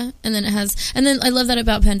Pandora, and then it has. And then I love that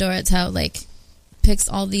about Pandora. It's how like picks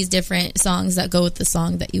all these different songs that go with the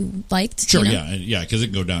song that you liked. Sure, you know? yeah, because it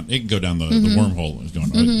can go down the wormhole. It's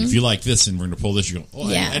going, if you like this, and we're going to pull this, you go, I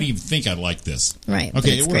didn't even think I'd like this. Right.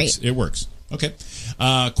 Okay, it works. Great. It works. Okay.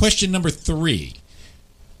 Question number 3: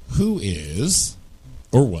 who is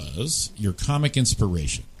or was your comic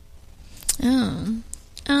inspiration?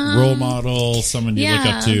 Role model, someone you look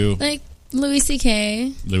up to, like Louis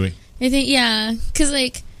C.K. Louis. I think because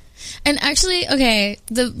like, and actually, okay,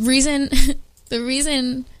 the reason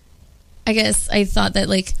I guess I thought that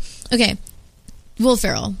like, okay, Will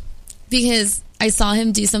Ferrell, because I saw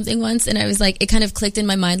him do something once and I was like, it kind of clicked in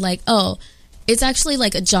my mind like, oh, it's actually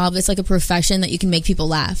like a job. It's like a profession that you can make people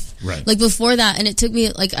laugh. Right. Like before that, and it took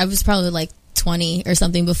me like, I was probably like 20 or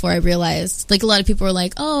something before I realized, like a lot of people were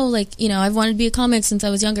like, oh, like, I've wanted to be a comic since I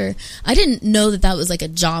was younger. I didn't know that was like a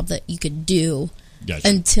job that you could do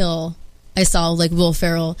until I saw like Will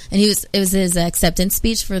Ferrell, and it was his acceptance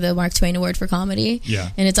speech for the Mark Twain Award for Comedy. Yeah.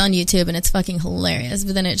 And it's on YouTube and it's fucking hilarious.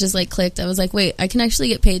 But then it just like clicked. I was like, wait, I can actually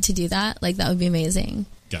get paid to do that? Like that would be amazing.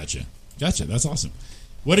 Gotcha. That's awesome.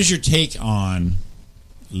 What is your take on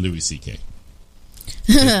Louis C.K.?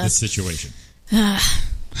 The situation.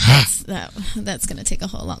 That's going to take a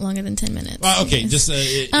whole lot longer than 10 minutes. Okay, just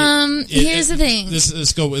here's the thing.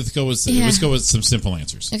 Let's go with some simple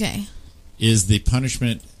answers. Okay. Is the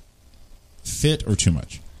punishment fit or too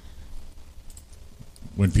much?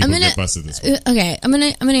 When people get busted this way. Okay, I'm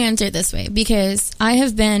gonna answer it this way because I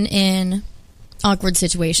have been in awkward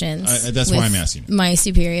situations. That's why I'm asking. My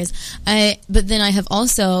superiors. But then I have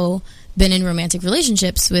also been in romantic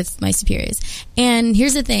relationships with my superiors. And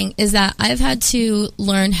here's the thing is that I've had to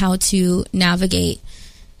learn how to navigate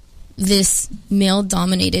this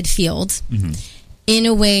male-dominated field in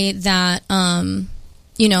a way that,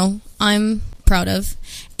 I'm proud of.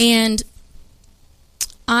 And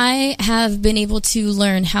I have been able to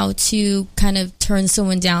learn how to kind of turn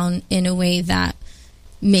someone down in a way that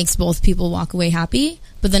makes both people walk away happy.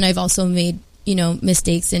 But then I've also made,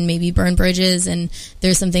 mistakes and maybe burn bridges, and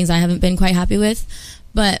there's some things I haven't been quite happy with.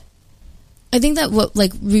 But I think that what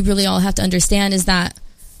we really all have to understand is that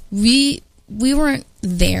we weren't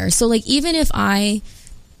there. So even if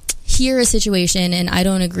hear a situation and I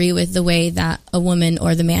don't agree with the way that a woman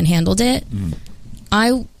or the man handled it,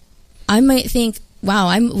 I might think, wow,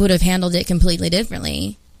 I would have handled it completely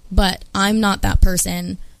differently. But I'm not that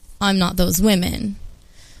person. I'm not those women.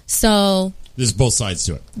 So there's both sides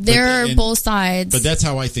to it. There are both sides. But that's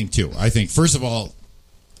how I think too. I think, first of all,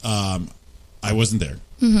 I wasn't there.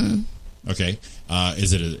 Okay.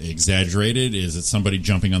 Is it exaggerated? Is it somebody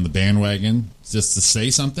jumping on the bandwagon just to say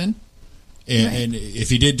something? And if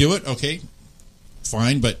he did do it, okay,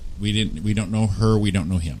 fine. But we don't know her. We don't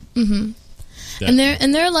know him. And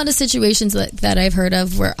there are a lot of situations that I've heard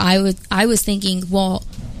of where I was thinking, well,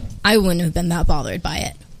 I wouldn't have been that bothered by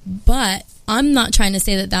it. But I'm not trying to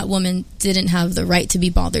say that woman didn't have the right to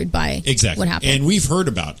be bothered by what happened. And we've heard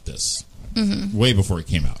about this way before it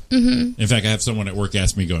came out. In fact, I have someone at work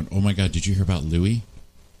ask me, going, "Oh my God, did you hear about Louis?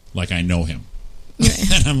 Like, I know him."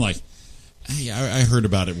 And I'm like, hey, I heard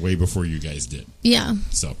about it way before you guys did. Yeah.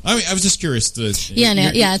 So I was just curious to. It's a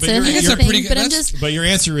thing. But your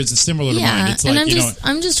answer is similar to mine. It's like, and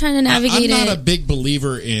I'm just trying to navigate it. I'm not a big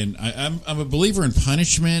believer in. I'm a believer in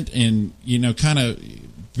punishment and kind of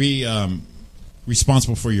be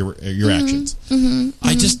responsible for your actions.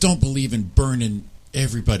 I just don't believe in burning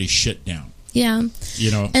everybody's shit down. Yeah. And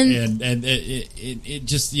it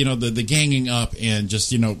just the ganging up and just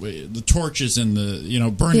the torches and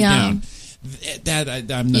the burning down.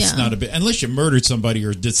 I'm just not a bit, unless you murdered somebody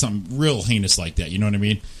or did something real heinous like that. You know what I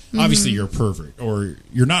mean? Obviously, you're a pervert, or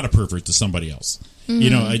you're not a pervert to somebody else.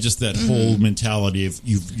 I just that whole mentality of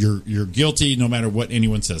you're guilty no matter what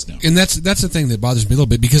anyone says now. And that's the thing that bothers me a little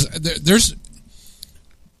bit, because there's,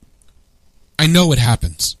 I know it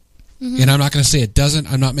happens, and I'm not going to say it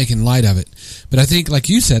doesn't. I'm not making light of it, but I think, like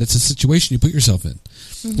you said, it's a situation you put yourself in,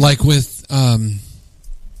 like with and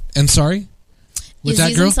sorry. With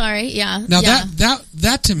that girl? Sorry, yeah. Now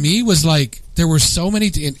that to me was like, there were so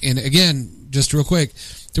many, and again, just real quick,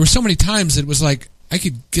 there were so many times that it was like, I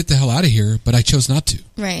could get the hell out of here, but I chose not to.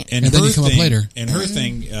 Right. And then you come up later. And her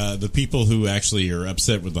thing, the people who actually are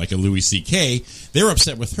upset with like a Louis C.K., they're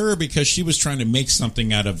upset with her because she was trying to make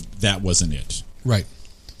something out of that wasn't it. Right.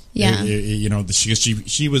 Yeah.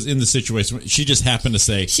 She was in the situation. She just happened to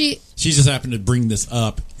say, she just happened to bring this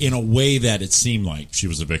up in a way that it seemed like she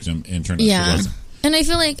was a victim and turned out she wasn't. And I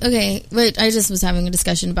feel like, okay, but I just was having a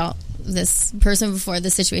discussion about this person before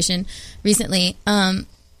this situation recently.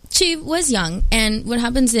 She was young, and what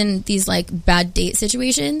happens in these like bad date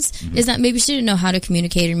situations is that maybe she didn't know how to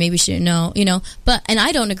communicate, or maybe she didn't know, and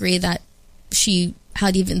I don't agree that she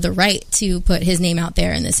had even the right to put his name out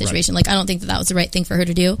there in this situation. Like, I don't think that was the right thing for her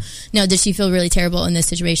to do. Now, did she feel really terrible in this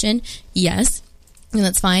situation? Yes, and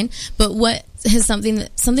that's fine. But what has something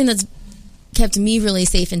that's kept me really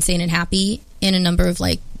safe and sane and happy in a number of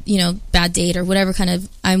like, bad date or whatever kind of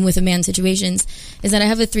I'm with a man situations is that I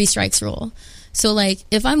have a 3 strikes rule. So like,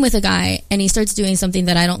 if I'm with a guy and he starts doing something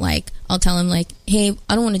that I don't like, I'll tell him like, hey,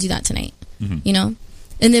 I don't want to do that tonight, and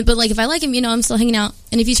then, but like, if I like him, I'm still hanging out.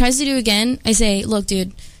 And if he tries to do it again, I say, look,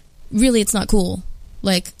 dude, really, it's not cool.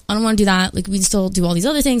 Like, I don't want to do that. Like, we can still do all these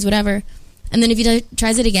other things, whatever. And then if he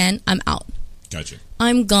tries it again, I'm out. Gotcha.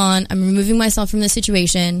 I'm gone. I'm removing myself from the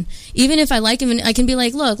situation. Even if I like him, and I can be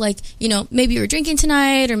like, look, like, maybe you were drinking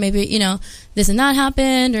tonight, or maybe, this and that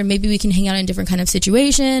happened, or maybe we can hang out in a different kind of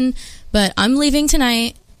situation. But I'm leaving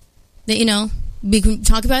tonight. That, we can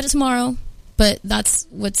talk about it tomorrow. But that's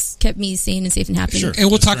what's kept me sane and safe and happy. Sure.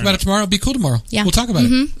 And we'll talk about it tomorrow. It'll be cool tomorrow. Yeah. We'll talk about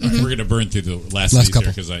it. Okay, we're going to burn through the last of these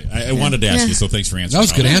couple. because I wanted to ask you, so thanks for answering. That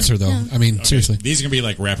was a good answer, though. Yeah. I mean, seriously. These are going to be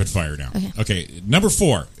like rapid fire now. Okay. Number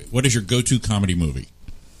 4. What is your go-to comedy movie?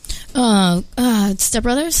 Step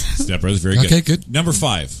Brothers. Step Brothers, very good. Okay, good. Number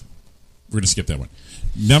 5. We're going to skip that one.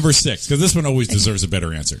 Number 6, because this one always deserves a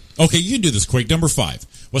better answer. Okay, you can do this quick. Number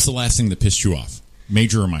 5. What's the last thing that pissed you off?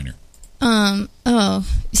 Major or minor? Yeah,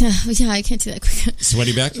 I can't do that quick.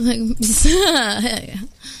 Sweaty back?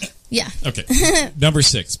 Yeah. Okay. Number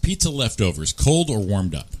 6, pizza leftovers, cold or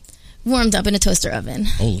warmed up? Warmed up in a toaster oven.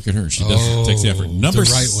 Oh, look at her. She does takes the effort.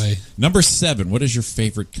 The right way. Number 7, what is your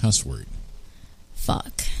favorite cuss word?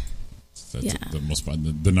 Fuck. That's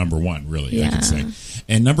the number 1, really, I can say.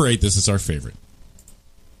 And number 8, this is our favorite.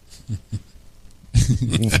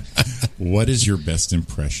 What is your best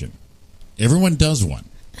impression? Everyone does one.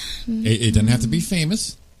 It doesn't have to be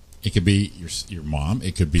famous. It could be your mom.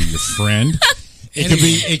 It could be your friend. It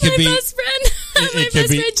could be my best friend. It could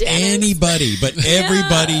be anybody, but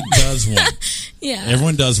everybody does one. Yeah,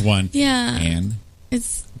 everyone does one. Yeah, and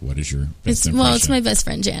what is your best impression? Well, it's my best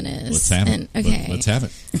friend Janice. Let's have it. Okay, let's have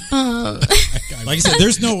it. Like I said,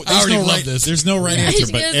 there's no right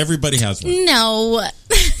answer, but everybody has one. No,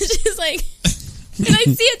 she's like, and I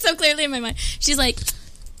see it so clearly in my mind. She's like,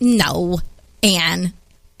 No, Anne.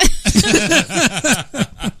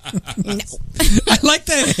 No. I like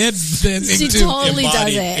that head bending She too. totally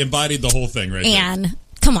does it. Embodied the whole thing right there. Anne,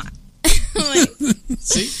 come on.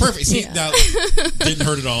 See, perfect. See, now didn't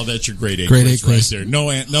hurt at all. That's your grade 8 Grade quiz 8 quiz. right there. No,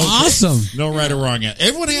 Awesome. No right or wrong.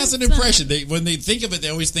 Everyone has an impression. When they think of it, they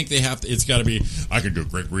always think they have to. It's got to be. I can do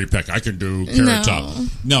Gregory Peck. I can do Carrot Top.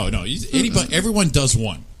 No. Anybody, everyone does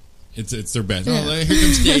one. It's their best. Yeah. Oh, here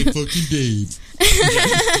comes Dave. Fucking Dave.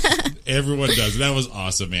 Yeah. Everyone does. That was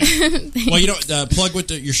awesome, man. Well, plug with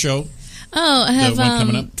your show. Oh, I have one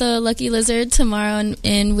coming up? the Lucky Lizard tomorrow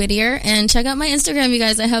in Whittier, and check out my Instagram, you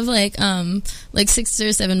guys. I have like 6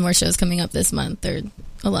 or 7 more shows coming up this month, or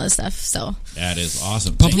a lot of stuff. So that is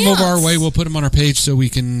awesome. Pump them over our way. We'll put them on our page so we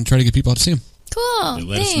can try to get people out to see them. cool.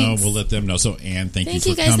 Let us know. We'll let them know. So, Anne, thank you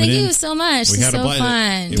for guys. coming Thank in. you so much. We It's had a so blast.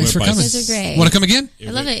 fun. Thanks for coming. You guys are great. Want to come again?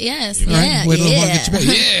 I love it. Yes. All right. Yeah. Wait a little while to Yeah. get you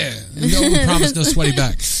back. Yeah. No, we promise no sweaty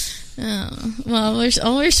back. Oh, well,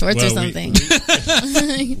 I'll wear shorts or something.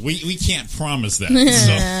 We can't promise that.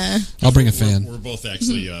 So I'll bring a fan. We're both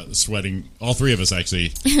actually sweating. All three of us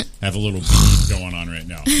actually have a little bleed going on right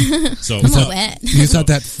now. So I'm all wet. You thought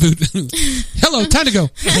that food. Hello, time to go.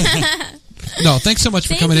 No, thanks so much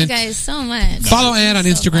for coming in. Thank you guys so much. Follow Anne on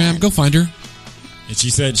Instagram. Go find her. And she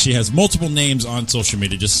said she has multiple names on social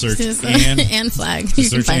media. Just search Anne. Anne Flagg. Just You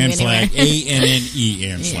can search find Anne me Flagg. anywhere.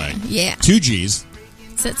 ANNE Anne Flagg. Yeah. 2 G's.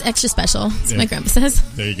 So it's extra special. That's what my grandpa says.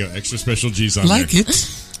 There you go. Extra special G's on Like there. it.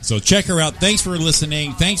 So check her out. Thanks for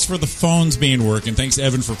listening. Thanks for the phones being working. Thanks,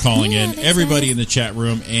 Evan, for calling in. Thanks, Everybody guys. in the chat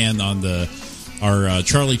room and on our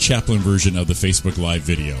Charlie Chaplin version of the Facebook Live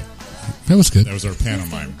video. That was good. That was our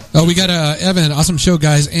pantomime. Oh, we got Evan. Awesome show,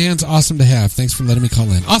 guys. Anne's awesome to have. Thanks for letting me call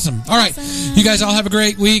in. Awesome. All right. You guys all have a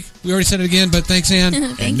great week. We already said it again, but thanks, Anne.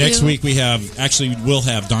 And next week we'll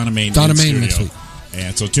have Donna Main. Donna in Main studio. next week.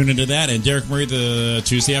 And so tune into that, and Derek Murray the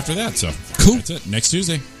Tuesday after that. So cool. That's it. Next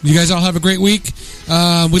Tuesday. You guys all have a great week.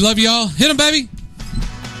 We love you all. Hit them, baby.